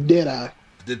dead eye.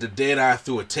 The dead eye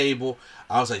through a table.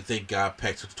 I was like, thank God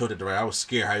Pac took it the right. I was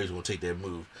scared how he was going to take that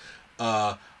move.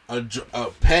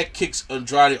 Pac kicks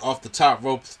Andrade off the top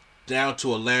rope down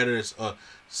to a ladder that's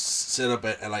set up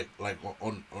at like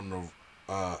on the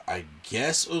I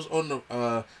guess it was on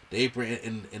the apron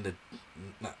in the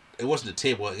it wasn't the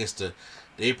table, I guess the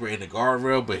apron in the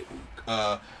guardrail, but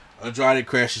Andrade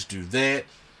crashes through that.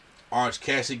 Orange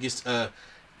Cassidy gets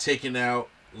taken out.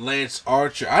 Lance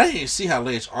Archer, I didn't even see how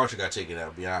Lance Archer got taken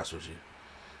out, to be honest with you.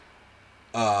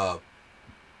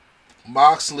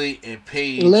 Moxley and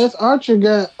Page. Lance Archer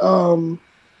got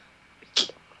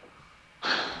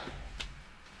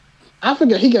I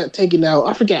forget he got taken out.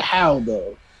 I forget how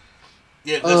though.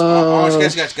 Yeah, Orange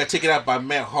Cassidy got taken out by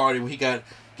Matt Hardy when he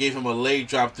gave him a leg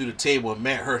drop through the table, and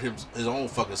Matt hurt his own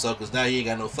fucking self because now he ain't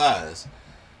got no thighs.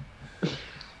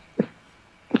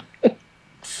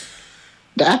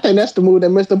 I think that's the move that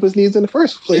messed up his knees in the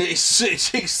first place.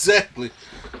 Exactly.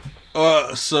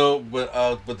 But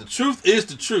the truth is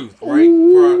the truth, right?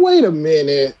 Ooh, wait a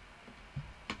minute.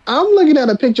 I'm looking at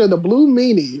a picture of the Blue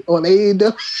Meanie on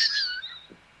AEW.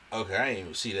 Okay, I didn't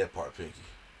even see that part, Pinky.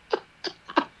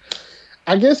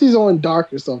 I guess he's on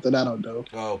Dark or something. I don't know.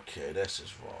 Okay, that's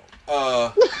just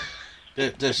wrong.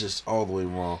 That's just all the way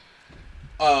wrong.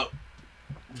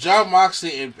 Jon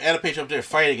Moxley and Adam Page up there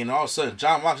fighting, and all of a sudden,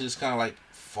 Jon Moxley just kind of like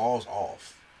falls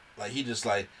off. Like he just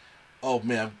like, oh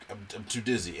man, I'm too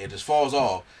dizzy, and just falls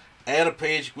off. Adam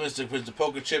Page wins the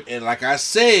poker chip, and like I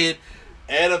said,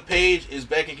 Adam Page is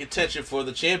back in contention for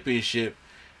the championship.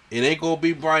 It ain't gonna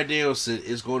be Bryan Danielson.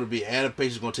 It's going to be Adam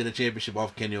Page is gonna take the championship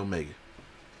off Kenny Omega.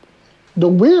 The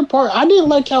weird part, I didn't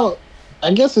like how.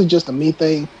 I guess it's just a me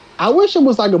thing. I wish it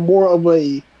was like a more of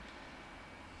a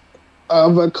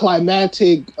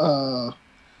climactic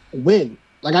win.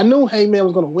 Like I knew Heyman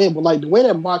was gonna win, but like the way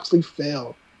that Moxley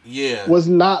fell, was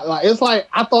not like it's like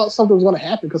I thought something was gonna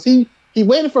happen because he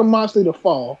waited for Moxley to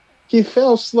fall. He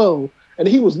fell slow, and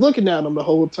he was looking at him the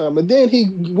whole time. And then he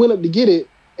went up to get it,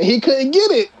 and he couldn't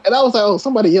get it. And I was like, oh,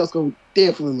 somebody else gonna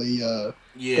definitely gonna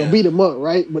beat him up,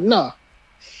 right? But nah.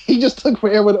 He just took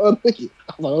forever to unpick it.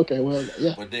 I was like, okay, well,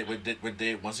 yeah. But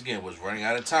they once again was running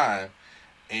out of time,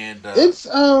 and it's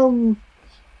I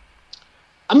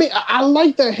mean, I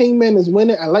like that Hangman is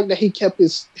winning. I like that he kept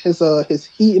his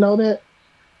heat and all that.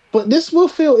 But this will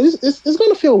feel it's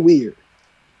going to feel weird.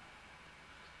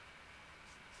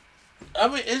 I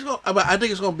mean, I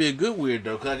think it's going to be a good weird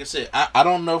though, because like I said, I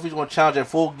don't know if he's going to challenge at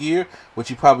Full Gear, which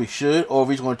he probably should, or if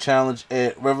he's going to challenge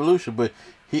at Revolution, but.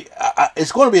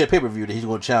 It's going to be a pay-per-view that he's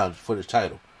going to challenge for this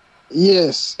title.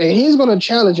 Yes, and he's going to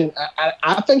challenge, and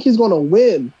I think he's going to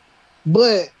win,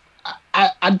 but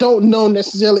I don't know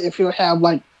necessarily if he'll have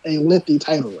like a lengthy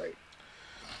title reign.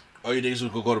 Oh, you think he's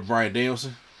going to go to Bryan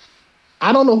Danielson?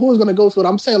 I don't know who's going to go to it.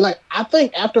 I'm saying like I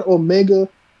think after Omega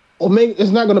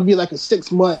is not going to be like a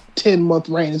 6-month, 10-month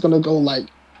reign. It's going to go like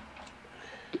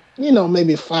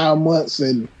maybe 5 months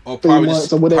and 3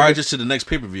 months or whatever. Probably just to the next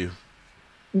pay-per-view.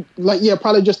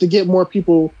 probably just to get more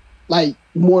people, like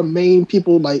more main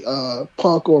people like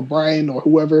Punk or Bryan or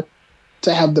whoever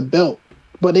to have the belt.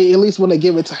 But they at least want to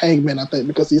give it to Hangman, I think,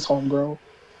 because he's homegrown.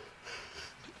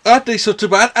 I think so too,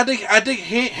 but I think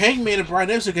Hangman and Bryan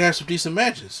Danielson can have some decent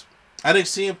matches. I think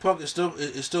CM Punk is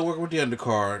still working with the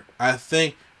undercard. I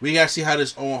think we gotta see how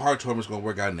this Owen Hart tournament is gonna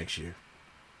work out next year.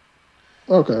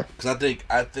 Okay. Because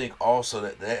I think also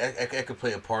that could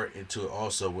play a part into it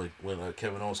also when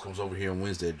Kevin Owens comes over here and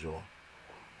wins that draw.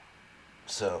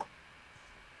 So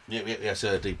yeah,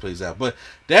 so that thing plays out. But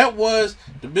that was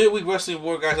the Midweek Wrestling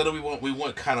War, guys. I know we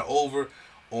went kind of over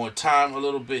on time a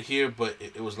little bit here, but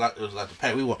it was like the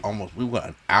pack. We went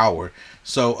an hour.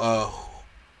 So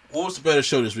what was the better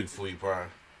show this week for you, Brian?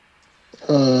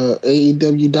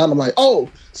 AEW Dynamite. Oh,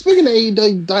 speaking of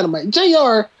AEW Dynamite,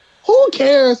 JR, who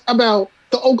cares about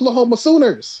the Oklahoma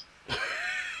Sooners?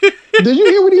 Did you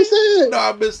hear what he said? No,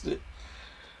 I missed it.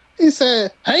 He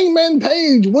said Hangman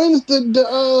Page wins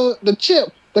the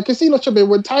chip, the casino chip, and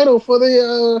we're title for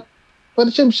the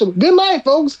championship. Good night,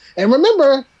 folks, and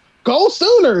remember, go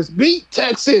Sooners, beat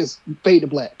Texas. Fade to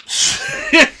black.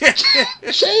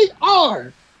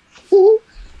 JR, who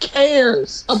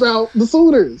cares about the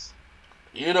Sooners?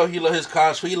 You know he loves his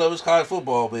college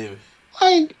football, baby.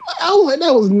 Like, I was like,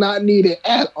 that was not needed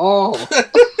at all.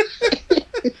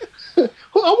 I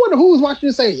wonder who was watching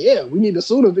and say, yeah, we need the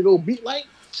Sooners to go beat, like,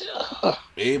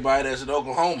 everybody that's in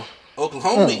Oklahoma. I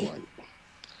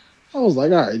was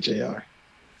like, all right, JR.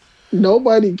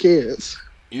 Nobody cares.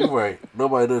 You're right.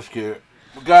 Nobody does care.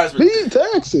 But guys, beat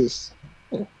Texas.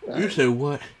 You said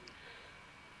what?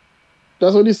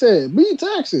 That's what he said. Beat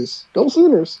Texas. Go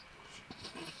Sooners.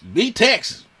 Beat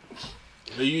Texas.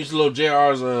 They use little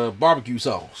JR's barbecue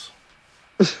sauce.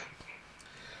 Yeah,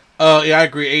 I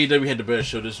agree. AEW had the better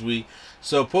show this week.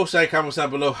 So post that comments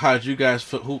down below. How did you guys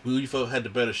feel, who you felt had the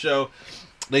better show?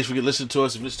 Thanks for listening to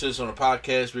us. If you listen to us on the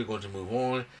podcast, we're going to move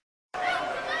on.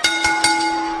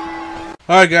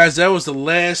 Alright guys, that was the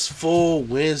last full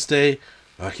Wednesday.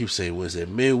 I keep saying Wednesday.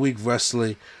 Midweek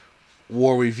Wrestling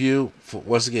War Review.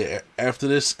 Once again, after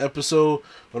this episode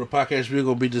on the podcast, we're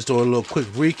going to be just doing a little quick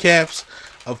recaps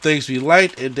of things we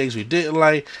liked and things we didn't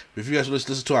like. If you guys want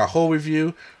to listen to our whole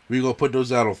review, we're going to put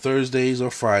those out on Thursdays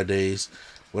or Fridays,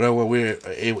 whatever we're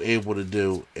able to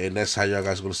do, and that's how y'all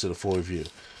guys are going to see the full review.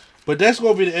 But that's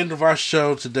going to be the end of our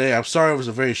show today. I'm sorry it was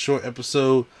a very short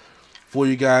episode for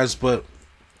you guys, but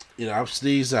you know, I'm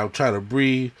sneezing, I'm trying to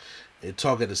breathe and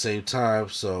talk at the same time,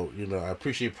 so you know, I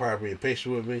appreciate Prime being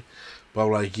patient with me. But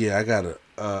I'm like, yeah, I gotta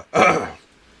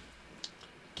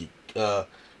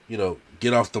you know,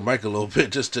 get off the mic a little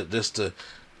bit just to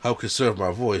help conserve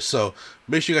my voice. So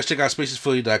make sure you guys check out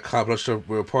spacesphilly.com. That's what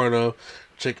we're a part of.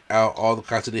 Check out all the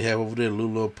content they have over there.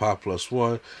 Lulu and Pop Plus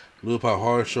One, Lulu Pop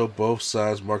Horror Show, Both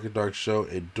Sides, Mark and Dark Show,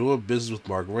 and Doing Business with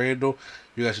Mark Randall.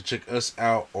 You guys should check us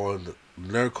out on the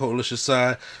Nerd Coalition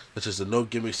side, such as the No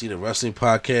Gimmick Scene and Wrestling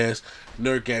Podcast,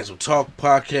 Nerdgasm Talk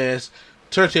Podcast,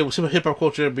 Turntable, Hip Hop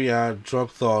Culture and Beyond,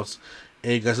 Drunk Thoughts,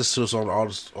 and you guys listen to us on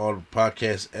all the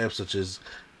podcast apps such as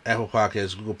Apple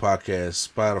Podcasts, Google Podcasts,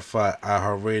 Spotify,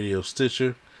 iHeartRadio,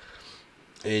 Stitcher,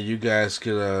 and you guys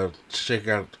can check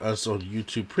out us on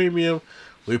YouTube Premium,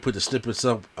 where we put the snippets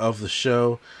up of the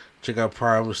show. Check out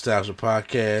Prime Nostalgia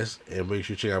Podcast, and make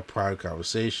sure you check out Prime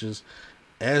Conversations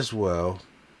as well.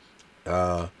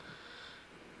 Yeah,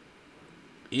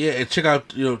 and check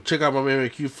out my man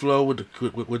Q Flow with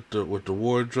the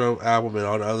Wardrobe album and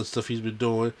all the other stuff he's been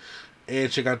doing,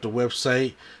 and check out the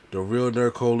website,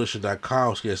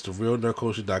 therealnerdcoalition.com. Yes,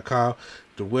 therealnerdcoalition.com.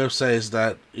 The website is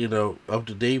not up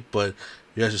to date, but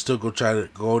you guys should still try to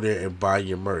go there and buy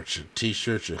your merch, your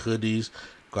t-shirts, your hoodies.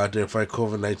 Go out there and fight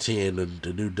COVID-19 and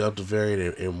the new Delta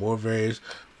variant and more variants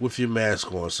with your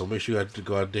mask on. So make sure you have to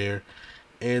go out there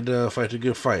and fight a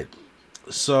good fight.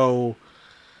 So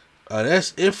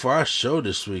that's it for our show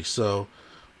this week. So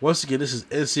once again, this is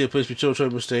NC Place for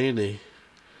Children, Mr. Andy,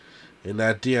 and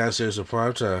not Deion Sayers of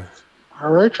Prime Time.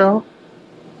 All right, y'all.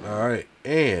 All right,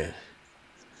 and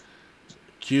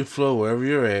Q Flow, wherever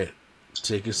you're at,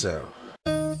 take us out.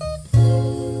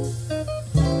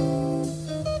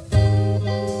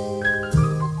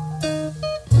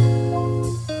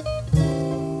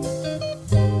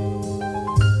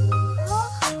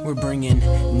 We're bringing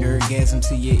nerdgasm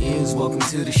to your ears. Welcome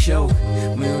to the show.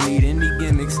 We don't need any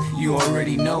gimmicks, you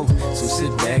already know. So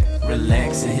sit back,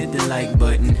 relax, and hit the like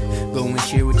button. Go and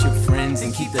share with your friends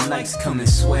and keep the likes coming.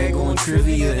 Swag on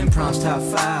trivia and prompts top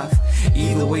 5.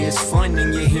 Either way, it's fun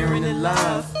and you're hearing it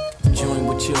live. Join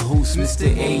with your host, Mr.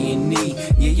 A&E.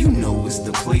 Yeah, you know it's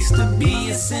the place to be.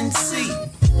 It's NC.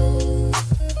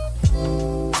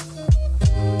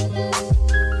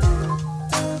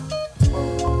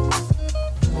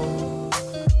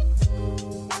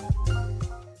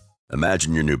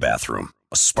 Imagine your new bathroom.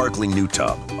 A sparkling new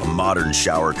tub, a modern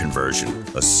shower conversion,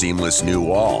 a seamless new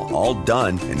wall, all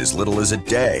done in as little as a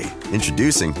day.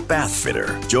 Introducing Bath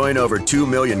Fitter. Join over 2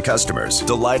 million customers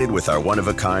delighted with our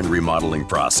one-of-a-kind remodeling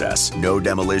process. No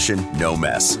demolition, no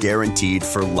mess. Guaranteed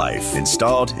for life.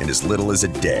 Installed in as little as a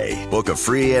day. Book a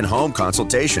free in-home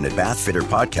consultation at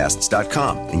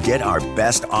bathfitterpodcasts.com and get our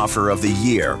best offer of the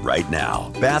year right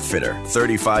now. Bath Fitter,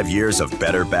 35 years of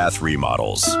better bath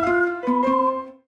remodels.